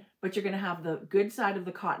 Okay. But you're going to have the good side of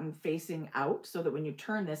the cotton facing out so that when you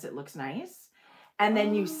turn this, it looks nice. And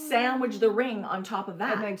then you sandwich the ring on top of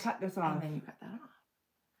that. And then cut this off. And then you cut that off.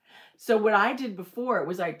 So what I did before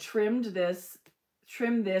was I trimmed this,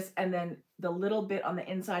 and then the little bit on the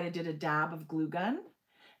inside, I did a dab of glue gun.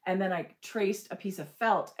 And then I traced a piece of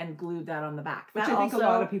felt and glued that on the back. Which I think a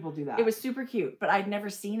lot of people do that. It was super cute, but I'd never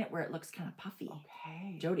seen it where it looks kind of puffy.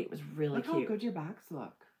 Okay. Jodi, it was really cute. Look how good your backs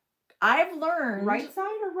look. I've learned. Right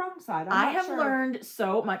side or wrong side? I have learned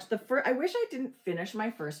so much. I wish I didn't finish my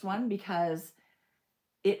first one because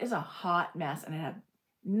it is a hot mess and it had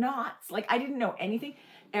knots. Like I didn't know anything.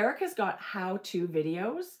 Erica's got how-to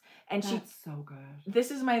videos and That's so good. This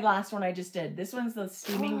is my last one I just did. This one's the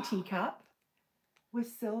steaming teacup. With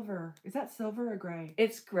silver. Is that silver or gray?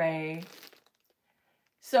 It's gray.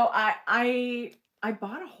 So I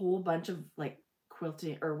bought a whole bunch of like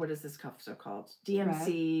quilting, or what is this cuff so called?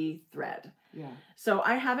 DMC thread. Yeah. So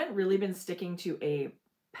I haven't really been sticking to a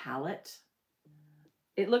palette.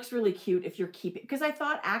 It looks really cute if you're keeping, because I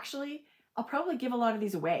thought actually I'll probably give a lot of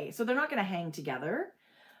these away. So they're not going to hang together.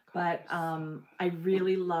 But I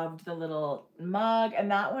really loved the little mug.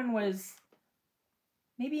 And that one was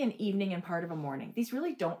maybe an evening and part of a morning. These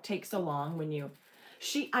really don't take so long when you...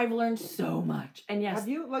 I've learned so much. And yes. Have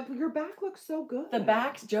you? Like, your back looks so good. The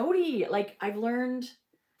back's Jodi. Like, I've learned...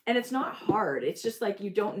 And it's not hard. It's just like you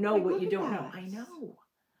don't know what you don't know. I know.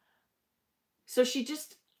 So she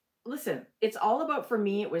just... Listen, it's all about, for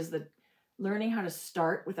me, it was the learning how to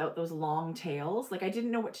start without those long tails. Like, I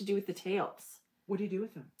didn't know what to do with the tails. What do you do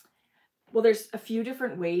with them? Well, there's a few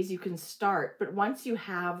different ways you can start, but once you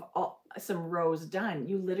have some rows done,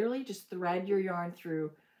 you literally just thread your yarn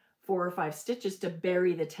through 4 or 5 stitches to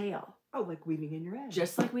bury the tail. Oh, like weaving in your edge.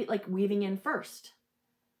 Just like weaving in first.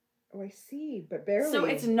 Oh, I see, but barely. So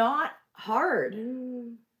it's not hard.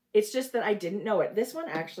 It's just that I didn't know it. This one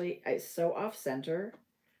actually is so off center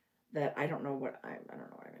that I don't know what I'm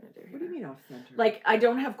gonna do here. What do you mean off center? Like, I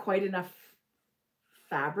don't have quite enough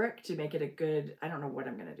fabric to make it a good, I don't know what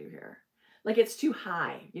I'm gonna do here. Like, it's too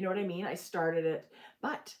high. You know what I mean? I started it,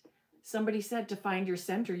 but somebody said to find your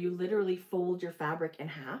center, you literally fold your fabric in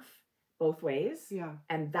half both ways. Yeah.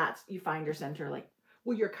 And you find your center, like.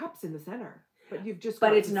 Well, your cup's in the center, but you've just.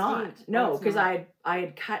 But it's not. No, because I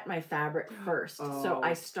had cut my fabric first. Oh. So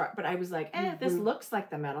but I was like, this looks like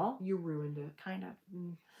the metal. You ruined it. Kind of.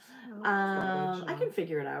 I can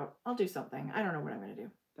figure it out. I'll do something. I don't know what I'm going to do.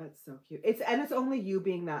 That's so cute. It's only you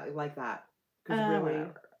being like that. Because really.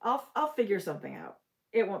 Whatever. I'll figure something out.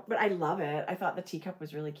 It won't, but I love it. I thought the teacup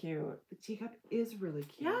was really cute. The teacup is really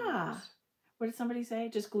cute. Yeah. What did somebody say?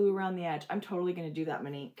 Just glue around the edge. I'm totally going to do that,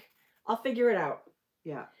 Monique. I'll figure it out.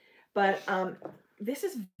 Yeah. But this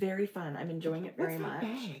is very fun. I'm enjoying it very much.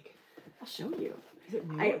 Bag? I'll show you. Is it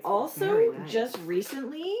new? I also just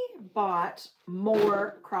recently bought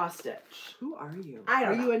more cross stitch. Who are you?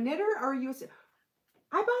 Are you a knitter or are you a...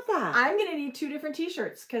 I bought that. I'm going to need 2 different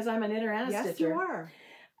t-shirts because I'm a knitter and a stitcher. Yes, you are.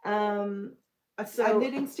 A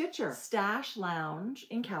knitting stitcher. Stash Lounge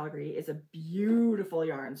in Calgary is a beautiful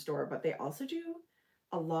yarn store, but they also do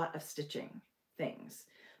a lot of stitching things.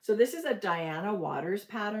 So this is a Diana Waters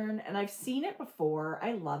pattern, and I've seen it before.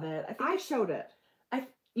 I love it. I showed it.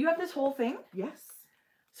 You have this whole thing? Yes.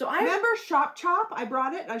 So I remember Shop Chop. I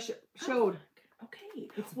brought it. And I showed. Okay.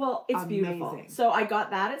 It's beautiful. So I got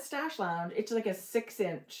that at Stash Lounge. It's like a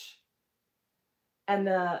 6-inch, and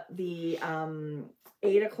the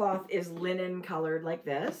Ada cloth is linen colored like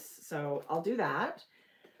this. So I'll do that.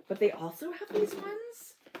 But they also have these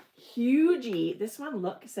ones. Huge. This one,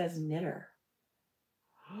 says knitter.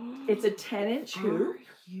 It's a 10-inch hoop. Are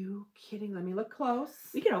you kidding? Let me look close.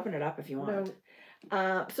 You can open it up if you want.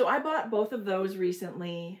 No. So I bought both of those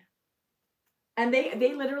recently. And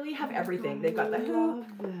they literally have everything. They've got the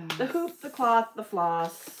hoop, the cloth, the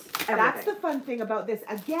floss, everything. That's the fun thing about this.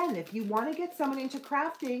 Again, if you want to get someone into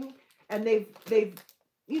crafting and they've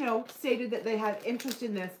stated that they have interest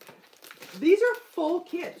in this, these are full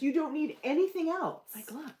kits. You don't need anything else. Like,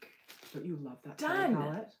 look. Don't you love that?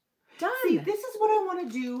 Done. See, this is what I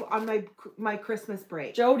want to do on my Christmas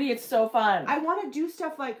break. Jodi, it's so fun. I want to do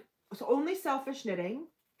stuff like only selfish knitting.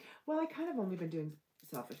 Well, I kind of only been doing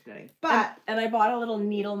selfish knitting, but and I bought a little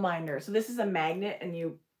needle minder. So this is a magnet, and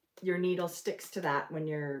your needle sticks to that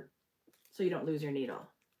so you don't lose your needle.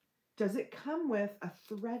 Does it come with a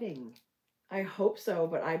threading? I hope so,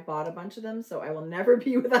 but I bought a bunch of them, so I will never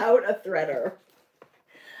be without a threader.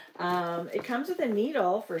 It comes with a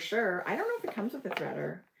needle for sure. I don't know if it comes with a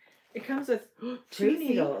threader. It comes with 2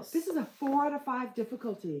 needles. This is a 4 out of 5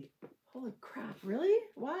 difficulty. Holy crap. Really?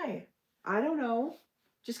 Why? I don't know.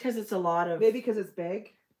 Just because it's a lot of... Maybe because it's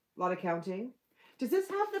big. A lot of counting. Does this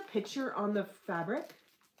have the picture on the fabric?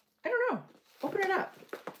 I don't know. Open it up.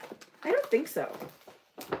 I don't think so.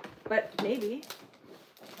 But maybe.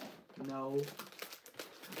 No.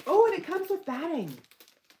 Oh, and it comes with batting.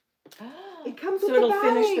 It comes with so it'll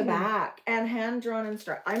finish the back and hand drawn and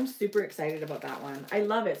start. I'm super excited about that one. I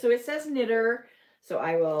love it. So it says knitter, so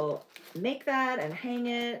I will make that and hang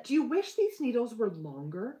it. Do you wish these needles were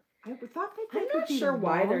longer? I thought they I'm not sure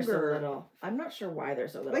why they're so little. I'm not sure why they're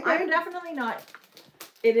so little. Like, I'm definitely not.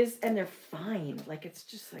 It is, and they're fine. Like, it's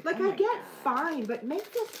just like. Like, I get fine, but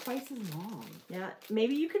make this twice as long. Yeah,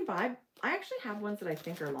 maybe you can buy. I actually have ones that I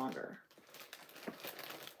think are longer.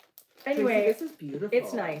 Anyway, this is beautiful.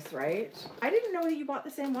 It's nice, right? I didn't know that you bought the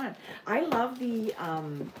same one. I love the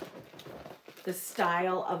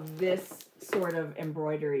style of this sort of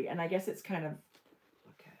embroidery, and I guess it's kind of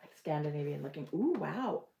like Scandinavian looking. Ooh,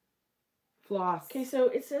 wow. Floss. Okay, so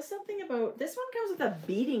it says something about this one comes with a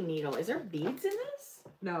beading needle. Is there beads in this?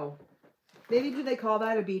 No. Maybe do they call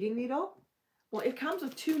that a beading needle? Well, it comes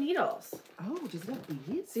with 2 needles. Oh, does it have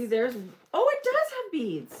beads? See, there's... Oh, it does have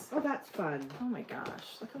beads. Oh, that's fun. Oh my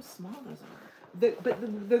gosh. Look how small those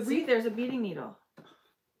are. See, there's a beading needle.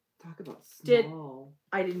 Talk about small.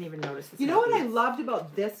 I didn't even notice this. You know what I loved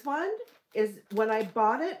about this one is when I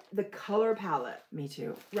bought it, the color palette. Me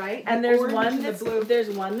too. Right? And there's one that's blue. There's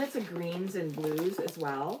one that's a greens and blues as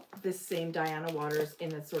well. This same Diana Waters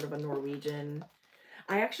in a sort of a Norwegian.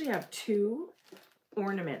 I actually have 2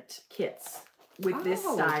 ornament kits with this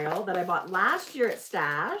style that I bought last year at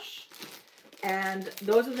Stash. And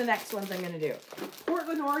those are the next ones I'm going to do.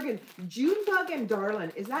 Portland, Oregon. Junebug and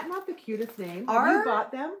Darlin. Is that not the cutest name? Have you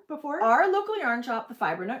bought them before? Our local yarn shop, the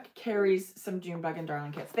Fiber Nook, carries some Junebug and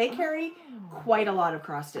Darlin kits. They carry quite a lot of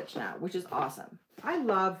cross stitch now, which is awesome. I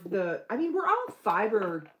love I mean, we're all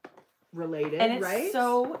fiber related, and it's right?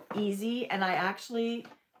 so easy. And I actually,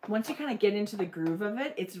 once you kind of get into the groove of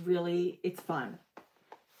it, it's fun.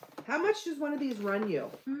 How much does one of these run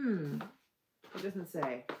you? It doesn't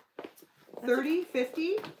say. 30,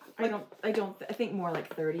 50? I think more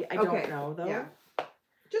like 30. I don't know though. Yeah.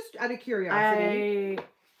 Just out of curiosity.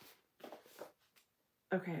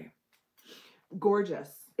 Okay. Gorgeous.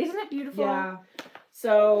 Isn't it beautiful? Yeah.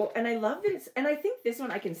 So, and I love that and I think this one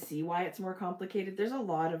I can see why it's more complicated. There's a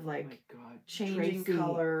lot of like changing Tracie,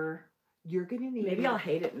 color. You're going to need maybe I'll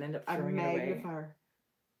hate it and end up throwing it away. A magnifier.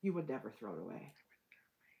 You would never throw it away.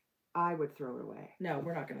 I would throw it away. No,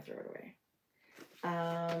 we're not going to throw it away.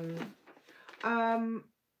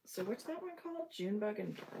 So what's that one called? Junebug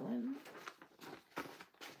and Darlin?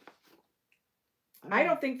 I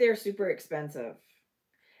don't think they're super expensive.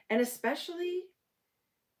 And especially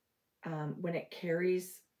when it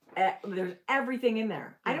carries, there's everything in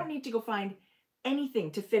there. Yeah. I don't need to go find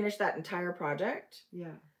anything to finish that entire project.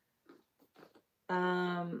 Yeah.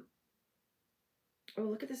 Oh,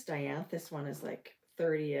 look at this Dianthus one is like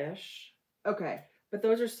 30-ish. Okay. But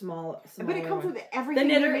those are small. But it comes with everything.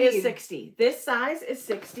 The knitter is 60. This size is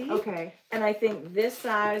 60. Okay. And I think this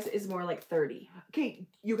size is more like 30. Okay,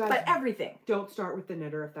 you guys. But everything. Don't start with the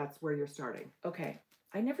knitter if that's where you're starting. Okay.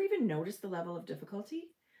 I never even noticed the level of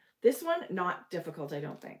difficulty. This one, not difficult, I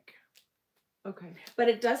don't think. Okay. But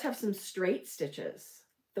it does have some straight stitches.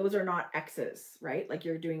 Those are not X's, right? Like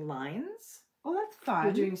you're doing lines. Oh, that's fun.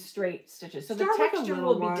 You're doing straight stitches. So the texture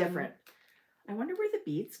will be different. I wonder where the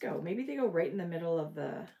beads go. Maybe they go right in the middle of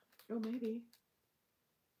the... Oh, maybe.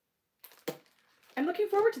 I'm looking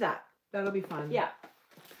forward to that. That'll be fun. Yeah.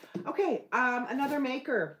 Okay, another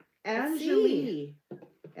maker. Angeli.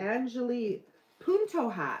 Punto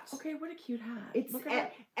hat. Okay, what a cute hat. It's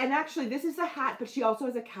and actually, this is a hat, but she also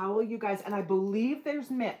has a cowl, you guys, and I believe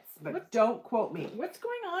there's mitts, but don't quote me. What's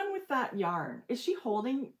going on with that yarn? Is she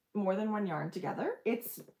holding more than one yarn together?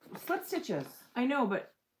 It's slip stitches. I know,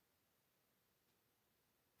 but...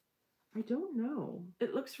 I don't know.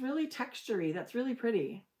 It looks really textury. That's really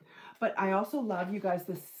pretty. But I also love, you guys,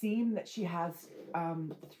 the seam that she has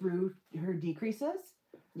through her decreases.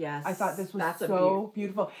 Yes. I thought this was so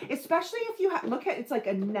beautiful. Especially if you look at, it's like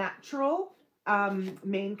a natural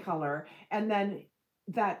main color. And then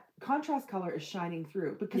that contrast color is shining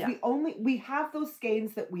through. Because we have those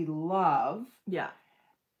skeins that we love. Yeah.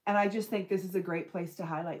 And I just think this is a great place to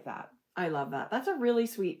highlight that. I love that. That's a really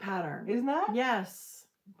sweet pattern. Isn't that? Yes.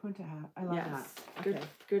 Punta hat. I love that. Okay.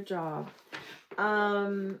 Good job. What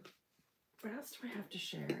else do I have to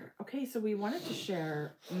share? Okay, so we wanted to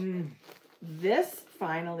share this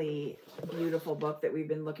finally beautiful book that we've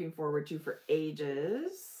been looking forward to for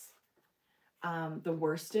ages. The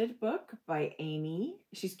Worsted book by Amy.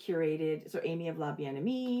 She's curated, so Amy of La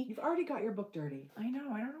Bien-Aimée. You've already got your book dirty. I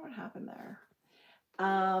know. I don't know what happened there.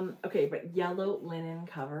 Okay, but yellow linen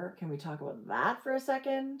cover. Can we talk about that for a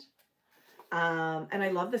second? And I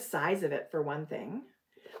love the size of it for one thing,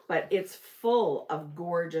 but it's full of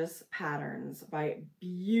gorgeous patterns by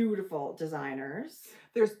beautiful designers.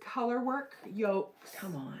 There's color work yokes.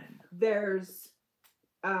 Come on. There's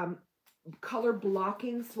color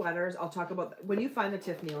blocking sweaters. I'll talk about when you find the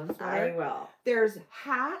Tiff Nealon sweater. I will. There's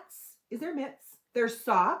hats. Is there mitts? There's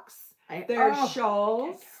socks. There's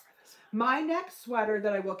shawls. My next sweater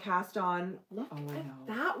that I will cast on. Look at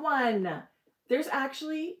that one. There's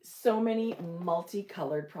actually so many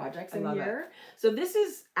multicolored projects in here. So this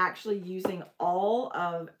is actually using all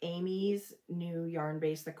of Amy's new yarn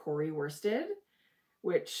base, the Corey Worsted,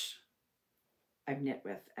 which I've knit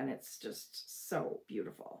with, and it's just so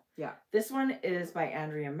beautiful. Yeah. This one is by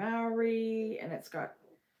Andrea Mowry, and it's got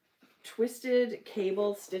twisted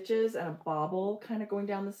cable stitches and a bobble kind of going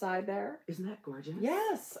down the side there. Isn't that gorgeous?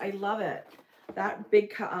 Yes, I love it. That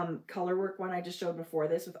big color work one I just showed before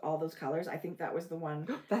this with all those colors, I think that was the one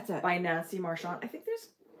That's it. by Nancy Marchand. I think there's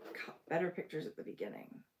a better pictures at the beginning.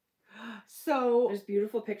 So there's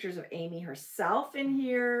beautiful pictures of Amy herself in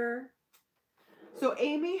here. So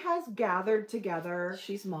Amy has gathered together.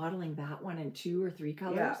 She's modeling that one in 2 or 3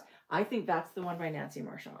 colors. Yeah. I think that's the one by Nancy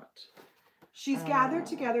Marchand. She's gathered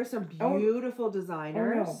together some beautiful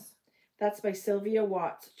designers. Oh no. That's by Sylvia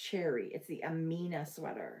Watts Cherry. It's the Amina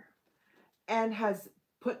sweater. And has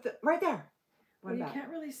put the right there. Well, you can't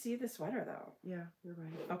really see the sweater though. Yeah, you're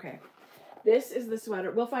right. Okay. This is the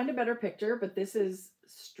sweater. We'll find a better picture, but this is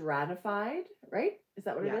stratified, right? Is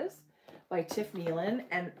that what it is? By Tiff Nealon.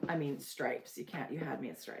 And I mean, stripes. You had me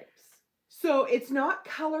at stripes. So it's not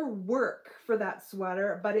color work for that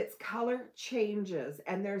sweater, but it's color changes.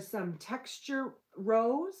 And there's some texture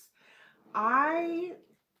rows. I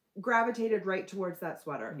gravitated right towards that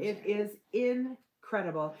sweater. It is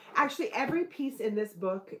incredible. Actually, every piece in this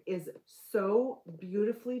book is so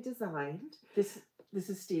beautifully designed. This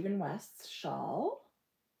is Stephen West's shawl.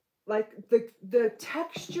 Like the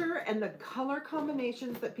texture and the color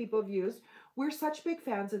combinations that people have used. We're such big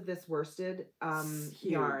fans of this worsted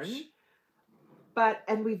yarn.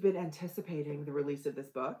 And we've been anticipating the release of this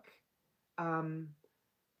book. And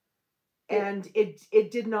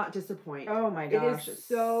it did not disappoint. Oh my gosh. It is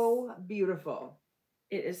so beautiful.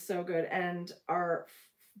 It is so good. And our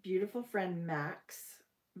beautiful friend Macks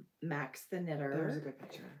the knitter. There's a good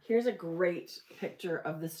picture. Here's a great picture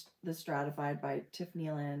of the stratified by Tiff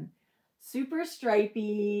Nealon. Super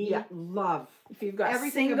stripy. Yeah, love. If you've got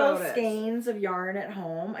everything single about skeins of yarn at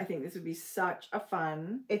home, I think this would be such a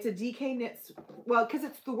fun. It's a DK knits. Well, because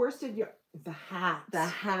it's the worsted yarn. The hat. The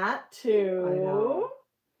hat too. I know.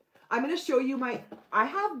 I'm going to show you I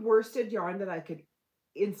have worsted yarn that I could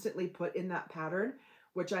instantly put in that pattern,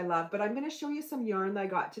 which I love. But I'm going to show you some yarn that I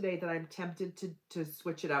got today that I'm tempted to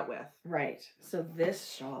switch it out with. Right. So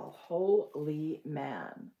this shawl, holy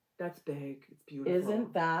man. That's big. It's beautiful.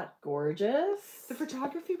 Isn't that gorgeous? The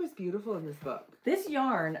photography was beautiful in this book. This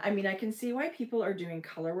yarn, I mean, I can see why people are doing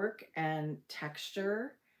color work and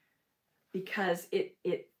texture because it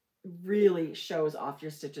really shows off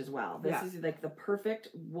your stitches well. This is like the perfect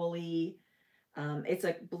woolly, it's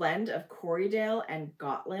a blend of Corriedale and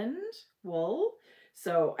Gotland wool.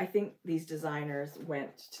 So I think these designers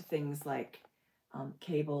went to things like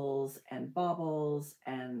cables and baubles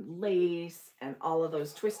and lace and all of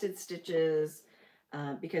those twisted stitches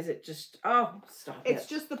because it just, It's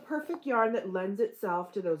just the perfect yarn that lends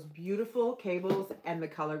itself to those beautiful cables and the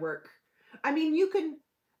color work. I mean, you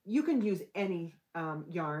can use any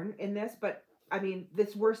yarn in this, but I mean,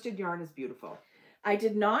 this worsted yarn is beautiful. I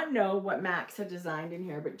did not know what Macks had designed in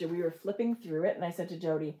here, but we were flipping through it and I said to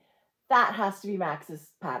Jodi, that has to be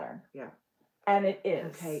Max's pattern. Yeah. And it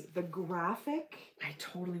is. Okay, the graphic. I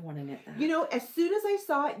totally want to knit that. You know, as soon as I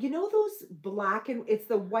saw it, you know those black and it's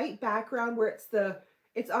the white background where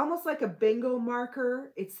it's almost like a bingo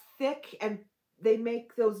marker. It's thick and they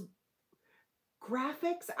make those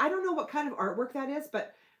graphics. I don't know what kind of artwork that is,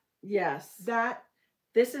 but yes.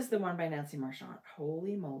 This is the one by Nancy Marchand.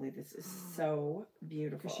 Holy moly, this is so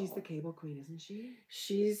beautiful. Because she's the cable queen, isn't she?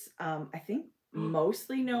 She's, I think,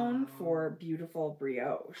 mostly known for beautiful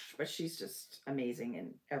brioche, but she's just amazing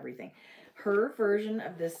in everything. Her version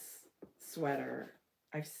of this sweater,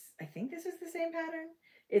 I think this is the same pattern.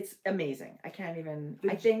 It's amazing. I can't even,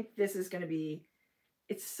 I think this is going to be,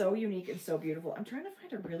 it's so unique and so beautiful. I'm trying to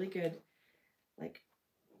find a really good, like,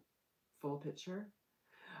 full picture.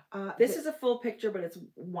 This is a full picture, but it's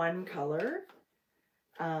one color.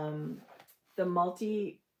 The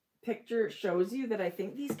multi picture shows you that I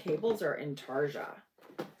think these cables are in tarja.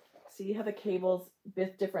 See how the cables,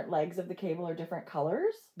 different legs of the cable are different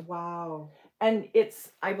colors? Wow. And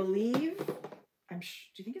it's, I believe, do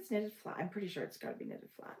you think it's knitted flat? I'm pretty sure it's got to be knitted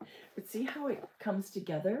flat. But see how it comes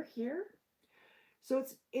together here? So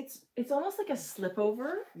it's almost like a slip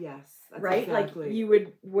over. Yes. Right? Exactly. Like you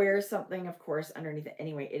would wear something, of course, underneath it.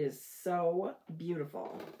 Anyway, it is so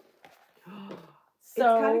beautiful. It's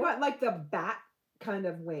kind of got like the bat kind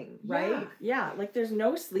of wing, right? Yeah, like there's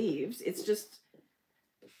no sleeves. It's just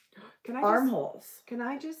armholes. Can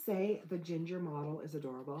I just say the ginger model is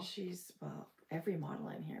adorable? She's, well, every model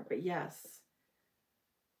in here, but yes.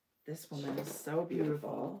 This woman is so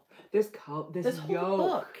beautiful. This whole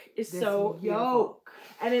book is so beautiful.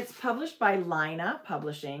 And it's published by Lina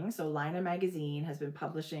Publishing. So Lina Magazine has been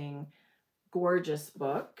publishing gorgeous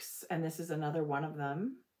books. And this is another one of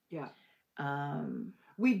them. Yeah. I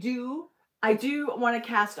do want to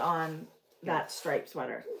cast on that striped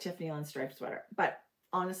sweater, Tiff Nealon striped sweater. But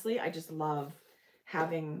honestly, I just love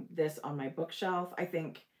having this on my bookshelf. I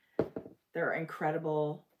think they're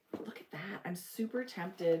incredible. Look at that. I'm super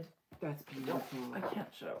tempted. That's beautiful. I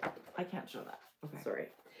can't show that. Okay. Sorry.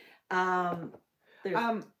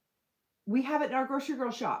 We have it in our Grocery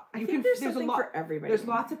Girl shop. I think there's something for everybody. There's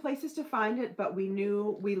lots of places to find it, but we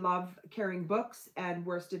knew we love carrying books, and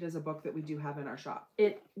Worsted is a book that we do have in our shop.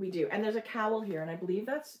 We do. And there's a cowl here, and I believe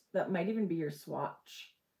that might even be your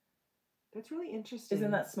swatch. That's really interesting.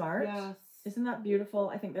 Isn't that smart? Yes. Isn't that beautiful?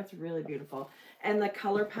 I think that's really beautiful. And the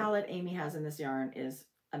color palette Amy has in this yarn is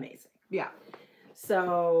amazing. Yeah.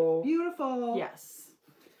 So beautiful. Yes.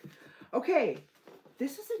 Okay.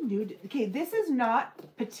 This is a new... Okay, this is not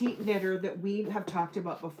Petite Knitter that we have talked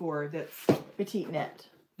about before. That's Petite Knit.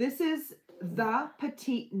 This is the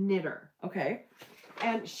Petite Knitter. Okay.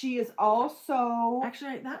 And she is also...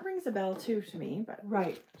 Actually, that rings a bell too to me. But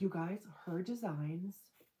right. You guys, her designs,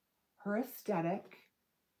 her aesthetic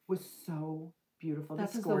was so beautiful.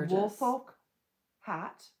 That's this is gorgeous. The Woolfolk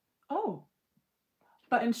hat. Oh.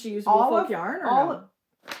 And she used Woolfolk yarn or no?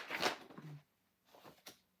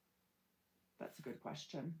 That's a good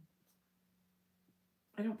question.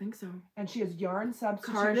 I don't think so. And she has yarn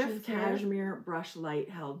substitutions. Cardiff cashmere brush light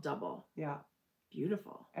held double. Yeah.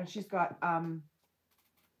 Beautiful. And she's got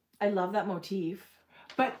I love that motif.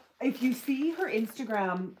 But if you see her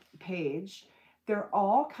Instagram page, they're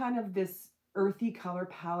all kind of this earthy color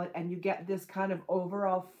palette, and you get this kind of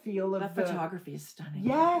overall feel of the photography is stunning.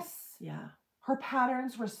 Yes. Yeah. Her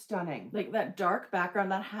patterns were stunning. Like that dark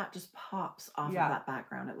background, that hat just pops off of that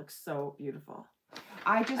background. It looks so beautiful.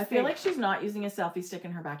 I feel like she's not using a selfie stick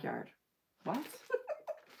in her backyard. What?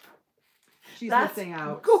 She's missing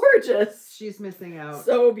out. Gorgeous. She's missing out.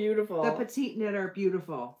 So beautiful. The Petite Knitter,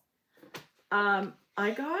 beautiful. I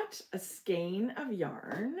got a skein of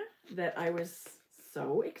yarn that I was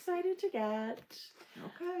so excited to get.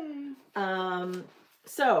 Okay.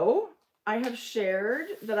 So I have shared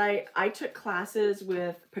that I took classes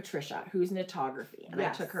with Patricia, who's knitography, and I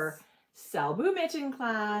took her Selbu mitten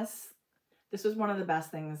class. This was one of the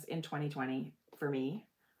best things in 2020 for me.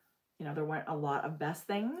 You know, there weren't a lot of best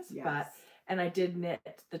things, and I did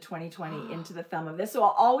knit the 2020 into the thumb of this. So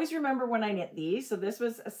I'll always remember when I knit these. So this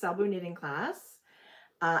was a Selbu knitting class.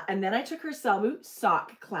 And then I took her Selbu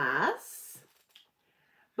sock class.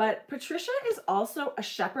 But Patricia is also a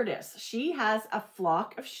shepherdess. She has a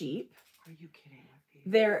flock of sheep. Are you kidding?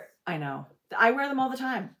 I know. I wear them all the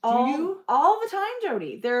time. Do you? All the time,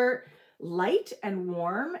 Jodi. They're light and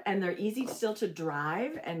warm, and they're easy still to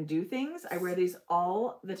drive and do things. I wear these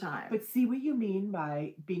all the time. But see what you mean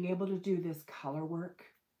by being able to do this color work?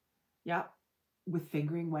 Yep. With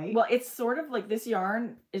fingering weight? Well, it's sort of like this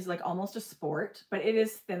yarn is like almost a sport, but it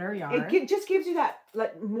is thinner yarn. It just gives you that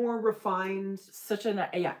like more refined. Such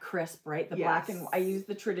a crisp, right? The black and I use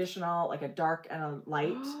the traditional, like a dark and a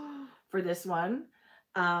light for this one.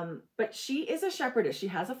 But she is a shepherdess. She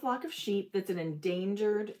has a flock of sheep that's an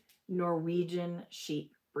endangered Norwegian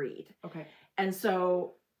sheep breed. Okay. And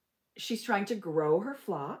so she's trying to grow her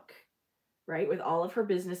flock, right? With all of her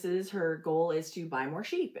businesses, her goal is to buy more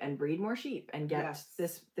sheep and breed more sheep and get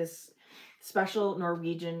this special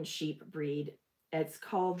Norwegian sheep breed. It's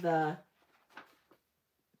called the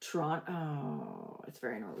it's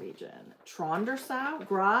very Norwegian. Trondersau.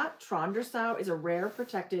 Trondersau is a rare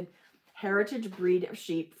protected heritage breed of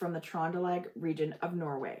sheep from the Trondelag region of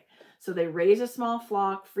Norway. So they raise a small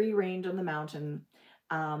flock, free range on the mountain.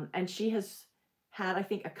 And she has had, I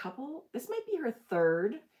think, this might be her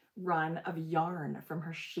third run of yarn from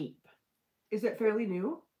her sheep. Is it fairly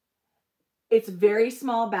new? It's very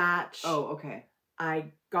small batch. Oh, okay.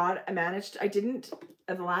 The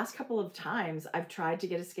last couple of times I've tried to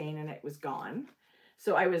get a skein and it was gone.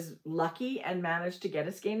 So I was lucky and managed to get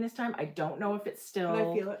a skein this time. I don't know if it's still... Can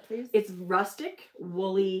I feel it, please? It's rustic,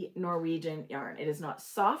 woolly Norwegian yarn. It is not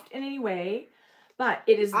soft in any way, but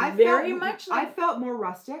it is very much like... I felt more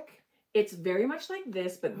rustic. It's very much like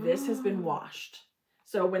this, but this has been washed.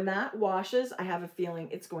 So when that washes, I have a feeling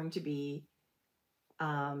it's going to be...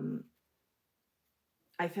 I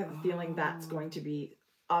have a feeling that's going to be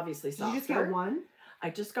obviously softer. Did you just get one? I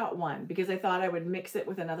just got one because I thought I would mix it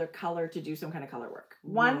with another color to do some kind of color work.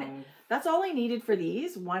 That's all I needed for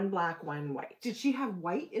these. One black, one white. Did she have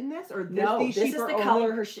white in this? Or no, this is the color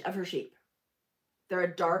of her sheep. They're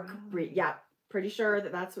a dark breed. Yeah, pretty sure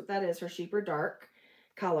that's what that is. Her sheep are dark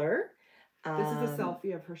color. This is a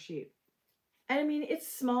selfie of her sheep. And I mean,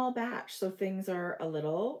 it's small batch, so things are a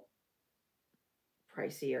little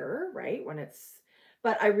pricier, right?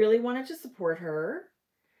 But I really wanted to support her.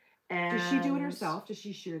 And does she do it herself? Does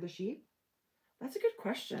she shear the sheep? That's a good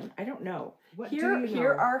question. I don't know.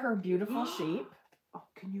 Here are her beautiful sheep. Oh,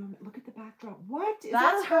 can you look at the backdrop? What?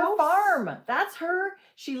 That's her farm. That's her.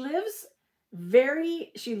 She lives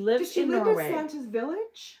She lives Does she in live Norway. in Santa's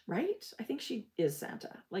village? Right? I think she is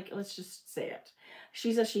Santa. Like, let's just say it.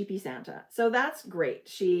 She's a sheepy Santa. So that's great.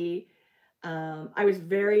 She, I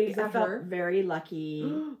felt very lucky.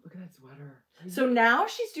 Look at that sweater. So now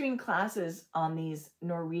she's doing classes on these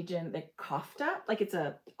Norwegian, the kofta, like it's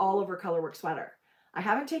a all over colorwork sweater. I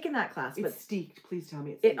haven't taken that class, but it's steeked. Please tell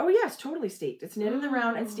me it's steeked. Oh yes, totally steeked. It's knit in the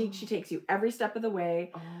round and steeked. She takes you every step of the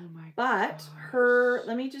way. Oh my god. But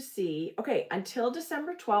let me just see. Okay, until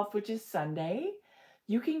December 12th, which is Sunday,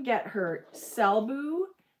 you can get her Selbu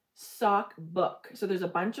sock book. So there's a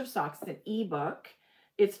bunch of socks. It's an ebook.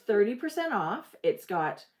 It's 30% off. It's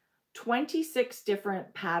got 26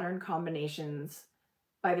 different pattern combinations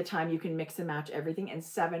by the time you can mix and match everything, and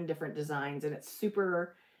 7 different designs, and it's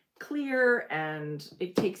super clear and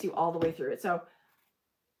it takes you all the way through it. So,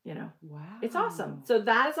 you know, wow, it's awesome. So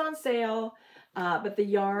that is on sale. But the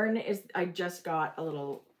yarn is, I just got a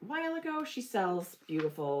little while ago. She sells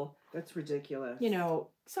beautiful, that's ridiculous, you know,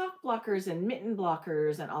 sock blockers and mitten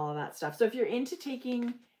blockers and all of that stuff. So if you're into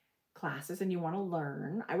taking classes and you want to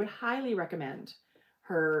learn, I would highly recommend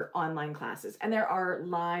her online classes. And there are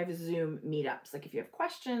live Zoom meetups. Like if you have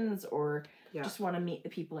questions or just want to meet the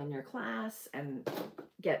people in your class and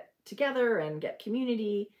get together and get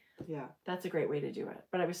community. Yeah. That's a great way to do it.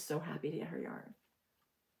 But I was so happy to get her yarn.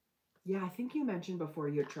 Yeah, I think you mentioned before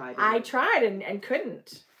you tried it. I tried and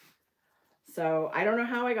couldn't. So I don't know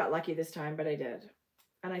how I got lucky this time, but I did.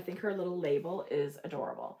 And I think her little label is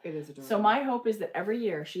adorable. It is adorable. So my hope is that every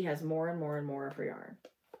year she has more and more and more of her yarn.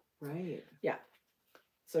 Right. Yeah.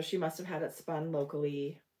 So she must have had it spun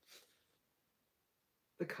locally.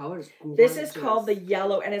 The color's gorgeous. This is called the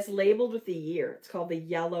yellow, and it's labeled with the year. It's called the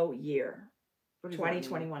yellow year.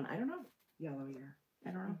 2021. I don't know. Yellow year.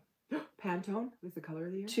 I don't know. Pantone is the color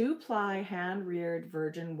of the year. 2-ply hand-reared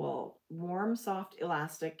virgin wool. Warm, soft,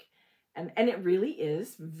 elastic. And it really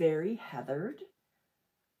is very heathered.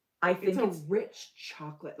 I think it's a rich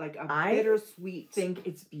chocolate, like a bittersweet. I think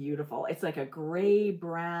it's beautiful. It's like a gray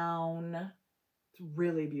brown. It's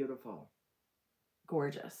really beautiful.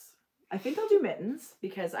 Gorgeous. I think I'll do mittens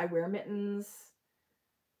because I wear mittens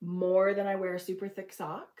more than I wear super thick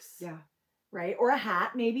socks. Yeah. Right? Or a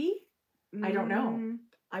hat, maybe. I don't know.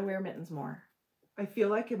 I wear mittens more. I feel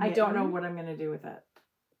like I don't know what I'm going to do with it.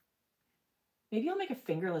 Maybe I'll make a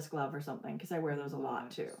fingerless glove or something because I wear those a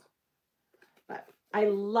lot too. But I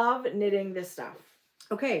love knitting this stuff.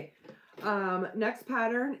 Okay. Next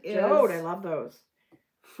pattern is... Jode, I love those.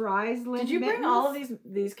 Friesland Did you bring mittens? all of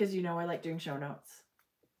these because you know I like doing show notes?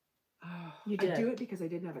 Oh, you did. I do it because I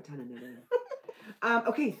didn't have a ton of knitting.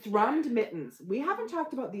 Okay, thrummed mittens. We haven't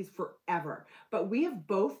talked about these forever, but we have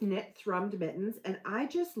both knit thrummed mittens, and I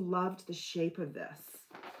just loved the shape of this.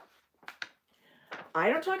 I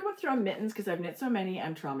don't talk about thrummed mittens because I've knit so many,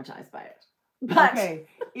 I'm traumatized by it. But okay,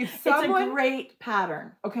 if someone, it's a great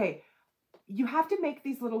pattern. Okay, you have to make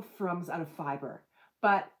these little thrums out of fiber,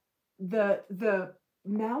 but the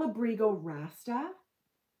Malabrigo Rasta,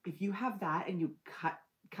 if you have that and you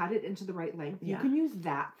cut it into the right length, you can use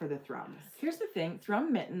that for the thrums. Here's the thing,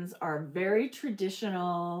 thrum mittens are very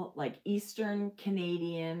traditional, like Eastern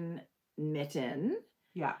Canadian mitten.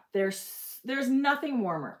 Yeah. There's nothing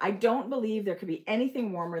warmer. I don't believe there could be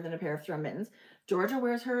anything warmer than a pair of thrum mittens. Georgia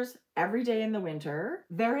wears hers every day in the winter.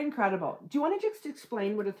 They're incredible. Do you want to just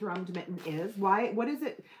explain what a thrummed mitten is? What is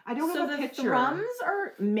it? I don't have a picture. So the thrums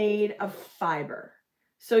are made of fiber.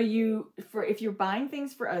 So if you're buying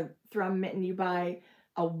things for a thrum mitten, you buy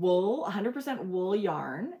a wool, 100% wool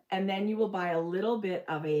yarn, and then you will buy a little bit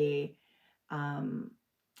of a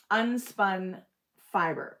unspun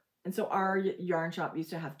fiber. And so our yarn shop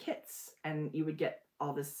used to have kits, and you would get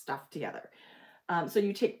all this stuff together. So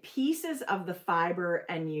you take pieces of the fiber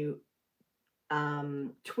and you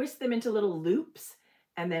twist them into little loops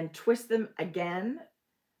and then twist them again.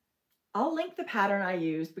 I'll link the pattern I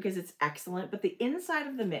used because it's excellent, but the inside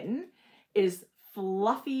of the mitten is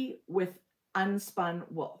fluffy with unspun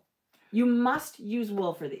wool. You must use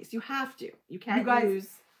wool for these. You have to. You can't use...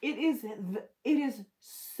 It is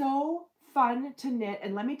so fun to knit,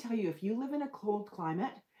 and let me tell you, if you live in a cold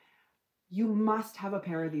climate, you must have a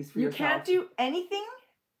pair of these for yourself. You can't do anything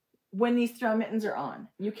when these thrum mittens are on.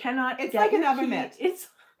 You cannot. It's like an oven mitt. It's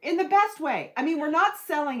in the best way. I mean, we're not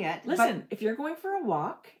selling it. Listen, if you're going for a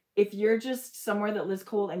walk, if you're just somewhere that lives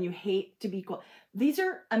cold and you hate to be cold, these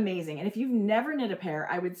are amazing. And if you've never knit a pair,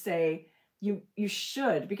 I would say you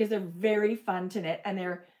should, because they're very fun to knit and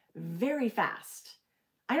they're very fast.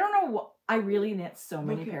 I don't know what. I really knit so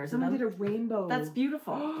many pairs of them. Someone did a rainbow. That's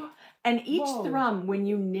beautiful. And each thrum, when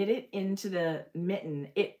you knit it into the mitten,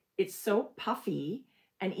 it's so puffy,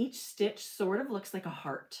 and each stitch sort of looks like a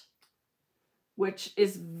heart. which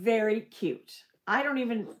is very cute. I don't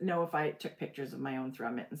even know if I took pictures of my own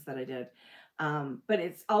thrum mittens that I did. But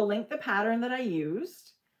I'll link the pattern that I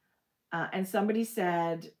used. And somebody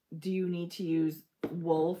said, do you need to use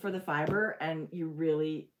wool for the fiber? And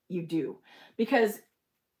you do. Because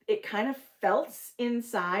it kind of felts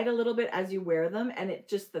inside a little bit as you wear them. And it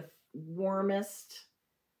just the warmest.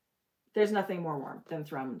 There's nothing more warm than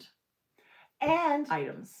thrummed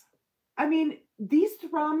items. I mean, these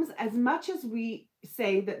thrums, as much as we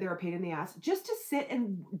say that they're a pain in the ass, just to sit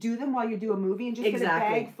and do them while you do a movie and just get a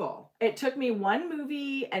bag full. It took me one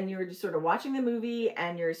movie and you're just sort of watching the movie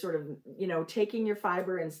and you're sort of, taking your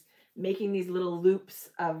fiber and making these little loops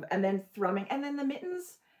and then thrumming. And then the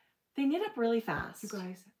mittens, they knit up really fast. You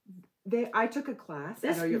guys, I took a class.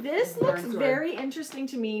 This looks very interesting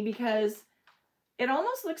to me because it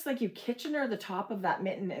almost looks like you Kitchener the top of that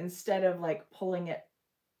mitten instead of like pulling it.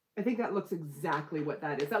 I think that looks exactly what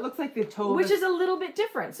that is. That looks like the toe. Which is a little bit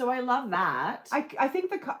different. So I love that. I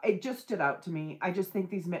think it just stood out to me. I just think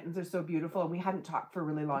these mittens are so beautiful. And we hadn't talked for a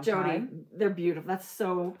really long time. Jodi, they're beautiful. That's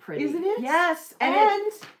so pretty. Isn't it? Yes.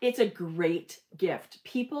 And it's a great gift.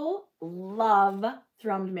 People love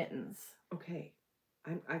thrummed mittens. Okay.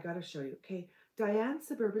 I got to show you. Okay. Diane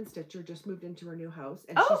Suburban Stitcher just moved into her new house.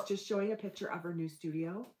 And she's just showing a picture of her new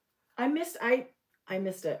studio. I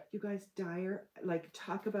missed it. You guys,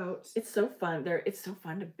 talk about... It's so fun. It's so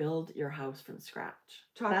fun to build your house from scratch.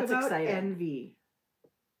 That's about exciting. Envy.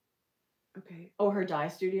 Okay. Oh, her dye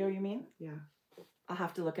studio, you mean? Yeah. I'll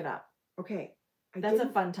have to look it up. Okay. That's a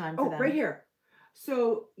fun time for them. Oh, right here.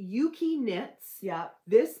 So, Yuki Knits. Yeah.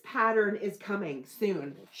 This pattern is coming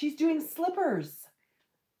soon. She's doing slippers.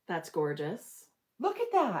 That's gorgeous. Look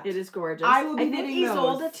at that. It is gorgeous. I will be knitting those.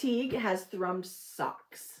 Isolde Teague has thrummed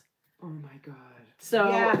socks. Oh my God.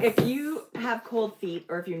 So if you have cold feet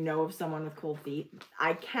or if you know of someone with cold feet,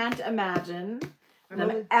 I can't imagine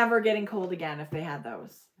them ever getting cold again if they had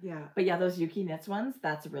those. Yeah. But yeah, those Yuki Knits ones,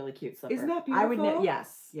 that's a really cute slipper. Isn't that beautiful? I would knit,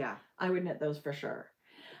 yes. Yeah. I would knit those for sure.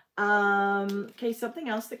 Okay, something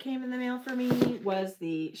else that came in the mail for me was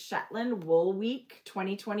the Shetland Wool Week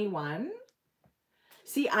 2021.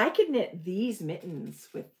 See, I could knit these mittens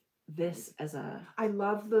with this as a... I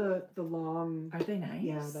love the long... Are they nice?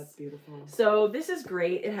 Yeah, that's beautiful. So this is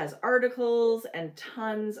great. It has articles and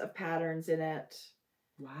tons of patterns in it.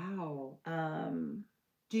 Wow.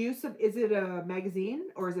 Is it a magazine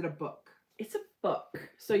or is it a book? It's a book.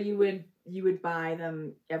 So you would buy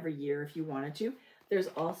them every year if you wanted to. There's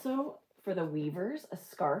also, for the weavers, a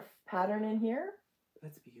scarf pattern in here.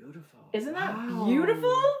 That's beautiful. Isn't that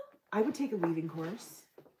beautiful? I would take a weaving course.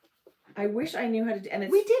 I wish I knew how to do, and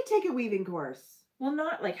we did take a weaving course. Well,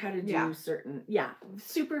 not like how to do certain,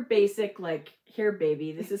 super basic, like, here,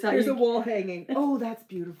 baby, this is how Here's a wall hanging. Oh, that's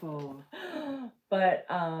beautiful. But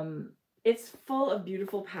it's full of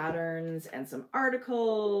beautiful patterns and some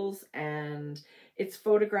articles, and it's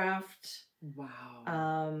photographed. Wow.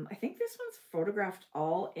 I think this one's photographed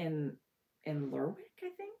all in Lerwick, I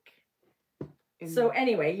think. So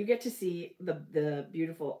anyway, you get to see the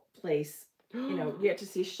beautiful place. You get to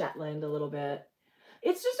see Shetland a little bit.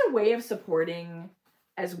 It's just a way of supporting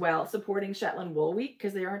Shetland Wool Week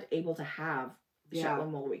because they aren't able to have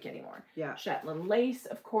Shetland Wool Week anymore. Yeah. Shetland lace,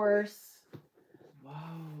 of course.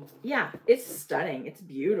 Wow. Yeah, it's stunning. It's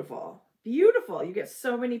beautiful. Beautiful. You get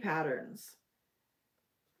so many patterns.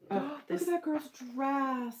 Oh, look at that girl's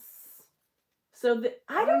dress. So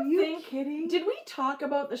Are you kidding? Did we talk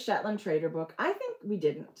about the Shetland Trader book? I think we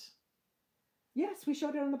didn't. Yes, we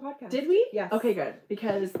showed it on the podcast. Did we? Yes. Okay, good.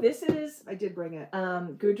 Because this is... I did bring it.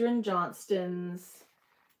 Gudrun Johnston's...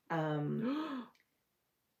 Oh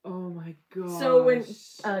my God. So when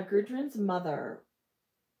Gudrun's mother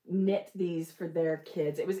knit these for their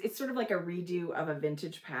kids, it's sort of like a redo of a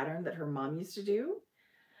vintage pattern that her mom used to do.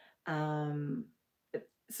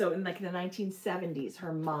 So in like the 1970s,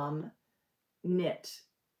 her mom knit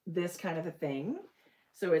this kind of a thing.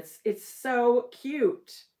 So it's so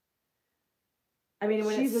cute. I mean,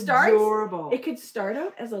 when She's it starts, adorable. It could start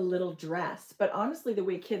out as a little dress, but honestly, the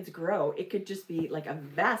way kids grow, it could just be like a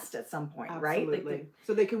vest at some point, right? Like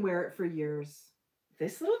so they can wear it for years.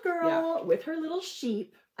 This little girl with her little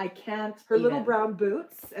sheep, her little brown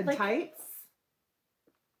boots and tights.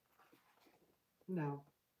 No,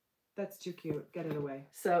 that's too cute. Get it away.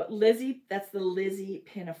 So Lizzie, that's the Lizzie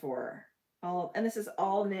pinafore. And this is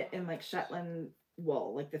all knit in like Shetland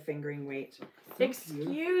wool, like the fingering weight. So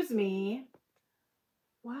excuse me.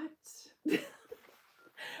 What?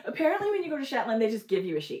 Apparently when you go to Shetland, they just give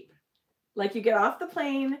you a sheep. Like you get off the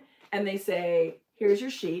plane and they say, here's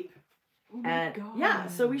your sheep. Oh my God. Yeah,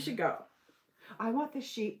 so we should go. I want the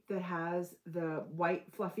sheep that has the white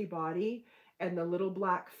fluffy body and the little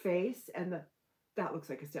black face and that looks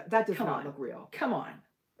like a step. That does not look real. Come on.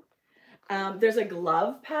 There's a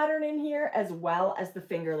glove pattern in here as well as the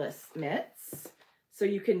fingerless knits. So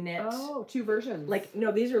you can knit. Oh, 2 versions. Like,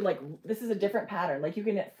 no, these are like, this is a different pattern. Like you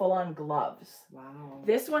can knit full on gloves. Wow.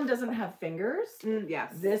 This one doesn't have fingers.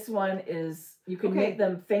 Yes. This one is, you can knit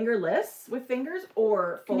them fingerless with fingers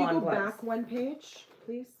or full on gloves. Can you go back 1 page,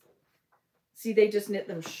 please? See, they just knit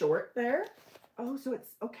them short there. Oh, so it's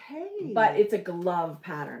okay. But it's a glove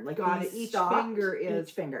pattern. Like each finger is.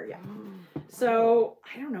 Each finger, yeah. So,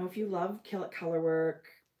 I don't know if you love color work.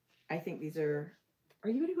 I think these are... Are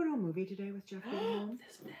you going to go to a movie today with Jeff?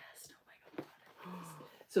 This vest. Oh my God.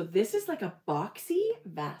 So this is like a boxy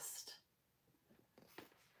vest.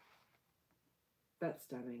 That's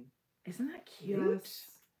stunning. Isn't that cute? Yes.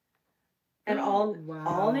 And all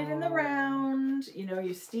knit in the round. You know,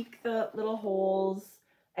 you steek the little holes.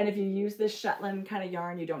 And if you use this Shetland kind of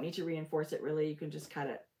yarn, you don't need to reinforce it really. You can just cut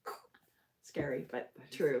it. Scary, but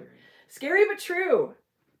true. Scary, but true.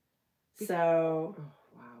 So...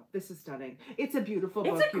 This is stunning. It's a beautiful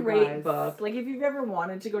book. It's a great book. Like if you've ever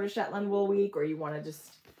wanted to go to Shetland Wool Week or you want to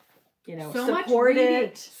just, you know, support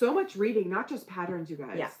it. So much reading, not just patterns, you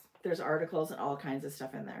guys. Yeah. There's articles and all kinds of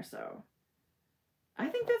stuff in there. So I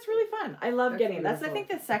think that's really fun. I love getting it. That's, I think,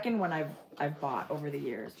 the second one I've bought over the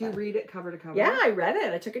years. Do you read it cover to cover? Yeah, I read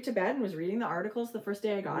it. I took it to bed and was reading the articles the first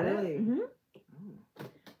day I got it. Mm-hmm. Oh.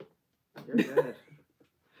 You're good.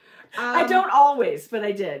 I don't always, but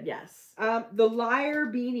I did, yes. The Liar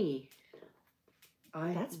Beanie.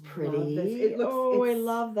 That's pretty. It looks, I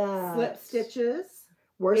love that. Slip stitches.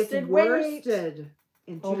 Worsted weight.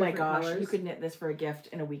 In 2 oh my gosh, colors. You could knit this for a gift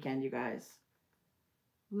in a weekend, you guys.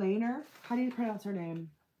 Laner? How do you pronounce her name?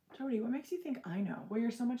 Jodi, what makes you think I know? Well,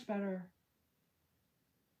 you're so much better.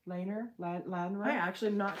 Laner? Lanra? I actually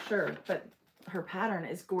am not sure, but her pattern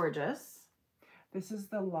is gorgeous. This is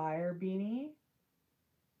the Liar Beanie.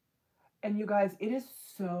 And you guys, it is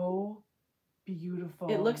so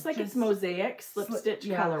beautiful. It looks like it's mosaic slip stitch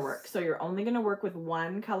color work. So you're only going to work with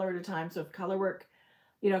 1 color at a time. So if color work,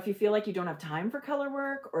 you know, if you feel like you don't have time for color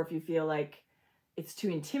work, or if you feel like it's too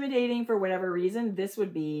intimidating for whatever reason, this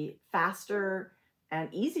would be faster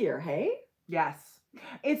and easier, hey? Yes.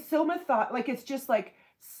 It's so methodical. Like, it's just like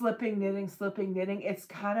slipping, knitting. It's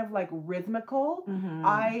kind of like rhythmical. Mm-hmm.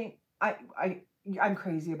 I'm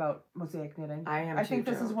crazy about mosaic knitting. I am. I think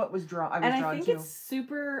this is what was drawn. I think it's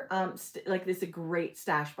super like this is a great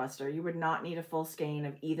stash buster. You would not need a full skein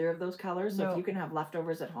of either of those colors. So if you can have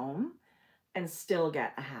leftovers at home and still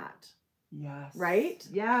get a hat. Yes. Right?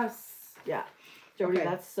 Yes. Yeah. Jodi,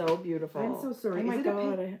 that's so beautiful. I'm so sorry. Oh my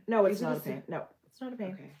God. No, it's not a pain. No, it's not a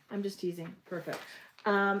pain. Okay. I'm just teasing. Perfect.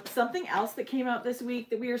 Something else that came out this week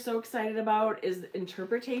that we are so excited about is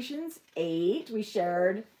Interpretations 8. We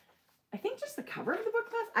shared, I think, just the cover of the book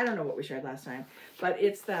I don't know what we shared last time, but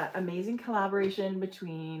it's that amazing collaboration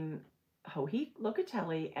between Joji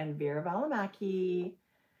Locatelli and Vera Valimaki.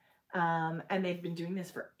 And they've been doing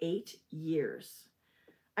this for 8 years.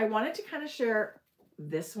 I wanted to kind of share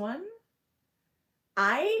this one.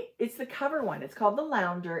 It's the cover one. It's called The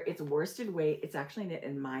Lounder. It's worsted weight. It's actually knit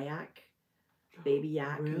in Mayak, baby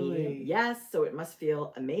yak medium. Yes, so it must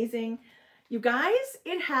feel amazing. You guys,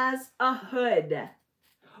 it has a hood.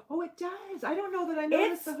 Oh, it does. I don't know that I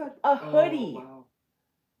noticed the hood. A hoodie. Oh, wow.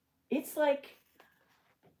 It's like,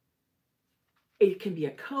 it can be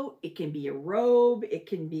a coat. It can be a robe. It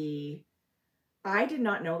can be, I did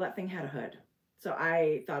not know that thing had a hood. So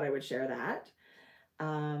I thought I would share that.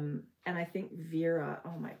 And I think Vera,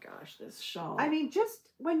 oh my gosh, this shawl. I mean, just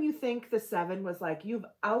when you think the 7 was like, you've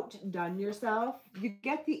outdone yourself, you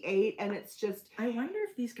get the 8 and it's just. I wonder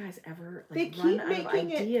if these guys ever they keep making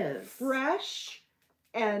it fresh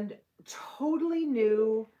and totally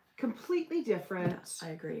new, completely different. Yes, I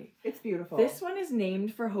agree. It's beautiful. This one is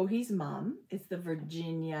named for Joji's mom. It's the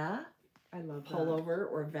Virginia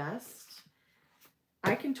pullover or vest.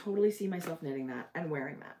 I can totally see myself knitting that and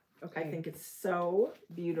wearing that. Okay. I think it's so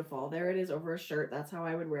beautiful. There it is over a shirt. That's how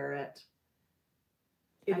I would wear it.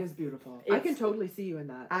 It is beautiful. I can totally see you in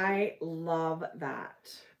that. I love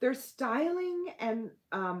that. Their styling and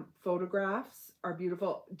photographs are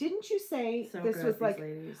beautiful. Didn't you say this was like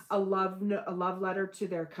a love letter to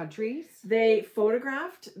their countries? They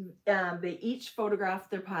photographed. They each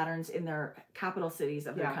photographed their patterns in their capital cities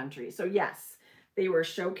of their country. So yes, they were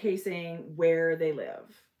showcasing where they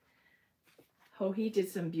live. Joji did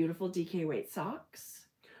some beautiful DK weight socks.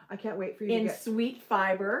 I can't wait for you to get... sweet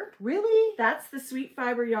fiber. Really? That's the sweet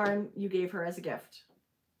fiber yarn you gave her as a gift.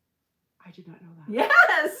 I did not know that.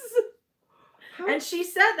 Yes! And she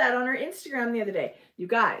said that on her Instagram the other day. You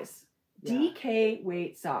guys, Yeah. DK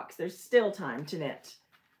weight socks. There's still time to knit.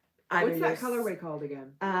 What's that colorway called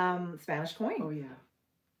again? Spanish coin. Oh yeah.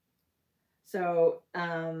 So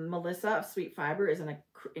Melissa of Sweet Fiber is an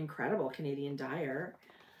incredible Canadian dyer.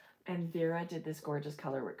 And Vera did this gorgeous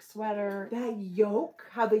colorwork sweater. That yoke,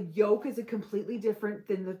 how the yoke is completely different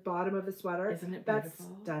than the bottom of the sweater. Isn't it beautiful? That's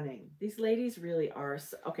stunning. These ladies really are.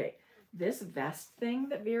 Okay, this vest thing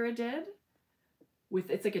that Vera did,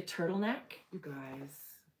 it's like a turtleneck. You guys,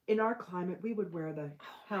 in our climate, we would wear the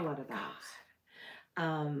hell out of that.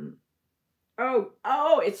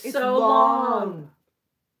 It's so long.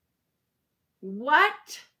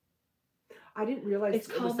 What? I didn't realize it's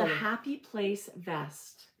called the Happy Place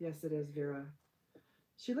vest. Yes, it is, Vera.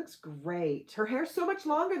 She looks great. Her hair's so much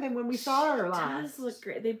longer than when we saw her last. She does look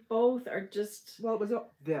great. They both are just... Well, it was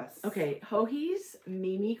this. Okay, Hohi's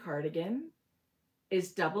Mimi cardigan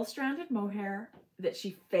is double-stranded mohair that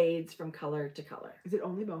she fades from color to color. Is it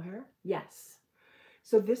only mohair? Yes.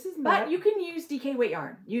 So this is But you can use DK weight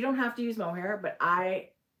yarn. You don't have to use mohair, but I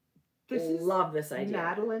love this idea.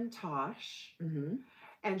 Madeline Tosh. Mm-hmm.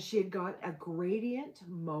 And she had got a gradient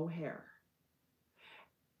mohair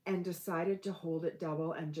and decided to hold it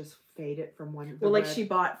double and just fade it from one. Well, like she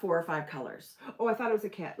bought 4 or 5 colors. Oh, I thought it was a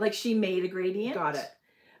kit. Like she made a gradient. Got it.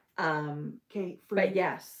 Okay. But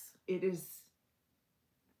yes. It is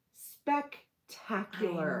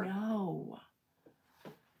spectacular. I know.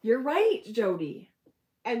 You're right, Jodi.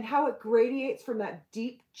 And how it gradiates from that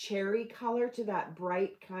deep cherry color to that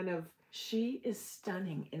bright kind of... She is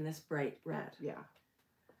stunning in this bright red. Yeah.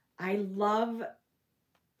 I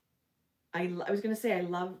was going to say I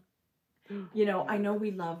love, you know, I know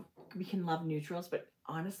we can love neutrals, but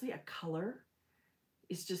honestly, a color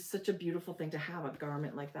is just such a beautiful thing to have, a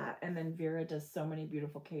garment like that. And then Vera does so many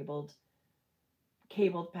beautiful cabled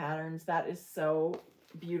patterns. That is so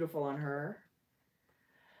beautiful on her.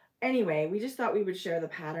 Anyway, we just thought we would share the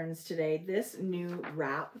patterns today. This new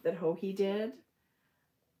wrap that Hohi did,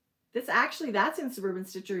 that's in Suburban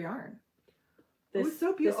Stitcher yarn. It's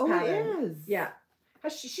so beautiful. Oh, it is. Yeah.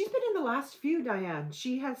 She's been in the last few, Diane.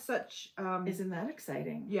 She has such... Isn't that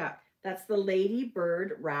exciting? Yeah. That's the Lady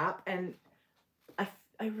Bird wrap. And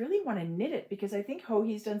I really want to knit it because I think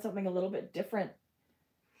Hohi's done something a little bit different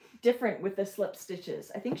with the slip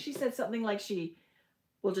stitches. I think she said something like she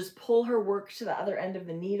will just pull her work to the other end of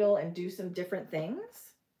the needle and do some different things.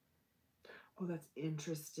 Oh, that's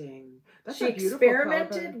interesting. She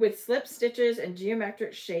experimented with slip stitches and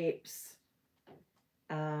geometric shapes.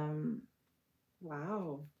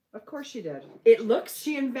 Wow. Of course she did.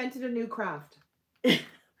 She invented a new craft.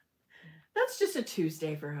 That's just a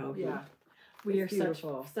Tuesday for Hohi. Yeah. We are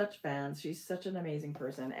such fans. She's such an amazing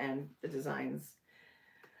person, and the designs.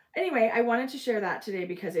 Anyway, I wanted to share that today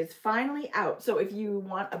because it's finally out. So if you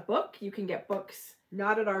want a book, you can get books.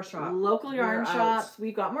 Not at our shop. Local yarn shops.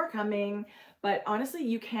 We've got more coming. But honestly,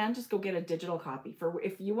 you can just go get a digital copy.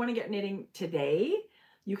 If you want to get knitting today,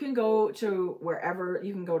 you can go to wherever.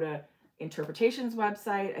 You can go to Interpretations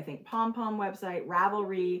website, I think Pom Pom website,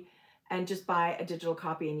 Ravelry, and just buy a digital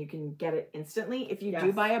copy and you can get it instantly. If you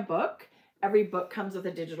do buy a book, every book comes with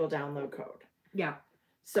a digital download code. Yeah.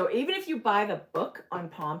 So even if you buy the book on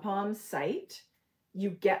Pom Pom's site,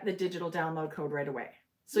 you get the digital download code right away.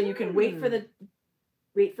 So you can wait for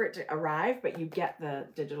it to arrive, but you get the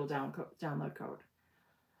digital download code.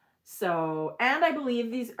 So, and I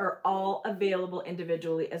believe these are all available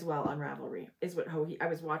individually as well on Ravelry, is what I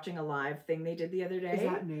was watching a live thing they did the other day. Is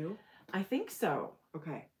that new? I think so.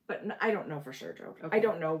 Okay. But I don't know for sure, Joe. Okay. I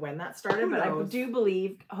don't know when that started, but I do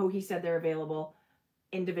believe Hohi said they're available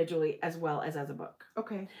individually as well as a book.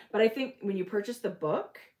 Okay. But I think when you purchase the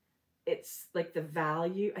book, it's like the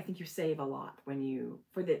value, I think you save a lot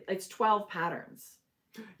it's 12 patterns.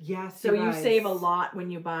 Yes. So you save a lot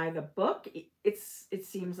when you buy the book. It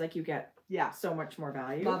seems like you get so much more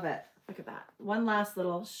value. Love it. Look at that. One last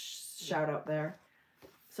little shout out there.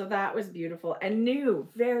 So that was beautiful and new,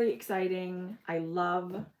 very exciting. I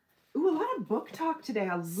love. Ooh, a lot of book talk today.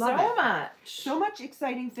 I love it. So much. So much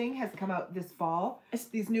exciting thing has come out this fall.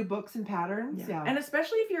 These new books and patterns. Yeah. And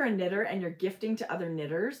especially if you're a knitter and you're gifting to other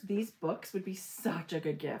knitters, these books would be such a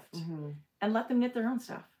good gift. Mm-hmm. And let them knit their own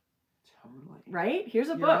stuff. Totally. Right? Here's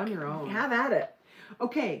a book. On your own. Have at it.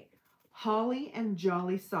 Okay. Holly and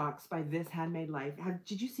Jolly Socks by This Handmade Life.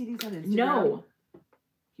 Did you see these on Instagram? No.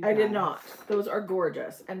 I did not. Those are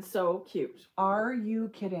gorgeous and so cute. Are you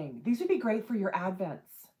kidding? These would be great for your advents.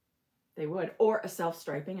 They would. Or a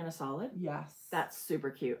self-striping and a solid. Yes. That's super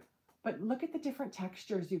cute. But look at the different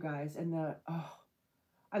textures, you guys. And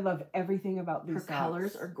I love everything about these socks. Her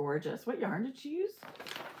colors are gorgeous. What yarn did she use?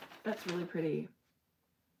 That's really pretty.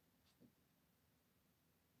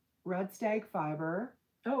 red stag fiber.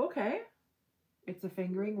 Oh, okay. It's a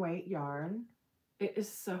fingering weight yarn. It is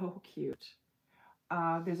so cute.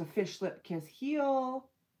 There's a fish lip kiss heel.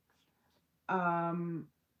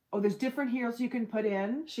 Oh, there's different heels you can put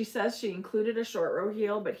in. She says she included a short row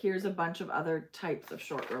heel, but here's a bunch of other types of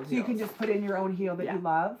short row heels. So you can just put in your own heel that you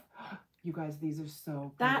love. You guys, these are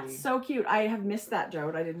so pretty. That's so cute. I have missed that,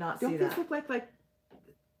 Jode. I did not see that. Don't these look like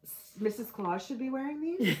Mrs. Claus should be wearing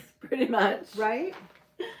these? Pretty much. Right?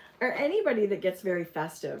 Or anybody that gets very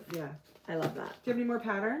festive. Yeah. I love that. Do you have any more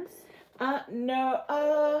patterns?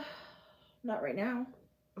 No. Not right now.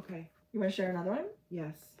 Okay. You want to share another one?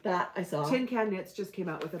 Yes. That I saw. Tin Can Knits just came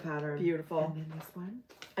out with a pattern. Beautiful. And then this one.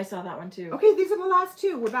 I saw that one too. Okay, these are the last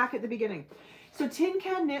two. We're back at the beginning. So Tin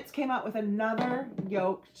Can Knits came out with another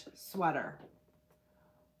yoked sweater.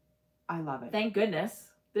 I love it. Thank goodness.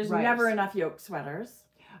 There's never enough yoked sweaters.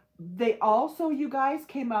 They also, you guys,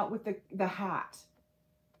 came out with the hat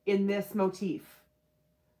in this motif.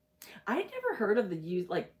 I had never heard of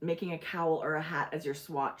like making a cowl or a hat as your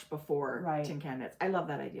swatch before Tin Can Knits. I love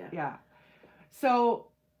that idea. Yeah. So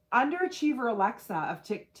underachiever Alexa of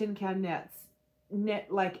Tin Can Knits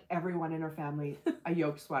knit like everyone in her family a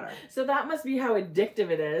yoke sweater. So that must be how addictive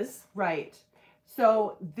it is. Right.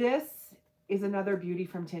 So this is another beauty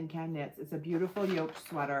from Tin Can Knits. It's a beautiful yoked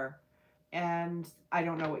sweater, and I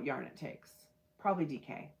don't know what yarn it takes. Probably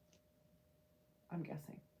DK. I'm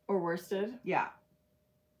guessing. Or worsted. Yeah.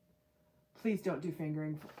 Please don't do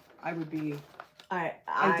fingering. I would be. I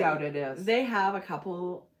doubt it is. They have a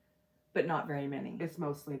couple, but not very many. It's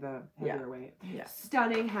mostly the heavier weight. Yeah.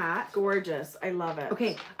 Stunning hat. Gorgeous. I love it.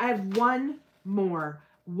 Okay, I have one more.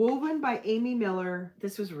 Woven by Amy Millar.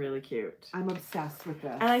 This was really cute. I'm obsessed with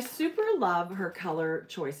this. And I super love her color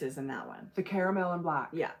choices in that one. The caramel and black.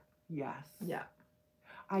 Yeah. Yes. Yeah.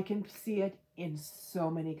 I can see it in so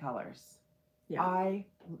many colors. Yeah.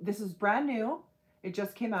 This is brand new. It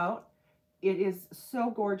just came out. It is so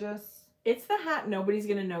gorgeous. It's the hat nobody's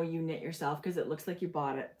going to know you knit yourself because it looks like you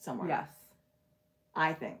bought it somewhere. Yes.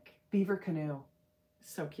 I think. Beaver Canoe.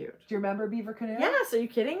 So cute. Do you remember Beaver Canoe? Yes. Are you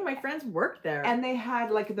kidding? My friends worked there. And they had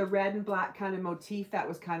like the red and black kind of motif that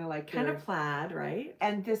was kind of like kind of plaid, right?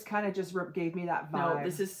 And this kind of just gave me that vibe. No,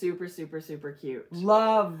 this is super, super, super cute.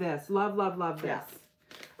 Love this. Love, love, love this. Yes.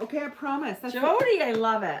 Okay, I promise. That's Jodi, I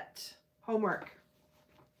love it. Homework.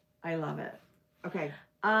 I love it. Okay.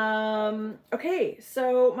 Okay,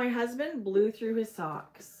 so my husband blew through his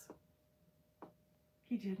socks.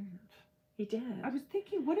 He didn't. He did. I was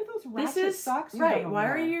thinking, what are those ratchet socks you have right. on Why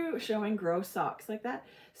there? are you showing gross socks like that?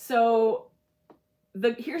 So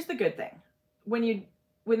here's the good thing. When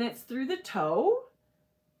it's through the toe,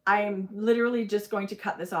 I'm literally just going to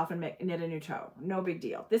cut this off and knit a new toe. No big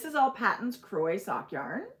deal. This is all Patton's Croy sock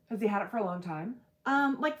yarn. Has he had it for a long time?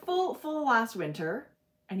 Like full last winter,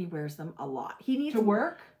 and he wears them a lot. He needs to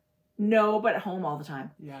work? No, but at home all the time.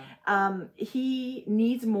 Yeah. He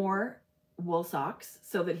needs more wool socks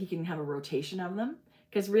so that he can have a rotation of them,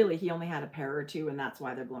 because really he only had a pair or two, and that's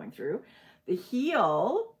why they're blowing through. The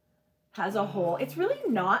heel has a hole. It's really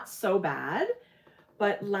not so bad,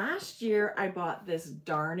 but last year I bought this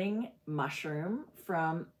darning mushroom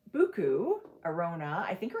from Buku Arona.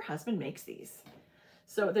 I think her husband makes these.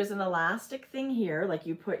 So there's an elastic thing here, like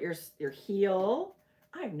you put your heel.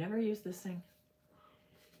 I've never used this thing.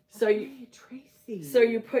 So Tracie. So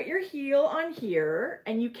you put your heel on here,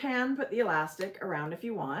 and you can put the elastic around if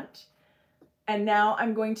you want. And now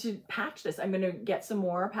I'm going to patch this. I'm going to get some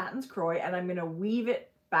more Patton's Croy, and I'm going to weave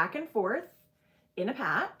it back and forth in a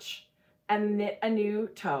patch and knit a new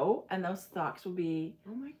toe, and those socks will be...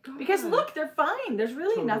 Oh my God. Because look, they're fine. There's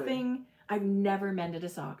really nothing... I've never mended a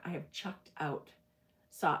sock. I have chucked out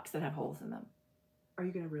socks that have holes in them. Are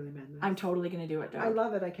you going to really mend this? I'm totally going to do it, Doug. I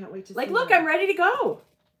love it. I can't wait to see Like, look, I'm ready to go.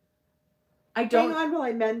 I don't... Hang on while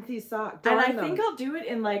I mend these socks. And I think I'll do it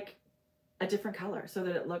in, like, a different color so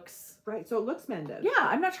that it looks... Right, so it looks mended. Yeah,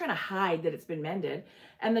 I'm not trying to hide that it's been mended.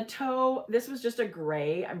 And the toe, this was just a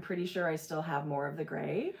gray. I'm pretty sure I still have more of the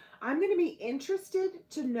gray. I'm going to be interested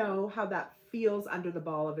to know how that feels under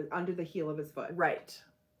the heel of his foot. Right.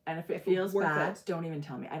 And if it feels bad, don't even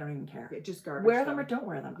tell me. I don't even care. Yeah, just garbage. Wear them or don't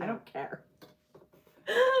wear them. Yeah. I don't care.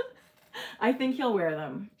 I think he'll wear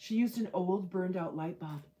them. She used an old burned out light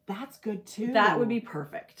bulb. That's good too. That would be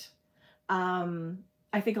perfect.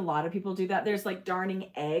 I think a lot of people do that. There's like darning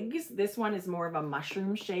eggs. This one is more of a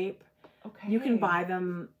mushroom shape. Okay. You can buy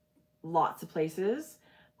them lots of places.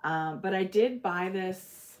 But I did buy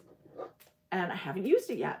this and I haven't used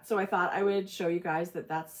it yet. So I thought I would show you guys that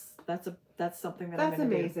that's something that I'm gonna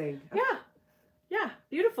amazing. Do. Yeah. Yeah.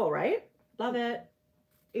 Beautiful, right? Love it.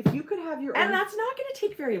 If you could have your own... And that's not going to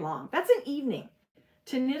take very long. That's an evening.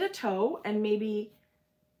 to knit a toe and maybe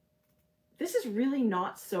this is really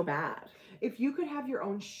not so bad. If you could have your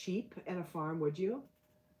own sheep and a farm, would you?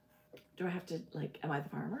 Do I have to, like, am I the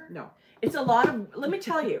farmer? No. It's a lot of, let me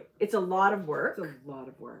tell you, it's a lot of work. It's a lot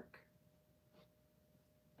of work.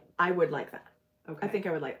 I would like that. Okay. I think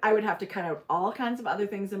I would like, I would have to cut out all kinds of other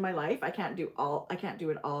things in my life. I can't do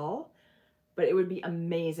it all, but it would be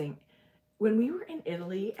amazing. When we were in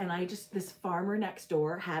Italy and this farmer next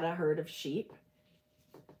door had a herd of sheep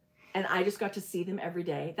and I just got to see them every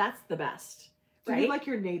day. That's the best. So right? you'd like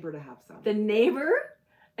your neighbor to have some. The neighbor,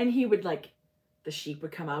 and he would the sheep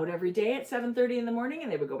would come out every day at 7:30 in the morning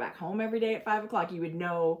and they would go back home every day at 5 o'clock. You would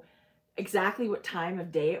know exactly what time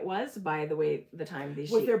of day it was by the time these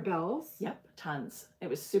sheep. With their bells? Yep, tons. It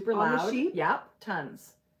was super On loud. the sheep? Yep,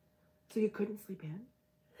 tons. So you couldn't sleep in?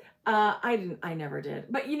 I never did.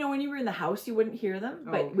 But you know, when you were in the house, you wouldn't hear them.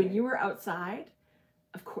 But okay. When you were outside,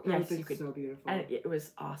 of course, yes, you could. So beautiful. And it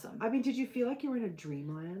was awesome. I mean, did you feel like you were in a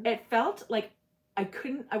dreamland? It felt like I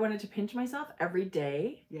wanted to pinch myself every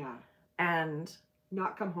day. Yeah. And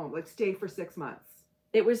not come home, stay for 6 months.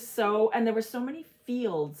 It was and there were so many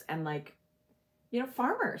fields and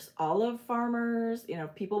farmers, olive farmers,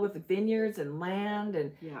 people with vineyards and land.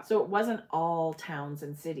 And so it wasn't all towns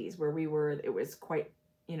and cities where we were. It was quite,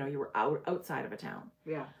 you were outside of a town.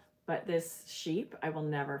 Yeah. But this sheep, I will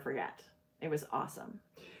never forget. It was awesome.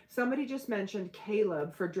 Somebody just mentioned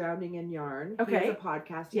Caleb for Drowning in Yarn. Okay. He has a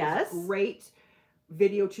podcast. He has a great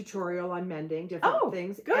video tutorial on mending different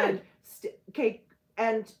things. Good.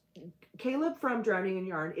 And Caleb from Drowning in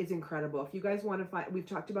Yarn is incredible. If you guys want to find, we've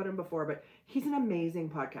talked about him before, but he's an amazing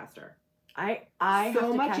podcaster. I so have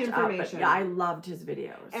to much catch information. Up, but I loved his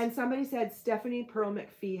videos. And somebody said Stephanie Pearl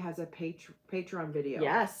McPhee has a Patreon video.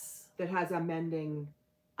 Yes. That has a mending.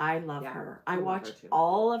 I love her. I watch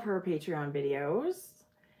all of her Patreon videos.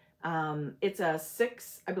 It's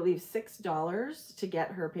 $6 to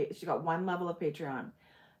get her. She got one level of Patreon,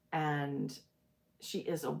 and she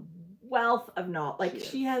is a wealth of knowledge.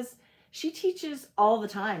 She teaches all the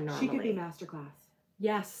time. Normally, she could be masterclass.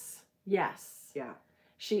 Yes. Yes. Yeah.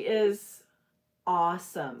 She is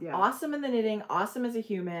awesome. Yeah. Awesome in the knitting. Awesome as a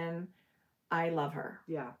human. I love her.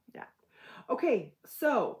 Yeah. Yeah. Okay,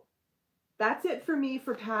 so that's it for me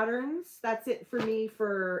for patterns. That's it for me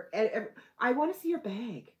for. I want to see your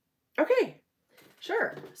bag. Okay.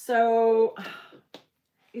 Sure. So,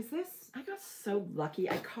 is this? I got so lucky.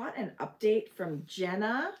 I caught an update from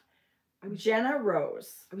Jenna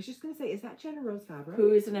Rose. I was just going to say, is that Jenna Rose fabric?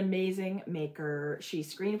 Who is an amazing maker. She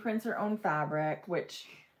screen prints her own fabric, which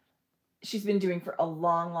she's been doing for a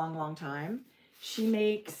long, long, long time. She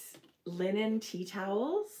makes linen tea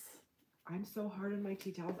towels. I'm so hard on my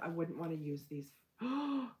tea towels. I wouldn't want to use these.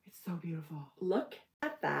 Oh, it's so beautiful. Look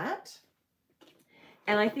at that.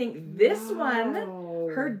 And I think this one,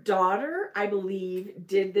 her daughter, I believe,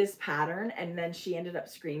 did this pattern and then she ended up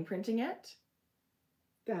screen printing it.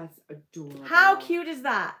 That's adorable. How cute is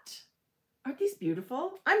that? Aren't these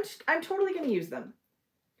beautiful? I'm totally going to use them.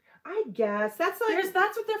 I guess that's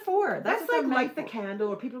what they're for. That's like light the candle,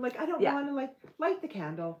 or people are like, I don't want to light the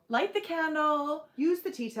candle. Light the candle. Use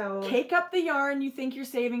the tea towel. Cake up the yarn you think you're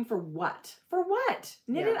saving for what? For what?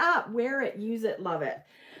 Knit it up, wear it, use it, love it.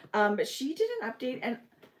 But she did an update and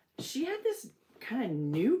she had this kind of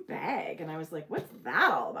new bag and I was like, what's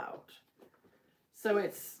that all about? So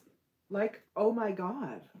it's like, oh my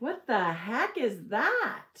God. What the heck is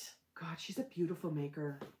that? God, she's a beautiful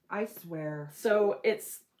maker. I swear. So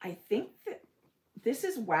I think that this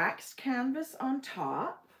is waxed canvas on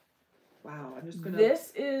top. Wow, I'm just gonna.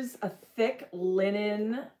 This is a thick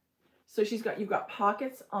linen. So you've got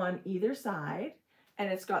pockets on either side,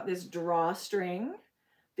 and it's got this drawstring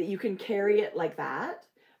that you can carry it like that.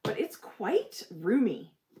 But it's quite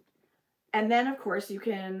roomy. And then of course you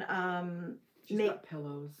can She's got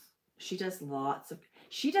pillows. She does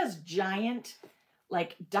she does giant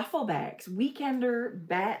duffel bags, weekender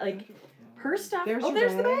bag, her stuff. There's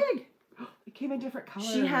the bag. It came in different colors.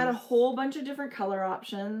 She had a whole bunch of different color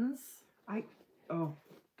options. You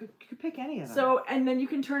could pick any of them. So, and then you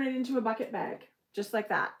can turn it into a bucket bag, just like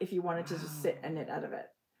that, if you wanted to just sit and knit out of it.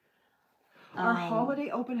 Our holiday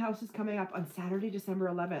open house is coming up on Saturday, December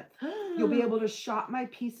 11th. You'll be able to shop my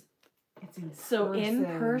piece. It's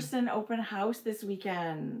in-person open house this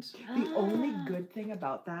weekend. The only good thing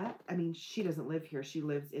about that, I mean, she doesn't live here. She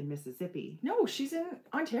lives in Mississippi. No, she's in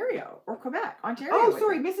Ontario or Quebec. Ontario. Oh,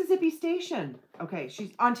 sorry, Mississippi Station. Okay,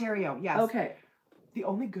 she's Ontario, yes. Okay. The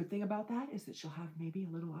only good thing about that is that she'll have maybe a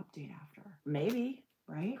little update after. Maybe.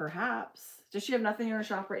 Right? Perhaps. Does she have nothing in her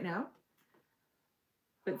shop right now?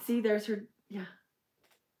 But see, there's her, yeah.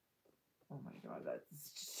 Oh my God,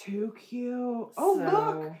 that's too cute.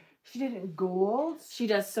 Oh, look. She did it in gold. She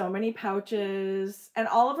does so many pouches. And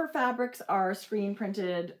all of her fabrics are screen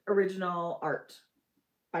printed original art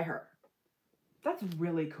by her. That's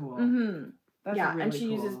really cool. Mm-hmm. That's yeah, really and she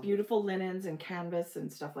cool. uses beautiful linens and canvas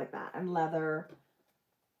and stuff like that. And leather.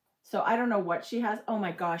 So I don't know what she has. Oh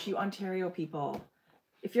my gosh, you Ontario people.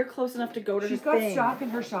 If you're close enough to go to She's the got thing. stock in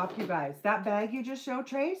her shop, you guys. That bag you just showed,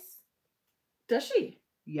 Trace? Does she?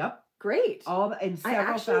 Yep. Great. In several I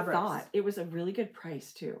actually fabrics. thought it was a really good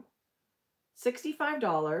price too.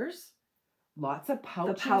 $65. Lots of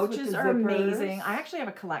pouches. The pouches are amazing. I actually have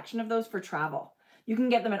a collection of those for travel. You can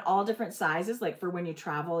get them in all different sizes. Like for when you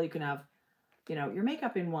travel, you can have, you know, your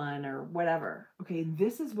makeup in one or whatever. Okay,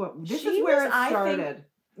 this is where it started.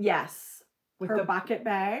 Yes. With her the bucket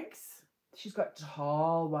bags. She's got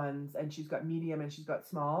tall ones and she's got medium and she's got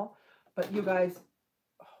small. But you guys,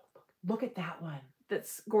 look at that one.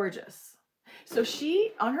 That's gorgeous. So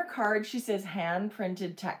she, on her card, she says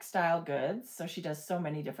hand-printed textile goods. So she does so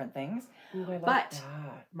many different things. Ooh, I like but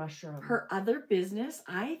that. Mushroom. Her other business,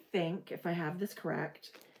 I think, if I have this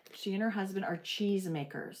correct, she and her husband are cheese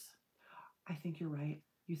makers. I think you're right.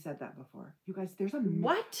 You said that before. You guys, there's a...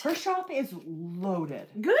 What? Her shop is loaded.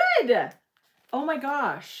 Good! Oh my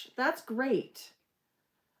gosh. That's great.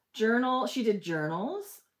 Journal. She did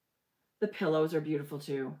journals. The pillows are beautiful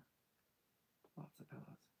too. Lots of pillows.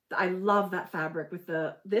 I love that fabric with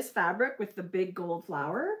this fabric with the big gold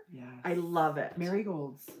flower. Yes. I love it.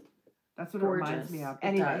 Marigolds. That's what Gorgeous. it reminds me of. It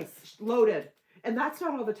Anyway, does. Loaded. And that's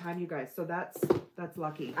not all the time, you guys. So that's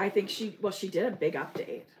lucky. I think she did a big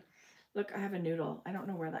update. Look, I have a noodle. I don't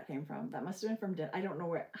know where that came from. That must have been from I don't know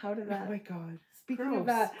where. How did that? Oh my God. Speaking Gross. of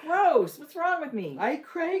that. Gross. What's wrong with me? I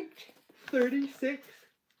cranked 36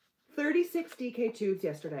 DK tubes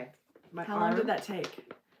yesterday. How long did that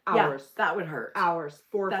take? Hours. Yeah, that would hurt. Hours.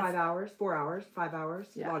 4 or 5 hours. 4 hours. 5 hours.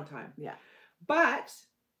 Yeah. Long time. Yeah. But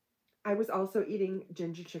I was also eating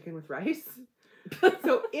ginger chicken with rice.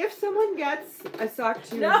 So if someone gets a sock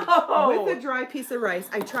tube with a dry piece of rice,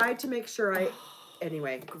 I tried to make sure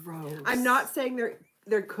anyway. Gross. I'm not saying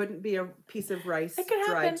there couldn't be a piece of rice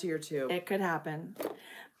dried to your tube. It could happen.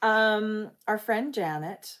 Our friend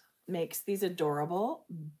Janet makes these adorable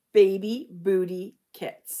baby booty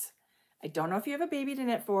kits. I don't know if you have a baby to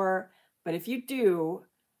knit for, but if you do,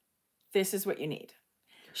 this is what you need.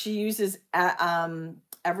 She uses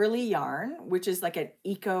Everly yarn, which is like an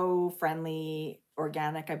eco-friendly,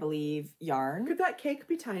 organic, I believe, yarn. Could that cake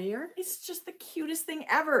be tinier? It's just the cutest thing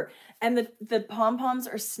ever. And the pom-poms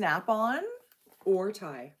are snap-on. Or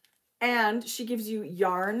tie. And she gives you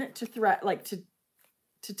yarn to thread, like to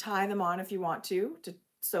tie them on if you want to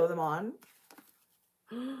sew them on.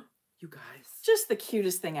 You guys. Just the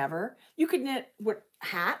cutest thing ever. You could knit what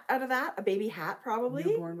hat out of that? A baby hat, probably.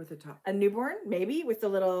 Newborn with a top. A newborn, maybe, with the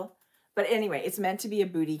little... But anyway, it's meant to be a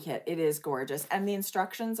booty kit. It is gorgeous. And the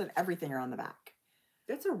instructions and everything are on the back.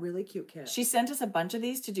 That's a really cute kit. She sent us a bunch of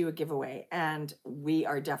these to do a giveaway. And we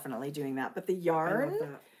are definitely doing that. But the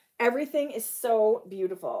yarn, everything is so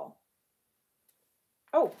beautiful.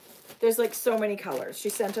 Oh, there's like so many colors. She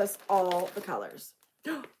sent us all the colors.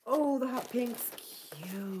 Oh, the hot pinks.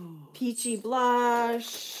 Cute. Peachy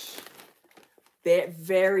blush.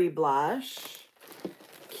 Very blush.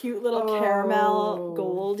 Cute little caramel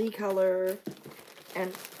goldy color.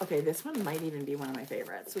 And okay, this one might even be one of my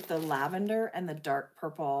favorites with the lavender and the dark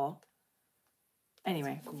purple.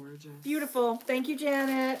 Anyway, gorgeous. Beautiful. Thank you,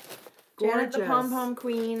 Janet. Gorgeous. Janet, the pom-pom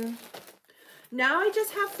queen. Now I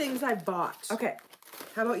just have things I bought. Okay.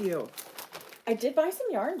 How about you? I did buy some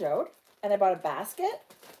yarn, Jode, and I bought a basket.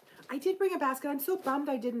 I did bring a basket. I'm so bummed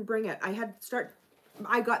I didn't bring it. I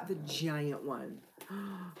got the giant one.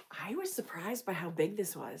 I was surprised by how big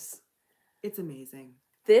this was. It's amazing.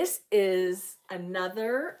 This is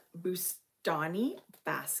another Bustani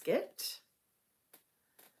basket,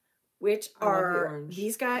 which are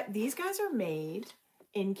these guys are made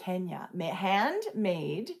in Kenya,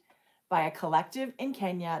 handmade by a collective in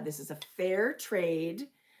Kenya. This is a fair trade.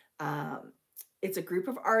 It's a group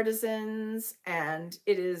of artisans, and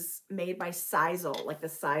it is made by sisal, like the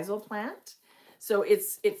sisal plant. So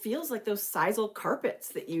it feels like those sisal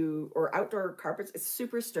carpets or outdoor carpets. It's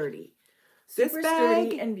super sturdy. Super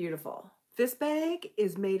sturdy and beautiful. This bag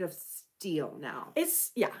is made of steel now.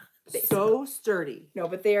 It's, yeah. Basically. So sturdy. No,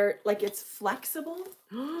 but they're, like, it's flexible.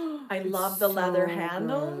 I love the leather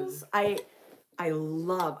handles. Good.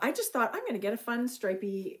 I just thought I'm going to get a fun,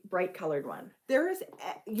 stripy, bright colored one. There is,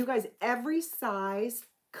 you guys, every size,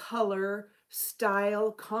 color,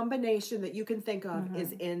 style, combination that you can think of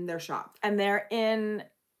is in their shop. And they're in,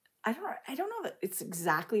 I don't know that it's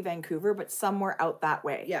exactly Vancouver, but somewhere out that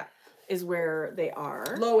way. Yeah. is where they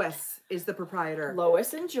are. Lois is the proprietor.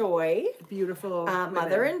 Lois and Joy. Beautiful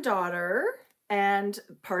mother and daughter. And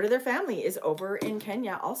part of their family is over in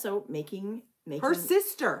Kenya also making her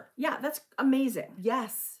sister. Yeah, that's amazing.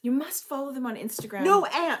 Yes. You must follow them on Instagram. No,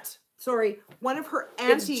 aunt. Sorry. One of her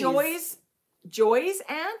aunties. It's Joy's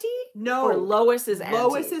auntie? No. Or Lois's auntie?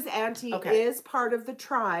 Lois's auntie is part of the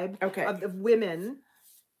tribe of the women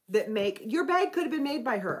that make... Your bag could have been made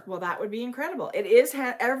by her. Well, that would be incredible. It is...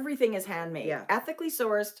 Everything is handmade. Yeah. Ethically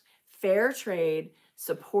sourced, fair trade,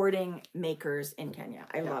 supporting makers in Kenya.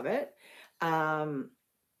 I love it. And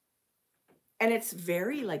it's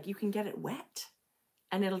very, like, you can get it wet.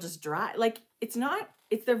 And it'll just dry. Like, it's not...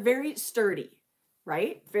 They're very sturdy.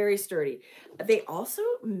 Right? Very sturdy. They also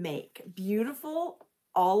make beautiful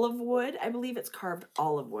olive wood. I believe it's carved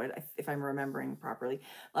olive wood, if I'm remembering properly.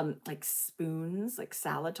 Like spoons, like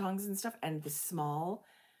salad tongs and stuff. And the small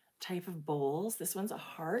type of bowls. This one's a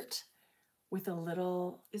heart with a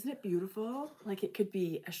little... Isn't it beautiful? Like it could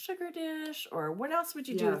be a sugar dish or what else would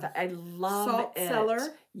you do with that? I love Salt cellar.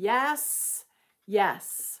 Yes.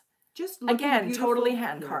 Yes. Just again, beautiful. Totally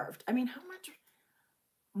hand carved. I mean, how much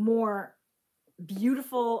more...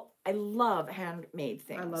 beautiful. I love handmade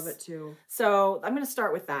things. I love it too. So I'm going to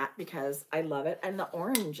start with that because I love it. And the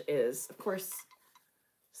orange is, of course,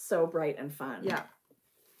 so bright and fun. Yeah.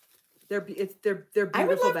 They're beautiful I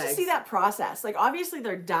would love bags. to see that process. Like obviously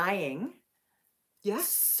they're dyeing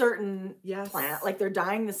certain plant. Like they're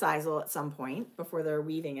dyeing the sisal at some point before they're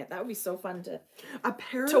weaving it. That would be so fun to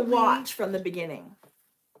watch from the beginning.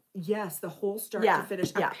 Yes, the whole start to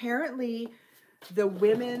finish. Yeah. Apparently the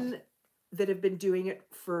women that have been doing it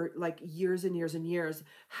for like years and years and years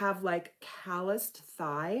have like calloused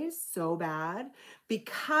thighs so bad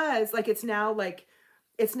because like it's now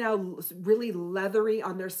really leathery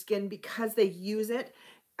on their skin because they use it.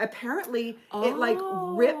 Apparently it like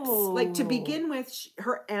rips, like to begin with,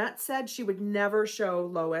 her aunt said she would never show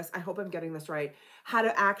Lois, I hope I'm getting this right, how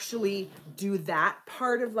to actually do that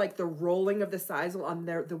part of like the rolling of the sisal on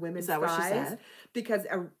the women's thighs. Is that what she said? Because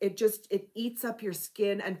it eats up your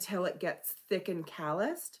skin until it gets thick and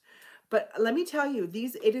calloused. But let me tell you,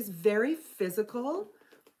 it is very physical.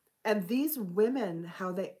 And these women,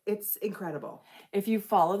 it's incredible. If you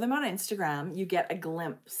follow them on Instagram, you get a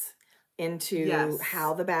glimpse into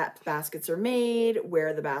how the baskets are made,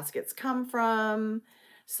 where the baskets come from.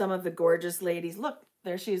 Some of the gorgeous ladies, look,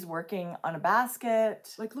 there she's working on a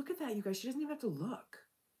basket. Like, look at that, you guys. She doesn't even have to look.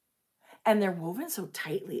 And they're woven so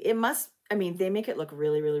tightly. They make it look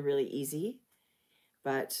really, really, really easy.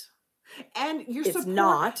 But you're supporting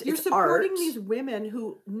art. These women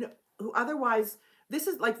who otherwise... This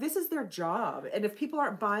is their job. And if people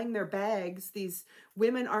aren't buying their bags, these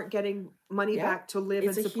women aren't getting money back to live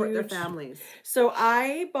and support their families. So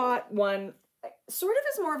I bought one sort of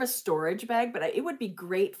as more of a storage bag, but it would be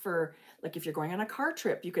great for, like, if you're going on a car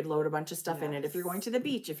trip, you could load a bunch of stuff in it. If you're going to the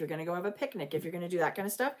beach, if you're going to go have a picnic, if you're going to do that kind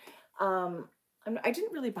of stuff. I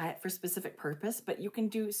didn't really buy it for a specific purpose, but you can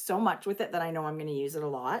do so much with it that I know I'm going to use it a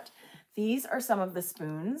lot. These are some of the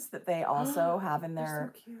spoons that they also have in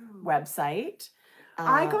their website.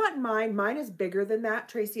 I got mine. Mine is bigger than that,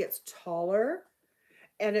 Tracie. It's taller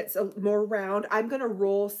and it's more round. I'm going to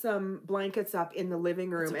roll some blankets up in the living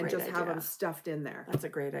room and just have them stuffed in there. That's a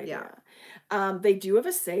great idea. Yeah. They do have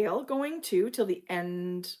a sale going too till the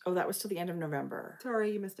end. Oh, that was till the end of November.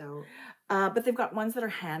 Sorry, you missed out. But they've got ones that are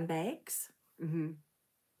handbags. Mm-hmm.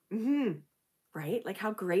 Mm-hmm. Right? Like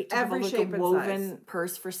how great to have a woven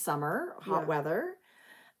purse for summer, hot weather.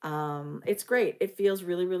 It's great. It feels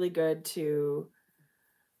really, really good to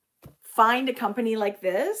find a company like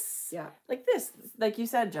this. Yeah. Like this. Like you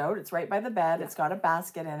said, Jode, it's right by the bed. Yeah. It's got a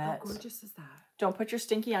basket in it. How gorgeous is that? Don't put your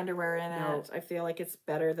stinky underwear in it. I feel like it's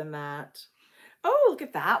better than that. Oh, look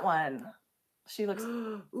at that one. She looks...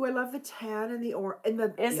 Ooh, I love the tan and the orange.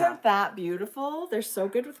 Isn't that beautiful? They're so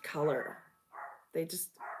good with color. They just...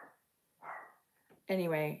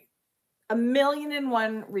 Anyway...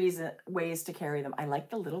 1,000,001 ways to carry them. I like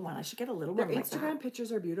the little one. I should get a little one like that. Their Instagram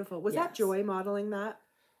pictures are beautiful. Was that Joy modeling that?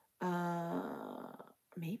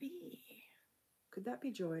 Maybe. Could that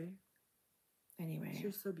be Joy? Anyway. She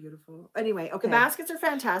was so beautiful. Anyway, okay. The baskets are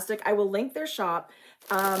fantastic. I will link their shop.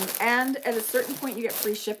 And at a certain point you get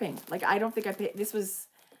free shipping. Like I don't think I paid... This was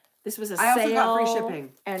a sale. I also got free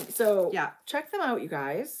shipping. And so check them out, you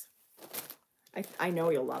guys. I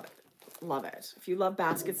know you'll love it. Love it. If you love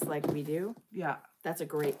baskets like we do, that's a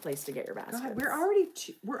great place to get your baskets. God, we're already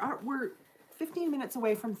we're 15 minutes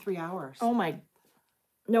away from 3 hours. Oh my!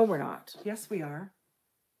 No, we're not. Yes, we are.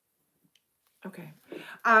 Okay.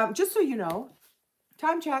 Just so you know,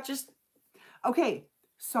 time check. Okay.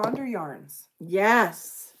 Sonder yarns.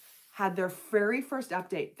 Yes. had their very first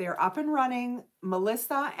update. They're up and running.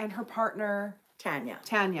 Melissa and her partner, Tanya,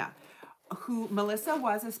 who Melissa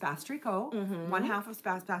was a Spastrico, one half of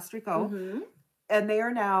Spastrico. And they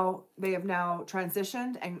have now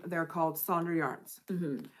transitioned and they're called Sonder Yarns.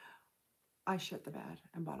 I shit the bed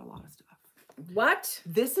and bought a lot of stuff. What?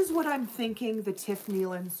 This is what I'm thinking the Tiff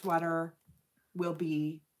Nealon sweater will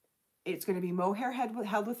be. It's going to be mohair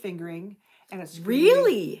held with fingering. And it's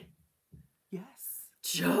really? Yes.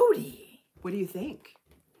 Jodi. What do you think?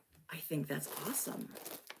 I think that's awesome.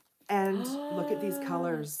 And look at these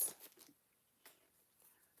colors.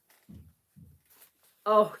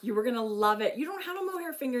 Oh, you were gonna love it. You don't have a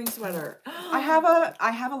mohair fingering sweater. I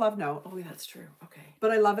have a love note. Oh, that's true. Okay. But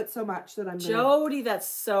I love it so much that I'm gonna... Jodi, that's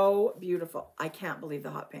so beautiful. I can't believe the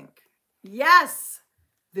hot pink. Yes.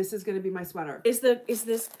 This is gonna be my sweater. Is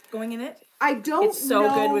this going in it? I don't know. It's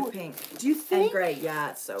so good with pink. Do you think? And gray. Yeah,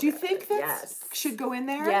 it's so good. Do you think that should go in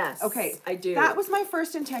there? Yes. Okay. I do. That was my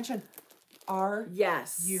first intention. Are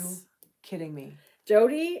you kidding me?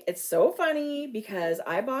 Jodi, it's so funny because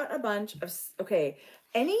I bought a bunch of,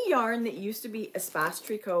 any yarn that used to be a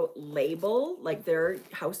Spastrico label, like their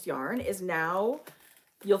house yarn, is now,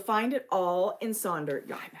 you'll find it all in Sonder.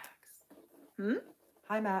 Hi, Max.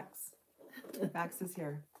 Hi, Max. Max is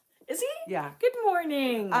here. Is he? Yeah. Good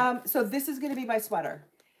morning. So this is going to be my sweater.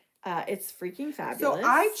 It's freaking fabulous. So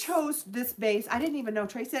I chose this base. I didn't even know.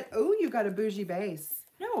 Trace said, oh, you got a bougie base.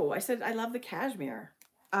 No, I said I love the cashmere.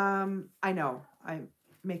 I know. I'm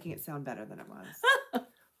making it sound better than it was.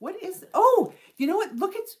 What is... Oh, you know what?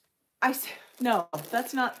 Look at... No,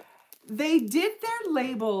 that's not... They did their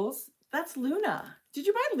labels. That's Luna. Did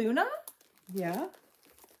you buy Luna? Yeah.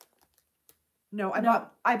 No,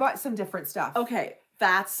 I bought some different stuff. Okay,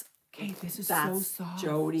 that's... Okay, this is so soft.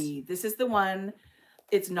 Jodi. This is the one...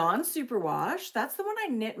 It's non-superwash. That's the one I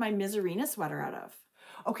knit my Miserina sweater out of.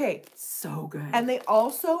 Okay. So good. And they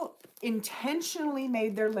also intentionally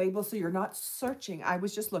made their label so you're not searching. I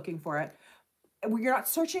was just looking for it. You're not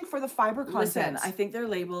searching for the fiber content. Listen, I think their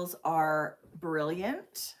labels are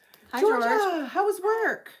brilliant. Hi, Georgia, George. how was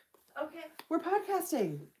work? Okay. We're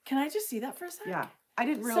podcasting. Can I just see that for a second? Yeah. I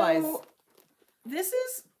didn't realize. So, this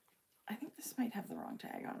is, I think this might have the wrong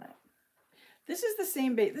tag on it. This is the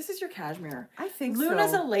same base. This is your cashmere. I think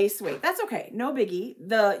Luna's so. a lace weight. That's okay. No biggie.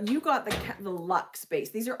 You got the Luxe base.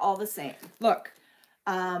 These are all the same. Look.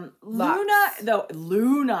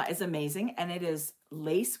 Luna is amazing, and it is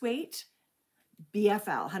lace weight,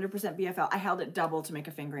 BFL, 100% BFL. I held it double to make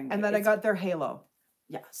a fingering weight. And then I got their halo.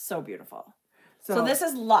 Yeah, so beautiful. So this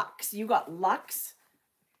is Luxe. You got Luxe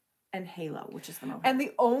and Halo, which is the most. And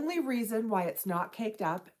the only reason why it's not caked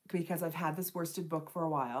up, because I've had this worsted book for a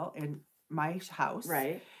while in my house,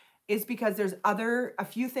 right, is because there's a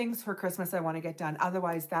few things for Christmas I want to get done.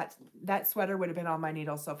 Otherwise, that sweater would have been on my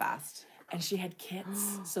needle so fast. And she had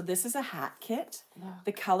kits. So this is a hat kit.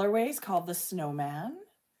 The colorway is called the Snowman.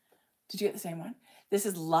 Did you get the same one? This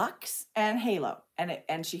is Luxe and Halo.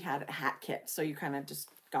 And she had a hat kit. So you kind of just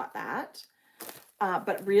got that.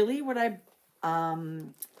 But really what I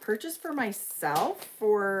purchased for myself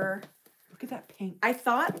for... Look at that pink. I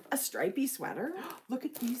thought a stripy sweater. Look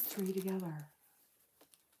at these three together.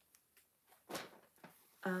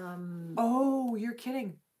 Oh, you're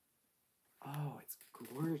kidding. Oh, it's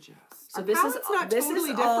gorgeous. So this is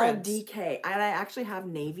all DK. And I actually have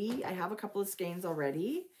navy. I have a couple of skeins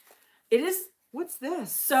already. It is... What's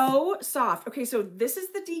this? So soft. Okay, so this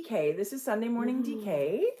is the DK. This is Sunday Morning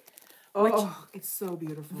DK. Oh, it's so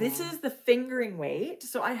beautiful. This is the fingering weight.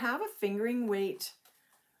 So I have a fingering weight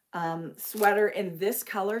sweater in this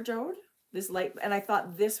color, Jode. This light, and I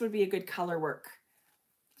thought this would be a good color work.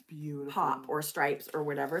 It's beautiful. Pop or stripes or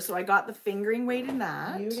whatever. So I got the fingering weight in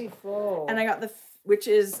that. Beautiful. And I got which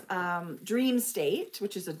is Dream State,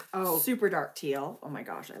 which is a super dark teal. Oh my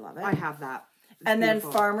gosh, I love it. I have that. It's and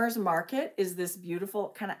beautiful. Then Farmer's Market is this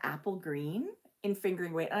beautiful kind of apple green in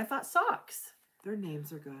fingering weight. And I thought socks. Their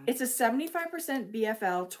names are good. It's a 75%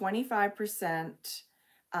 BFL,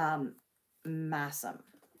 25% Massam.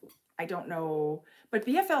 I don't know, but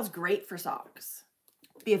BFL's great for socks.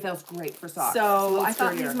 BFL's great for socks. So I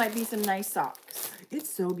thought these might be some nice socks. It's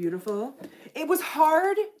so beautiful. It was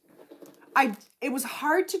hard. It was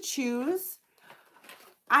hard to choose.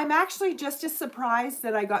 I'm actually just as surprised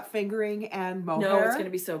that I got fingering and mohair. No, it's going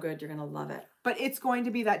to be so good. You're going to love it. But it's going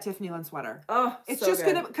to be that Tiff Nealon sweater. Oh, it's so just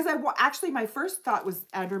good. going to, because actually my first thought was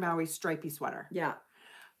Andrew Maui's stripy sweater. Yeah.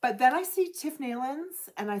 But then I see Tiff Nealon's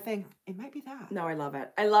and I think it might be that. No, I love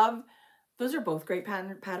it. I love, those are both great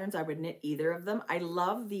patterns. I would knit either of them. I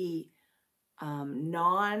love the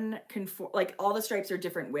non-conform, like all the stripes are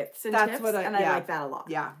different widths and tips, and I like that a lot.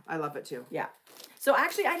 Yeah, I love it too. Yeah. So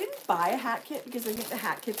actually, I didn't buy a hat kit because I think the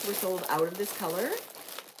hat kits were sold out of this color.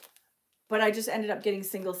 But I just ended up getting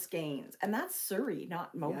single skeins. And that's Surrey,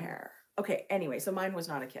 not mohair. Yeah. Okay, anyway, so mine was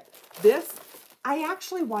not a kit. This, I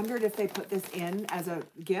actually wondered if they put this in as a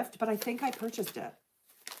gift, but I think I purchased it.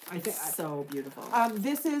 It's so beautiful.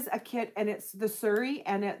 This is a kit, and it's the Surrey,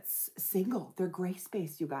 and it's single. They're gray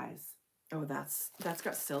space, you guys. Oh, that's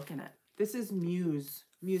got silk in it. This is Muse.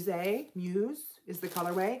 Muse is the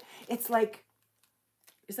colorway. It's like...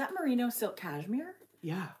 Is that merino silk cashmere?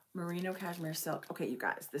 Yeah. Merino cashmere silk. Okay, you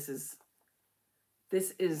guys, this is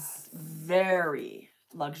very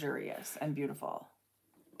luxurious and beautiful.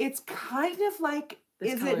 It's kind of like,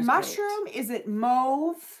 is it mushroom? Great. Is it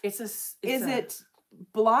mauve? Is it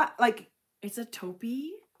blot? Like, it's a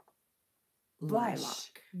taupey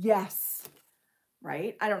lilac. Yes.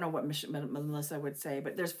 Right? I don't know what Melissa would say,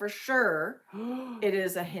 but there's for sure, it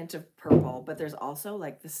is a hint of purple, but there's also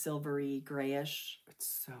like the silvery grayish.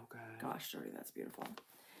 It's so good. Gosh, Jodi, that's beautiful.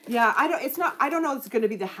 Yeah, I don't know if it's going to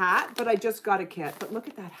be the hat, but I just got a kit. But look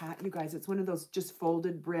at that hat, you guys. It's one of those just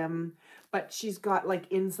folded brim, but she's got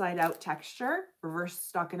like inside out texture,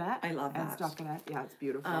 reverse stockinette. I love that. And stockinette. Yeah, it's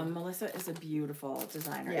beautiful. Melissa is a beautiful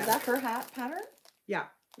designer. Yeah. Is that her hat pattern? Yeah.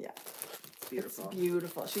 Yeah. Beautiful. It's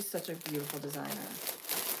beautiful. She's such a beautiful designer.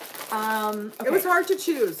 Okay. It was hard to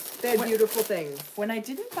choose. They had beautiful things. When I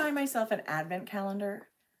didn't buy myself an advent calendar,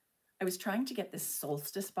 I was trying to get this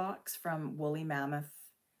solstice box from Woolly Mammoth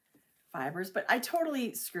Fibers, but I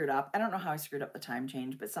totally screwed up. I don't know how I screwed up the time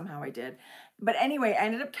change, but somehow I did. But anyway, I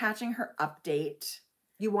ended up catching her update.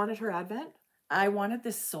 You wanted her advent? I wanted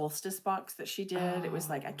this solstice box that she did. Oh. It was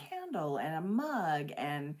like a candle and a mug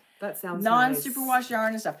and that sounds non-superwash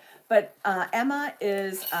yarn and stuff. But Emma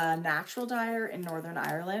is a natural dyer in Northern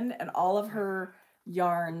Ireland, and all of her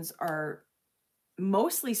yarns are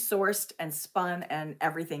mostly sourced and spun and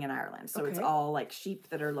everything in Ireland. So it's all like sheep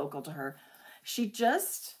that are local to her. She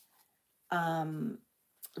just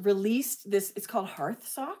released this. It's called Hearth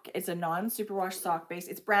Sock. It's a non-superwash sock base.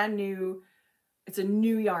 It's brand new. It's a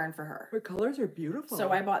new yarn for her. Her colors are beautiful. So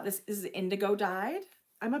I bought this. This is indigo dyed.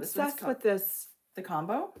 I'm obsessed with this. The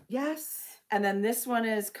combo? Yes. And then this one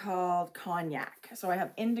is called Cognac. So I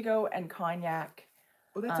have indigo and cognac.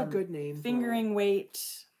 Oh, that's a good name. Fingering weight.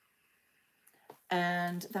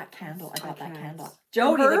 And that candle. I got that candle.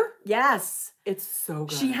 Jodi. Yes. It's so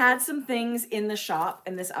good. She had some things in the shop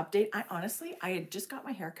in this update. I had just got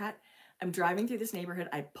my hair cut. I'm driving through this neighborhood.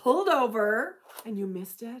 I pulled over. And you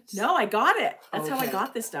missed it? No, I got it. That's how I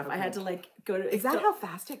got this stuff. I had to like go to... Is that how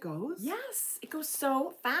fast it goes? Yes. It goes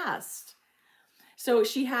so fast. So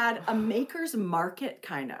she had a maker's market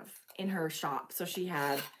kind of in her shop. So she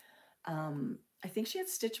had, I think she had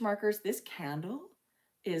stitch markers. This candle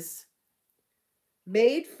is...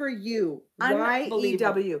 Made for you.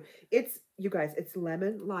 Y-E-W. It's, you guys, it's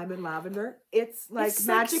lemon, lime, and lavender. It's like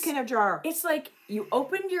magic in a jar. It's like you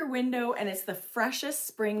opened your window and it's the freshest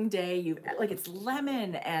spring day. It's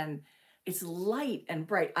lemon and it's light and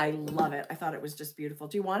bright. I love it. I thought it was just beautiful.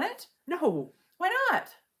 Do you want it? No. Why not?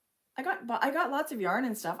 I got lots of yarn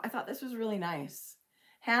and stuff. I thought this was really nice.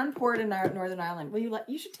 Hand poured in Northern Ireland.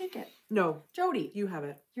 You should take it. No. Jodi. You have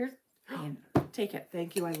it. Take it.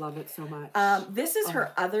 Thank you. I love it so much. This is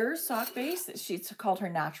her other sock base. She's called her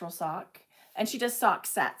natural sock. And she does sock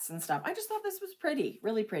sets and stuff. I just thought this was pretty.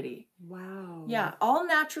 Really pretty. Wow. Yeah. All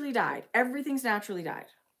naturally dyed. Everything's naturally dyed.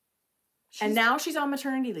 And now she's on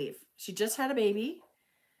maternity leave. She just had a baby.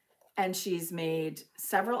 And she's made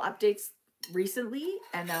several updates recently.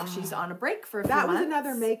 And now she's on a break for a few months. That was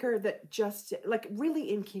another maker that just, like, really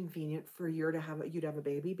inconvenient for you to have a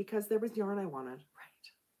baby because there was yarn I wanted. Right.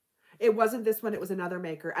 It wasn't this one. It was another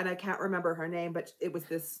maker. And I can't remember her name, but it was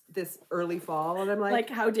this early fall. And I'm like,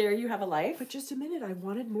 how dare you have a life? But just a minute. I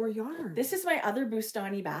wanted more yarn. This is my other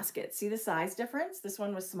Bustani basket. See the size difference? This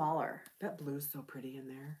one was smaller. That blue's so pretty in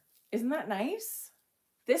there. Isn't that nice?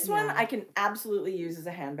 This one I can absolutely use as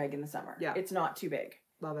a handbag in the summer. Yeah. It's not too big.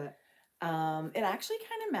 Love it. It actually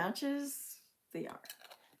kind of matches the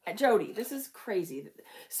yarn. Jodi, this is crazy.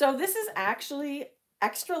 So this is actually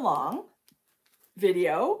extra long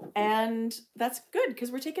video, and that's good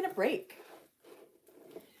because we're taking a break.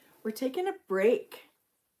 We'll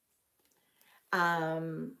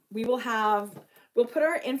put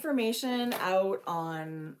our information out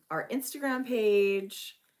on our Instagram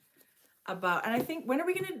page and I think when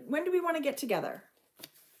do we want to get together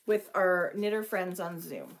with our knitter friends on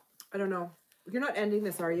Zoom? I don't know. You're not ending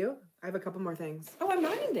this, are you? I have a couple more things. Oh, I'm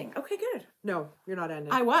not ending. Okay, good. No, you're not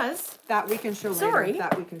ending. I was. That we can show later. Sorry.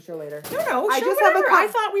 That we can show later. No. I just have I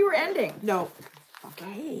thought we were ending. No.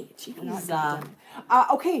 Okay. Jeez.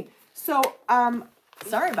 Okay. So,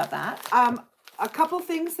 sorry about that. A couple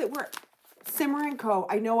things that were Simmer and Co.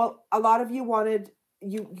 I know a lot of you wanted,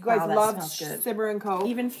 you guys loved Simmer and Co.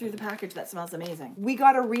 Even through the package, that smells amazing. We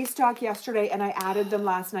got a restock yesterday, and I added them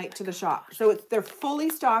last night to the shop. So they're fully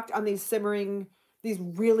stocked on these these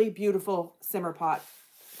really beautiful simmer pot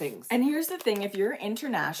things. And here's the thing, if you're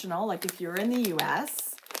international, like if you're in the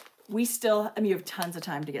US, we still, you have tons of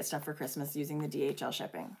time to get stuff for Christmas using the DHL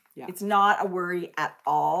shipping. Yeah. It's not a worry at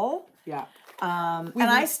all. Yeah. And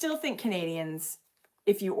I still think Canadians,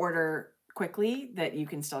 if you order quickly, that you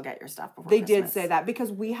can still get your stuff before Christmas. They did say that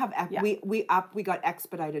because we have, we got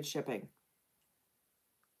expedited shipping.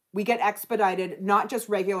 We get expedited, not just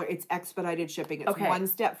regular, it's expedited shipping. It's one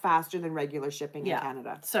step faster than regular shipping in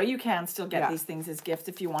Canada. So you can still get these things as gifts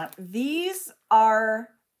if you want. These are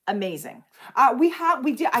amazing. We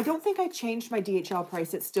did. I don't think I changed my DHL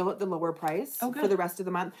price. It's still at the lower price for the rest of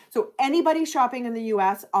the month. So anybody shopping in the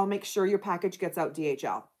US, I'll make sure your package gets out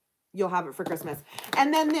DHL. You'll have it for Christmas.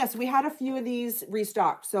 And then we had a few of these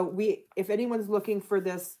restocked. So if anyone's looking for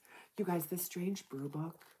this, you guys, this Strange Brew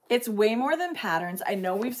book. It's way more than patterns. I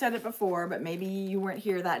know we've said it before, but maybe you weren't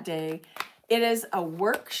here that day. It is a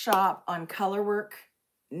workshop on color work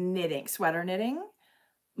knitting, sweater knitting.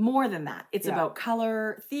 More than that. It's about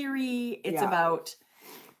color theory. It's about,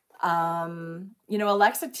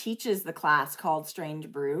 Alexa teaches the class called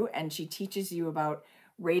Strange Brew, and she teaches you about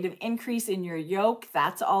rate of increase in your yoke.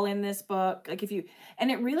 That's all in this book.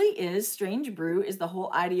 And it really is, Strange Brew is the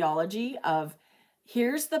whole ideology of,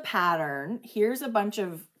 here's the pattern, here's a bunch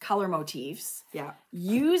of color motifs. Yeah.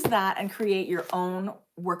 Use that and create your own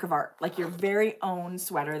work of art, like your very own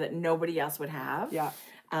sweater that nobody else would have. Yeah.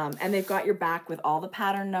 And they've got your back with all the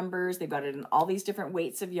pattern numbers. They've got it in all these different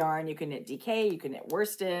weights of yarn. You can knit DK, you can knit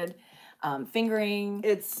worsted, fingering.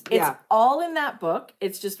 It's all in that book.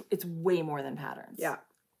 It's way more than patterns. Yeah.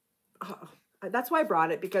 That's why I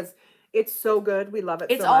brought it, because it's so good. We love it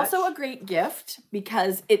so much. It's also a great gift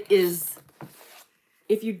because it is,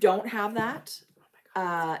 if you don't have that,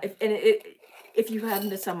 if you have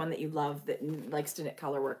into someone that you love that likes to knit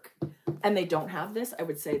color work and they don't have this, I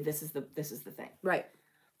would say this is the thing. Right.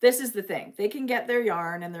 This is the thing. They can get their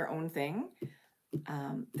yarn and their own thing.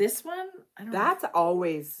 This one, I don't know. That's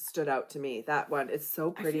always stood out to me. That one is so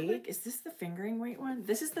pretty. I feel like, is this the fingering weight one?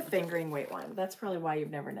 This is the fingering weight one. That's probably why you've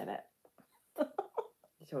never knit it.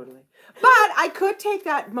 Totally. But I could take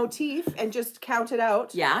that motif and just count it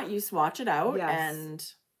out. Yeah, you swatch it out.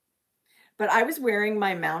 Yes. But I was wearing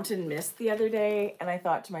my Mountain Mist the other day, and I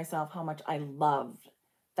thought to myself how much I loved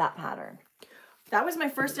that pattern. That was my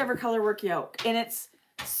first ever color work yoke, and it's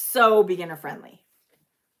so beginner friendly.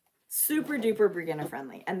 Super duper beginner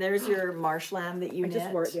friendly. And there's your marshland that you knit. I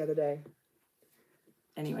just wore it the other day.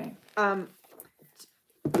 Anyway.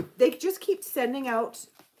 They just keep sending out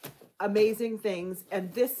amazing things,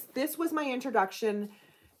 and this was my introduction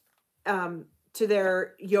to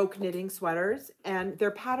their yoke knitting sweaters, and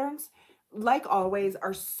their patterns, like always,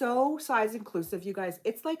 are so size inclusive, you guys.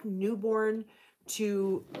 It's like newborn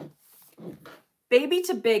to baby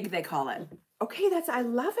to big, they call it. Okay, I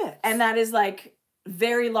love it. And that is like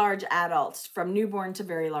very large adults, from newborn to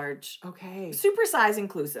very large. Okay. Super size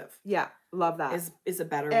inclusive. Yeah, love that. Is a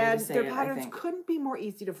better way to say it, and their patterns couldn't be more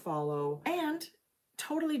easy to follow. And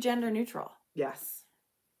totally gender neutral. Yes.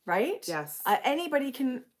 Right? Yes. Anybody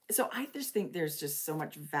can. So I just think there's just so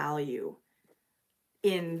much value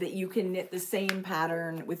in that you can knit the same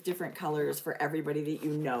pattern with different colors for everybody that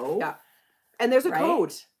you know. Yeah. And there's a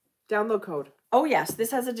code. Download code. Oh, yes.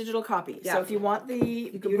 This has a digital copy. Yeah. So if you want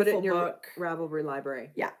you can put it in your Ravelry library.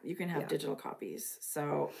 Yeah. You can have digital copies.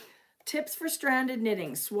 So tips for stranded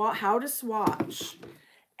knitting. How to swatch.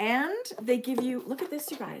 And they give you, look at this,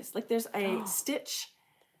 you guys. Like there's a stitch,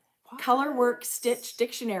 color work stitch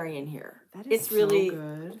dictionary in here. That is really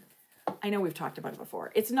good. I know we've talked about it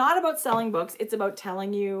before. It's not about selling books. It's about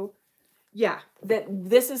telling you that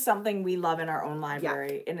this is something we love in our own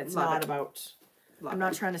library. And it's not about, I'm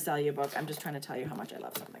not trying to sell you a book. I'm just trying to tell you how much I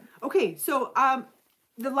love something. Okay. So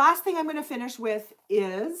the last thing I'm going to finish with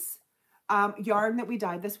is yarn that we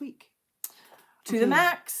dyed this week. To the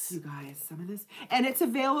max. You guys, some of this. And it's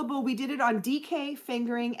available. We did it on DK,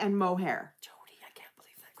 fingering, and mohair. Jodi, I can't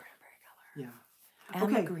believe that cranberry color. Yeah.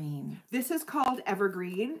 And the green. This is called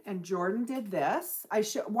Evergreen, and Jordan did this. I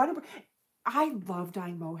love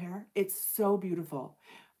dyeing mohair. It's so beautiful.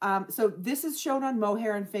 So this is shown on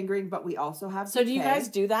mohair and fingering, but we also have So DK. Do you guys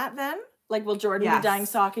do that then? Like, will Jordan be dyeing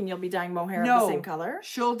sock and you'll be dyeing mohair of the same color?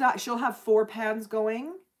 She'll have 4 pans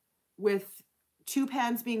going with 2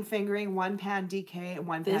 pans being fingering, 1 pan DK, and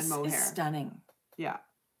 1 pan mohair. This is stunning. Yeah.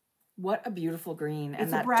 What a beautiful green.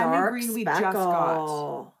 It's a brand new green we just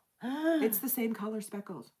got. It's the same color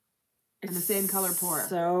speckled. and the same color pour.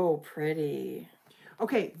 So pretty.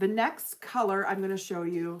 Okay, the next color I'm going to show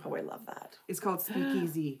you. Oh, I love that. Is called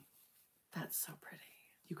Speakeasy. That's so pretty.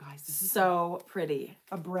 You guys, this is so pretty.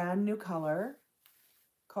 A brand new color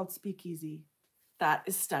called Speakeasy. That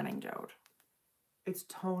is stunning, Jode. It's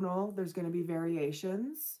tonal. There's going to be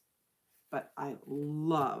variations, but I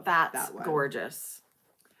love that one. Gorgeous.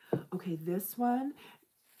 Okay, this one.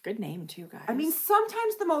 Good name too, guys. I mean,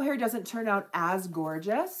 sometimes the mohair doesn't turn out as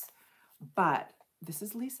gorgeous, but this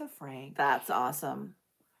is Lisa Frank. That's awesome.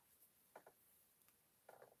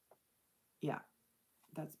 Yeah,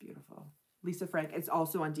 that's beautiful. Lisa Frank. It's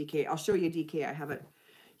also on DK. I'll show you DK. I have it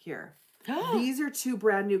here. These are 2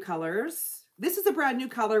 brand new colors. This is a brand new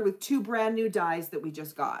color with 2 brand new dyes that we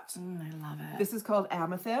just got. I love it. This is called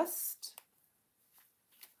Amethyst.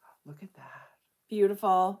 Look at that.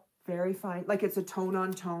 Beautiful. Very fine. Like it's a tone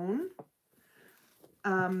on tone.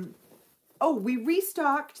 Oh, we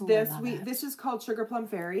restocked this. This is called Sugar Plum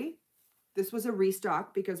Fairy. This was a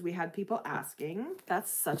restock because we had people asking.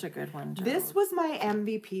 That's such a good one, Jode. This was my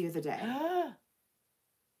MVP of the day.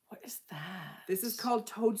 What is that? This is called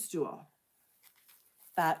Toadstool.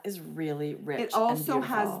 That is really rich. It also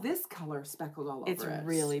has this color speckled all over it. It's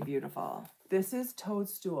really beautiful. This is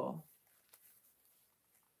Toadstool.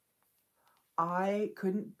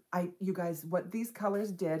 You guys, what these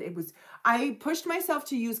colors did, I pushed myself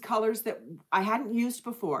to use colors that I hadn't used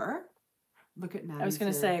before. Look at Maddie. I was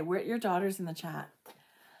going to say, your daughter's in the chat.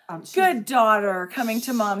 Good daughter coming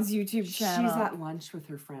to Mom's YouTube channel. She's at lunch with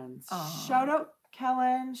her friends. Aww. Shout out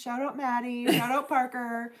Kellen, shout out Maddie, shout out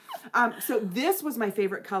Parker. So this was my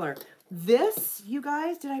favorite color. This, you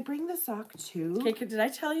guys, did I bring the sock too? Okay, did I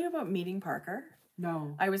tell you about meeting Parker?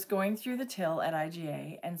 No. I was going through the till at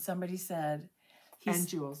IGA and somebody said, and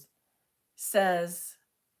Jules says,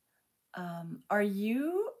 are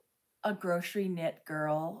you a grocery knit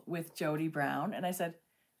girl with Jodi Brown? And I said,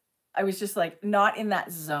 I was just like, not in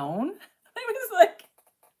that zone. I was like,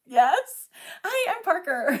 yes. Hi, I'm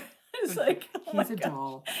Parker. It's like, oh he's a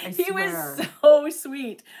doll. He was so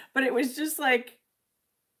sweet, but it was just like,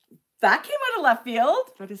 that came out of left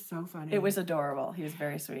field. That is so funny. It was adorable. He was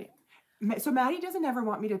very sweet. So Maddie doesn't ever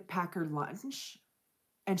want me to pack her lunch,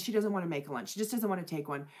 and she doesn't want to make a lunch. She just doesn't want to take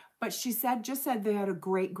one. But she just said they had a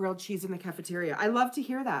great grilled cheese in the cafeteria. I love to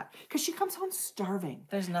hear that because she comes home starving.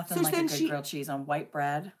 There's nothing like a good grilled cheese on white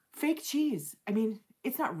bread. Fake cheese. I mean,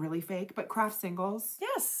 it's not really fake, but Kraft Singles.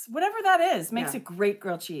 Yes, whatever that is makes a great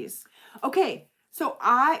grilled cheese. Okay, so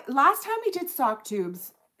last time we did sock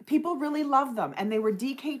tubes, people really loved them, and they were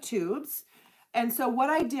DK tubes. And so what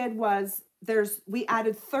I did was we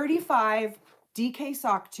added 35 DK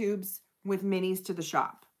sock tubes with minis to the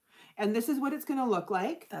shop. And this is what it's going to look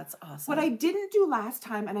like. That's awesome. What I didn't do last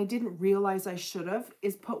time, and I didn't realize I should have,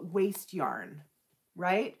 is put waste yarn,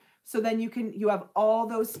 right? So then you have all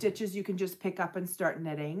those stitches you can just pick up and start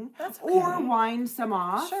knitting. That's okay. Or wind some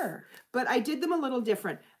off. Sure. But I did them a little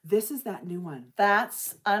different. This is that new one.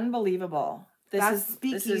 That's unbelievable. That's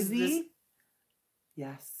Speakeasy.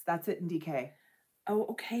 Yes, that's it in DK. Oh,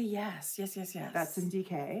 okay. Yes. That's in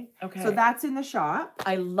DK. Okay. So that's in the shop.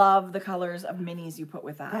 I love the colors of minis you put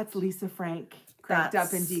with that. That's Lisa Frank cranked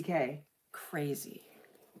up in DK. Crazy.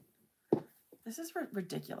 This is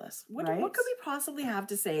ridiculous. What could we possibly have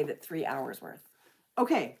to say that 3 hours worth?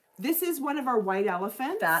 Okay. This is one of our white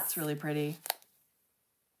elephants. That's really pretty.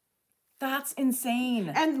 That's insane.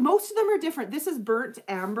 And most of them are different. This is burnt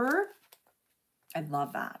amber. I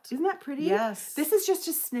love that. Isn't that pretty? Yes. This is just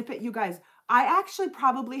a snippet, you guys. I actually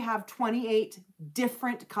probably have 28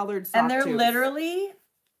 different colored sock And they're tubes. literally,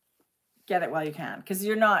 get it while you can. Because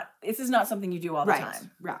this is not something you do all the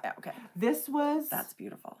time. Right. Yeah, okay. That's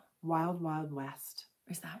beautiful. Wild Wild West.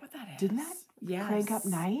 Is that what that is? Didn't that crank up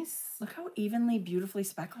nice? Look how evenly, beautifully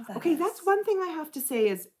speckled that is. Okay, that's one thing I have to say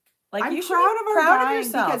is like I'm you proud of our dyeing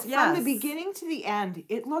because yes. from the beginning to the end,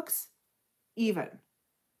 it looks even.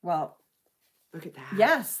 Well, look at that.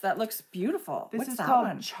 Yes, that looks beautiful. This What's is that called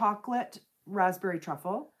one? Chocolate Raspberry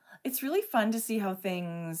Truffle. It's really fun to see how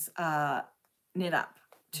things knit up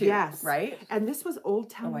too. Yes. Right? And this was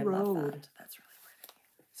Old Town Road. Love that. That's really pretty.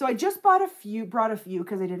 So I just brought a few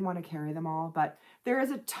because I didn't want to carry them all, but there is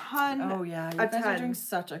a ton. Oh yeah, you guys are doing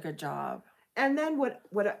such a good job. And then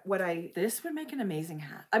this would make an amazing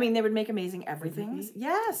hat. I mean, they would make amazing everything.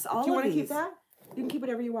 Yes, all of these. Do you want to keep that? You can keep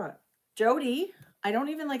whatever you want. Jodi, I don't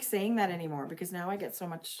even like saying that anymore because now I get so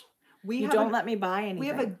much. You don't let me buy anything. We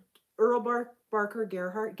have a Earl Barker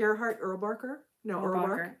Gerhardt Earl Barker. No, Earl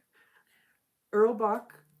Barker. Earl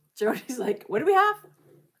Bach. Jodi's like, what do we have?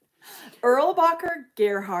 Earl Barker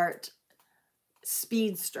Gerhardt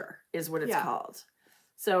Speedster is what it's called.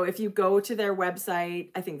 So if you go to their website,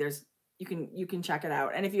 I think there's you can check it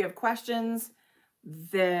out. And if you have questions,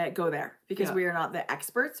 go there, because we are not the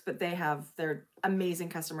experts, but they have their amazing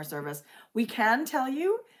customer service. We can tell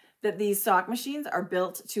you that these sock machines are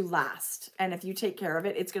built to last, and if you take care of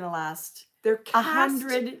it, it's going to last. They're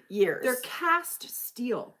 100 years. They're cast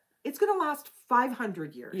steel. It's going to last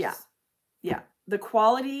 500 years. Yeah. Yeah. The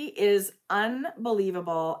quality is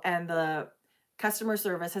unbelievable, and the customer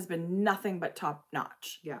service has been nothing but top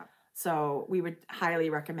notch. Yeah. So we would highly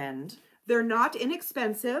recommend. They're not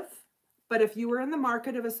inexpensive, but if you were in the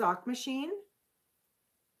market of a sock machine,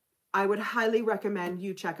 I would highly recommend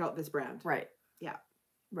you check out this brand. Right. Yeah.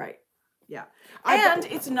 Right. Yeah. And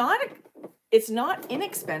it's not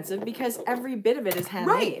inexpensive, because every bit of it is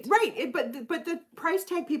handmade. Right. But the price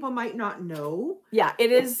tag people might not know. Yeah,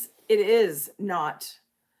 it is not.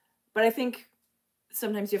 But I think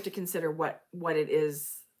sometimes you have to consider what it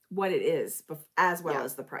is as well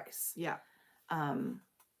as the price. Yeah.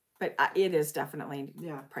 But it is definitely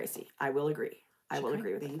pricey. I will agree. I will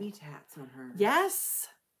agree with baby tats on her. Yes.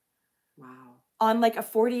 Wow. On like a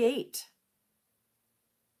 48.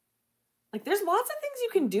 Like, there's lots of things you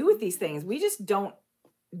can do with these things. We just don't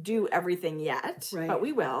do everything yet, but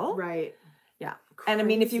we will. Right. Yeah. Crazy. And I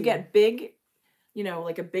mean, if you get big,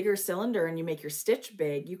 like a bigger cylinder and you make your stitch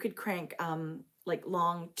big, you could crank like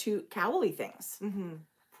long cowly things. Mm-hmm.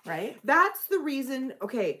 Right? That's the reason.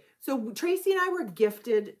 Okay. So Tracie and I were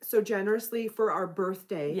gifted so generously for our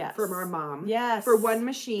birthday from our mom. Yes. For one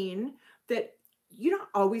machine that you're not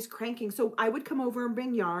always cranking. So I would come over and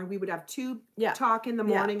bring yarn. We would have tube talk in the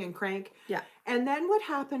morning and crank. Yeah. And then what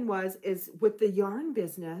happened is with the yarn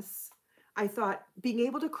business, I thought being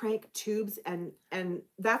able to crank tubes and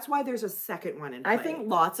that's why there's a second one in play. I think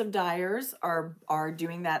lots of dyers are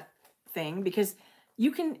doing that thing, because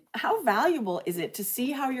how valuable is it to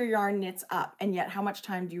see how your yarn knits up, and yet how much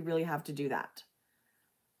time do you really have to do that?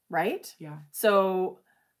 Right? Yeah. So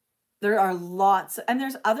there are lots, and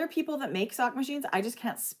there's other people that make sock machines. I just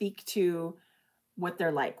can't speak to what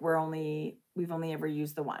they're like. We've only ever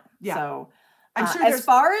used the one. Yeah. So I'm sure as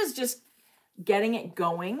far as just getting it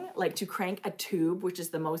going, like to crank a tube, which is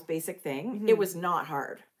the most basic thing, it was not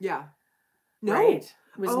hard. Yeah. No. Right?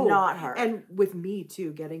 It was not hard. And with me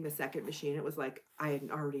too, getting the second machine, it was like I had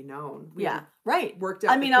already known. Right. Worked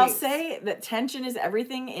out. I mean, I'll say that tension is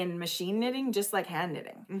everything in machine knitting, just like hand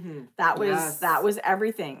knitting. Mm-hmm. That was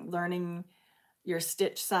everything. Learning your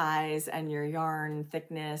stitch size and your yarn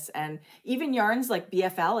thickness, and even yarns like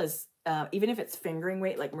BFL is even if it's fingering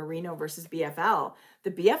weight, like merino versus BFL,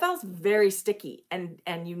 the BFL is very sticky,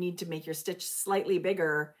 and you need to make your stitch slightly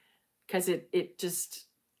bigger, because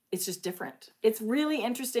it's just different. It's really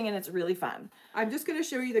interesting, and it's really fun. I'm just going to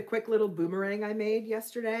show you the quick little boomerang I made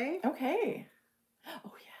yesterday. Okay.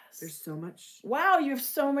 Oh, yes. There's so much. Wow, you have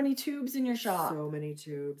so many tubes in your shop. So many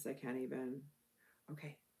tubes. I can't even.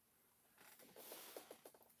 Okay.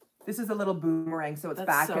 This is a little boomerang, so it's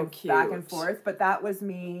back and forth. But that was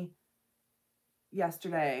me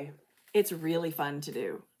yesterday. It's really fun to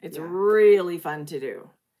do. It's really fun to do.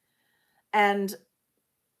 And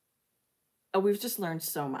we've just learned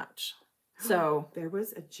so much. So there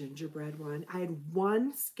was a gingerbread one. I had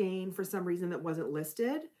one skein for some reason that wasn't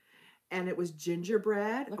listed, and it was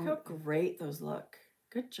gingerbread. Look how great those look.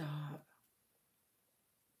 Good job.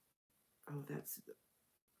 Oh, that's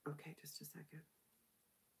okay. Just a second.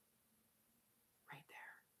 Right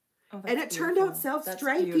there. Oh, and it turned out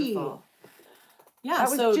self-stripey. Yeah,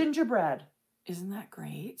 that was gingerbread. Isn't that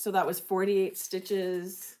great? So that was 48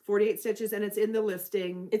 stitches. 48 stitches, and it's in the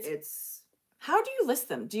listing. It's How do you list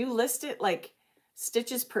them? Do you list it like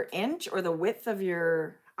stitches per inch or the width of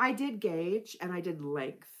your... I did gauge and I did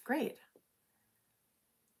length. Great.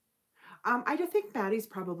 I do think Maddie's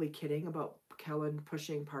probably kidding about Kellen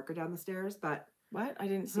pushing Parker down the stairs, but... What? I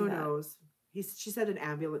didn't see who that. Who knows? She said an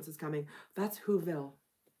ambulance is coming. That's Whoville.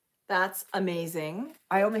 That's amazing.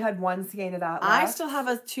 I only had one skein of that left. I still have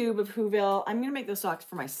a tube of Whoville. I'm going to make those socks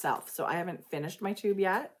for myself, so I haven't finished my tube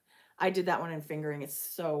yet. I did that one in fingering. It's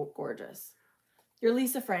so gorgeous. Your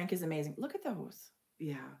Lisa Frank is amazing. Look at those.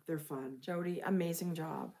 Yeah, they're fun. Jodi, amazing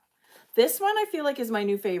job. This one I feel like is my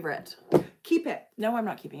new favorite. Keep it. No, I'm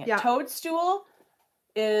not keeping it. Yeah. Toadstool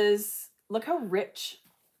is, look how rich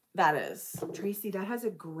that is. Tracie, that has a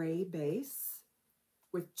gray base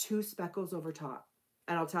with 2 speckles over top.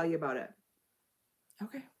 And I'll tell you about it.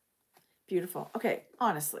 Okay. Beautiful. Okay,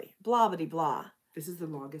 honestly, blah, blah, blah. This is the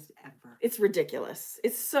longest ever. It's ridiculous.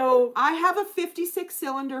 It's so... I have a 56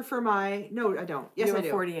 cylinder for my... No, I don't. Yes, I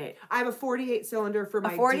do. 48. I have a 48 cylinder for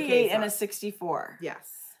my... A 48 DK and a sock. 64. Yes.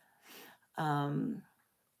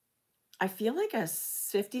 I feel like a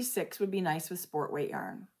 56 would be nice with sport weight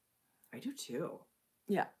yarn. I do too.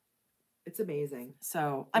 Yeah. It's amazing.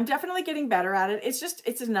 So I'm definitely getting better at it.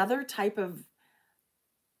 It's another type of,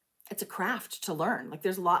 it's a craft to learn. Like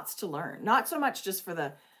there's lots to learn. Not so much just for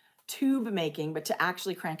the tube making, but to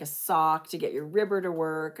actually crank a sock, to get your ribber to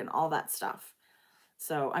work and all that stuff.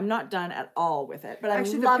 So I'm not done at all with it, but I'm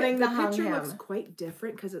actually loving the picture looks quite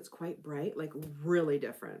different because it's quite bright, like really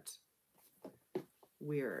different.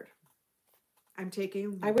 Weird.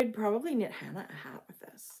 I would probably knit Hannah a hat with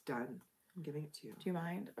this. Done. I'm giving it to you. Do you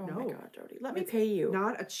mind? Oh no. my God, Jodi. Let me pay you.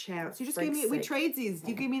 Not a chance. You just gave me, we tradesies.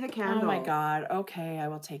 You gave me the candle. Oh my God. Okay, I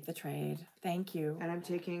will take the trade. Thank you. And I'm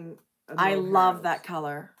taking I love that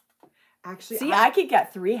color. Actually, see, I could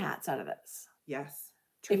get 3 hats out of this. Yes.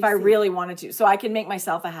 Tracie. If I really wanted to. So I can make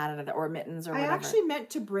myself a hat out of it or mittens or whatever. I actually meant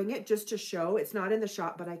to bring it just to show. It's not in the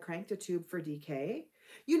shop, but I cranked a tube for DK.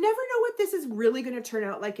 You never know what this is really going to turn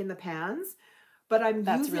out like in the pans. But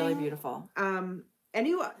That's really beautiful.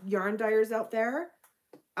 Any yarn dyers out there,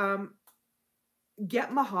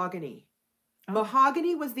 get mahogany. Oh.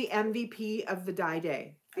 Mahogany was the MVP of the dye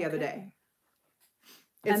day the other day.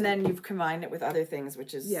 And then you've combined it with other things,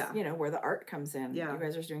 which is, you know, where the art comes in. Yeah. You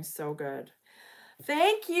guys are doing so good.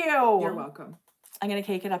 Thank you. You're welcome. I'm going to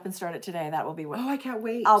cake it up and start it today. That will be what. Oh, I can't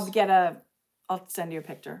wait. I'll send you a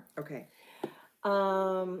picture. Okay.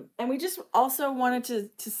 And we just also wanted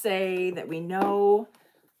to say that we know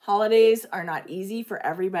holidays are not easy for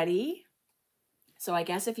everybody. So I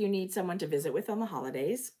guess if you need someone to visit with on the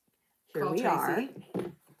holidays, here we are.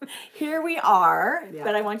 Here we are. Yeah.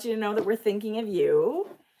 But I want you to know that we're thinking of you.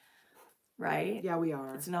 Right? Yeah, we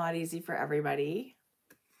are. It's not easy for everybody.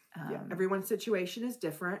 Yeah. Everyone's situation is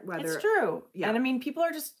different. It's true. Yeah. And I mean, people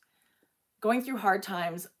are just going through hard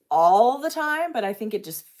times all the time, but I think it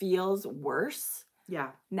just feels worse. Yeah.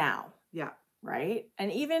 Now. Yeah. Right?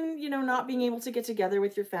 And even, you know, not being able to get together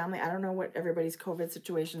with your family. I don't know what everybody's COVID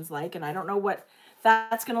situation's like, and I don't know what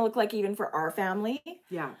that's going to look like even for our family.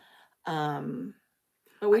 Yeah.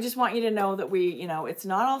 But we just want you to know that we, you know, it's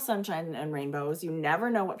not all sunshine and rainbows. You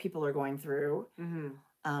never know what people are going through.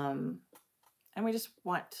 Mm-hmm. And we just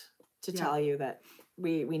want to tell you that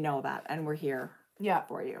we know that, and we're here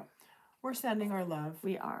for you. We're sending our love.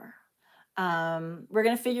 We are. We're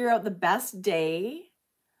going to figure out the best day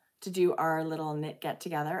to do our little knit get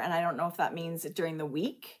together. And I don't know if that means during the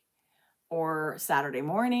week or Saturday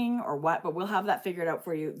morning or what, but we'll have that figured out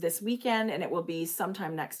for you this weekend, and it will be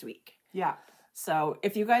sometime next week. Yeah. So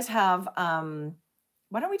if you guys have,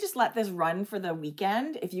 why don't we just let this run for the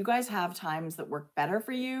weekend? If you guys have times that work better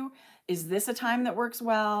for you, is this a time that works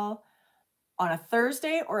well on a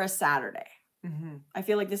Thursday or a Saturday? Mm-hmm. I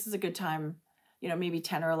feel like this is a good time, you know, maybe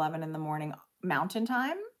 10 or 11 in the morning mountain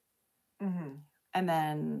time. Mm-hmm. And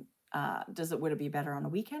then would it be better on a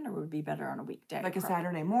weekend or would it be better on a weekday? Like a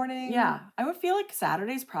Saturday morning? Yeah. I would feel like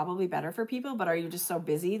Saturday's probably better for people, but are you just so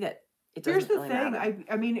busy that it doesn't really matter? Here's the thing.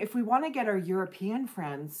 I mean, if we want to get our European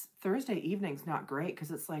friends, Thursday evening's not great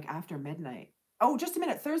because it's like after midnight. Oh, just a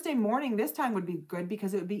minute. Thursday morning this time would be good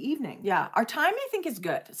because it would be evening. Yeah. Our time, I think, is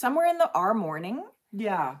good. Somewhere in our morning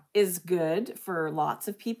is good for lots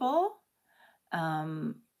of people.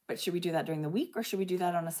 But should we do that during the week or should we do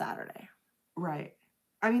that on a Saturday? Right.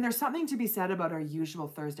 I mean, there's something to be said about our usual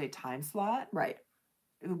Thursday time slot. Right.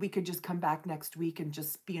 We could just come back next week and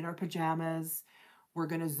just be in our pajamas. We're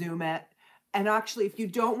going to Zoom it. And actually, if you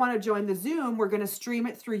don't want to join the Zoom, we're going to stream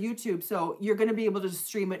it through YouTube. So you're going to be able to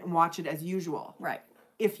stream it and watch it as usual. Right.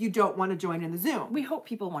 If you don't want to join in the Zoom. We hope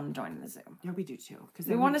people want to join in the Zoom. Yeah, we do too. Because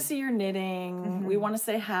we want to see your knitting. Mm-hmm. We want to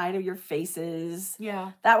say hi to your faces.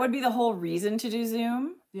 Yeah. That would be the whole reason to do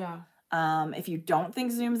Zoom. Yeah. If you don't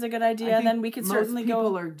think Zoom's a good idea, then we could certainly go. Most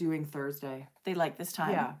people are doing Thursday. They like this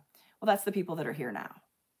time. Yeah. Well, that's the people that are here now.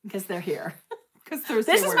 Because they're here. Because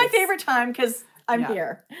Thursday This is my favorite time because I'm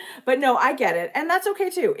here. But no, I get it. And that's okay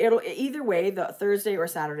too. Either way, the Thursday or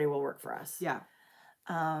Saturday will work for us. Yeah.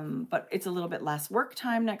 But it's a little bit less work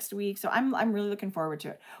time next week. So I'm really looking forward to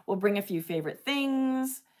it. We'll bring a few favorite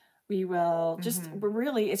things. We will just,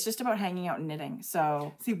 really, it's just about hanging out and knitting.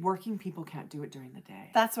 So see, working people can't do it during the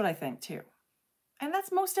day. That's what I think too. And that's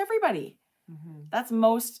most everybody. Mm-hmm. That's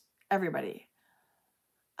most everybody.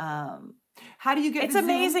 How do you get It's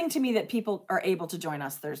amazing to me that people are able to join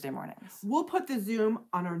us Thursday mornings. We'll put the Zoom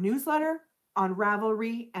on our newsletter, on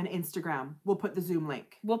Ravelry, and Instagram. We'll put the Zoom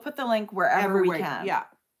link. We'll put the link wherever we can. Yeah.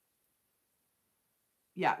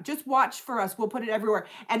 Yeah, just watch for us. We'll put it everywhere.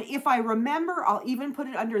 And if I remember, I'll even put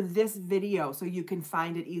it under this video so you can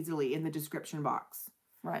find it easily in the description box.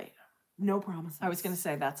 Right. No promises. I was going to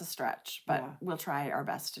say that's a stretch, but we'll try our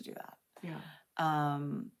best to do that. Yeah.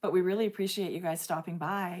 But we really appreciate you guys stopping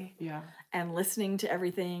by. Yeah. And listening to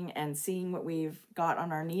everything and seeing what we've got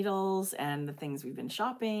on our needles and the things we've been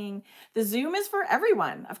shopping. The Zoom is for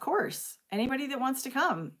everyone, of course. Anybody that wants to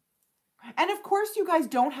come. And of course, you guys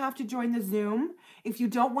don't have to join the Zoom. If you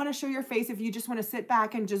don't want to show your face, if you just want to sit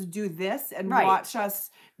back and just do this and watch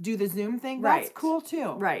us do the Zoom thing, that's cool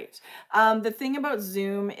too. Right. The thing about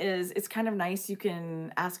Zoom is it's kind of nice. You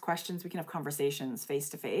can ask questions. We can have conversations face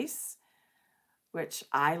to face, which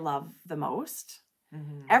I love the most.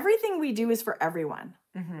 Mm-hmm. Everything we do is for everyone.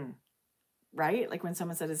 Mm-hmm. Right? Like when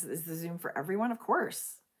someone said, is the Zoom for everyone? Of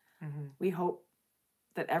course. Mm-hmm. We hope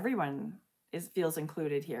that everyone feels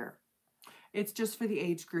included here. It's just for the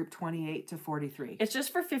age group 28 to 43. It's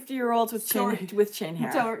just for 50-year-olds with chin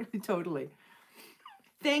hair. Totally.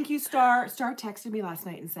 Thank you, Star. Star texted me last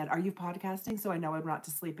night and said, "Are you podcasting?" So I know I'm not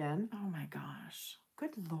to sleep in. Oh my gosh.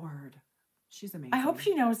 Good Lord. She's amazing. I hope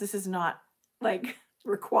she knows this is not like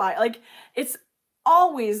required. Like it's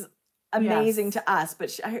always amazing to us,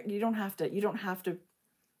 but you don't have to. You don't have to.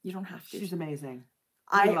 She's amazing.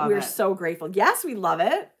 We're so grateful. Yes, we love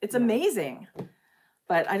it. It's amazing.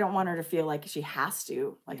 But I don't want her to feel like she has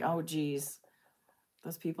to. Like, oh, geez,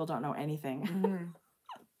 those people don't know anything. Mm-hmm.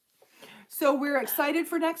 So we're excited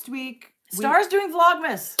for next week. Star's doing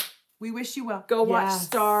Vlogmas. We wish you well. Go watch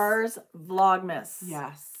Star's Vlogmas.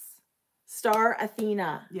 Yes. Star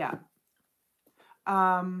Athena. Yeah.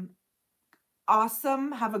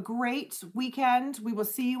 Awesome. Have a great weekend. We will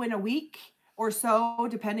see you in a week or so,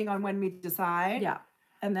 depending on when we decide. Yeah.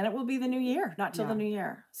 And then it will be the new year, not till the new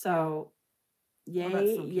year. So...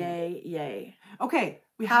 Yay, yay. Okay.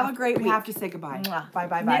 We have a great week. We have to say goodbye.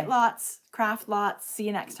 Bye. Knit lots, craft lots. See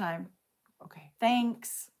you next time. Okay.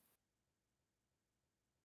 Thanks.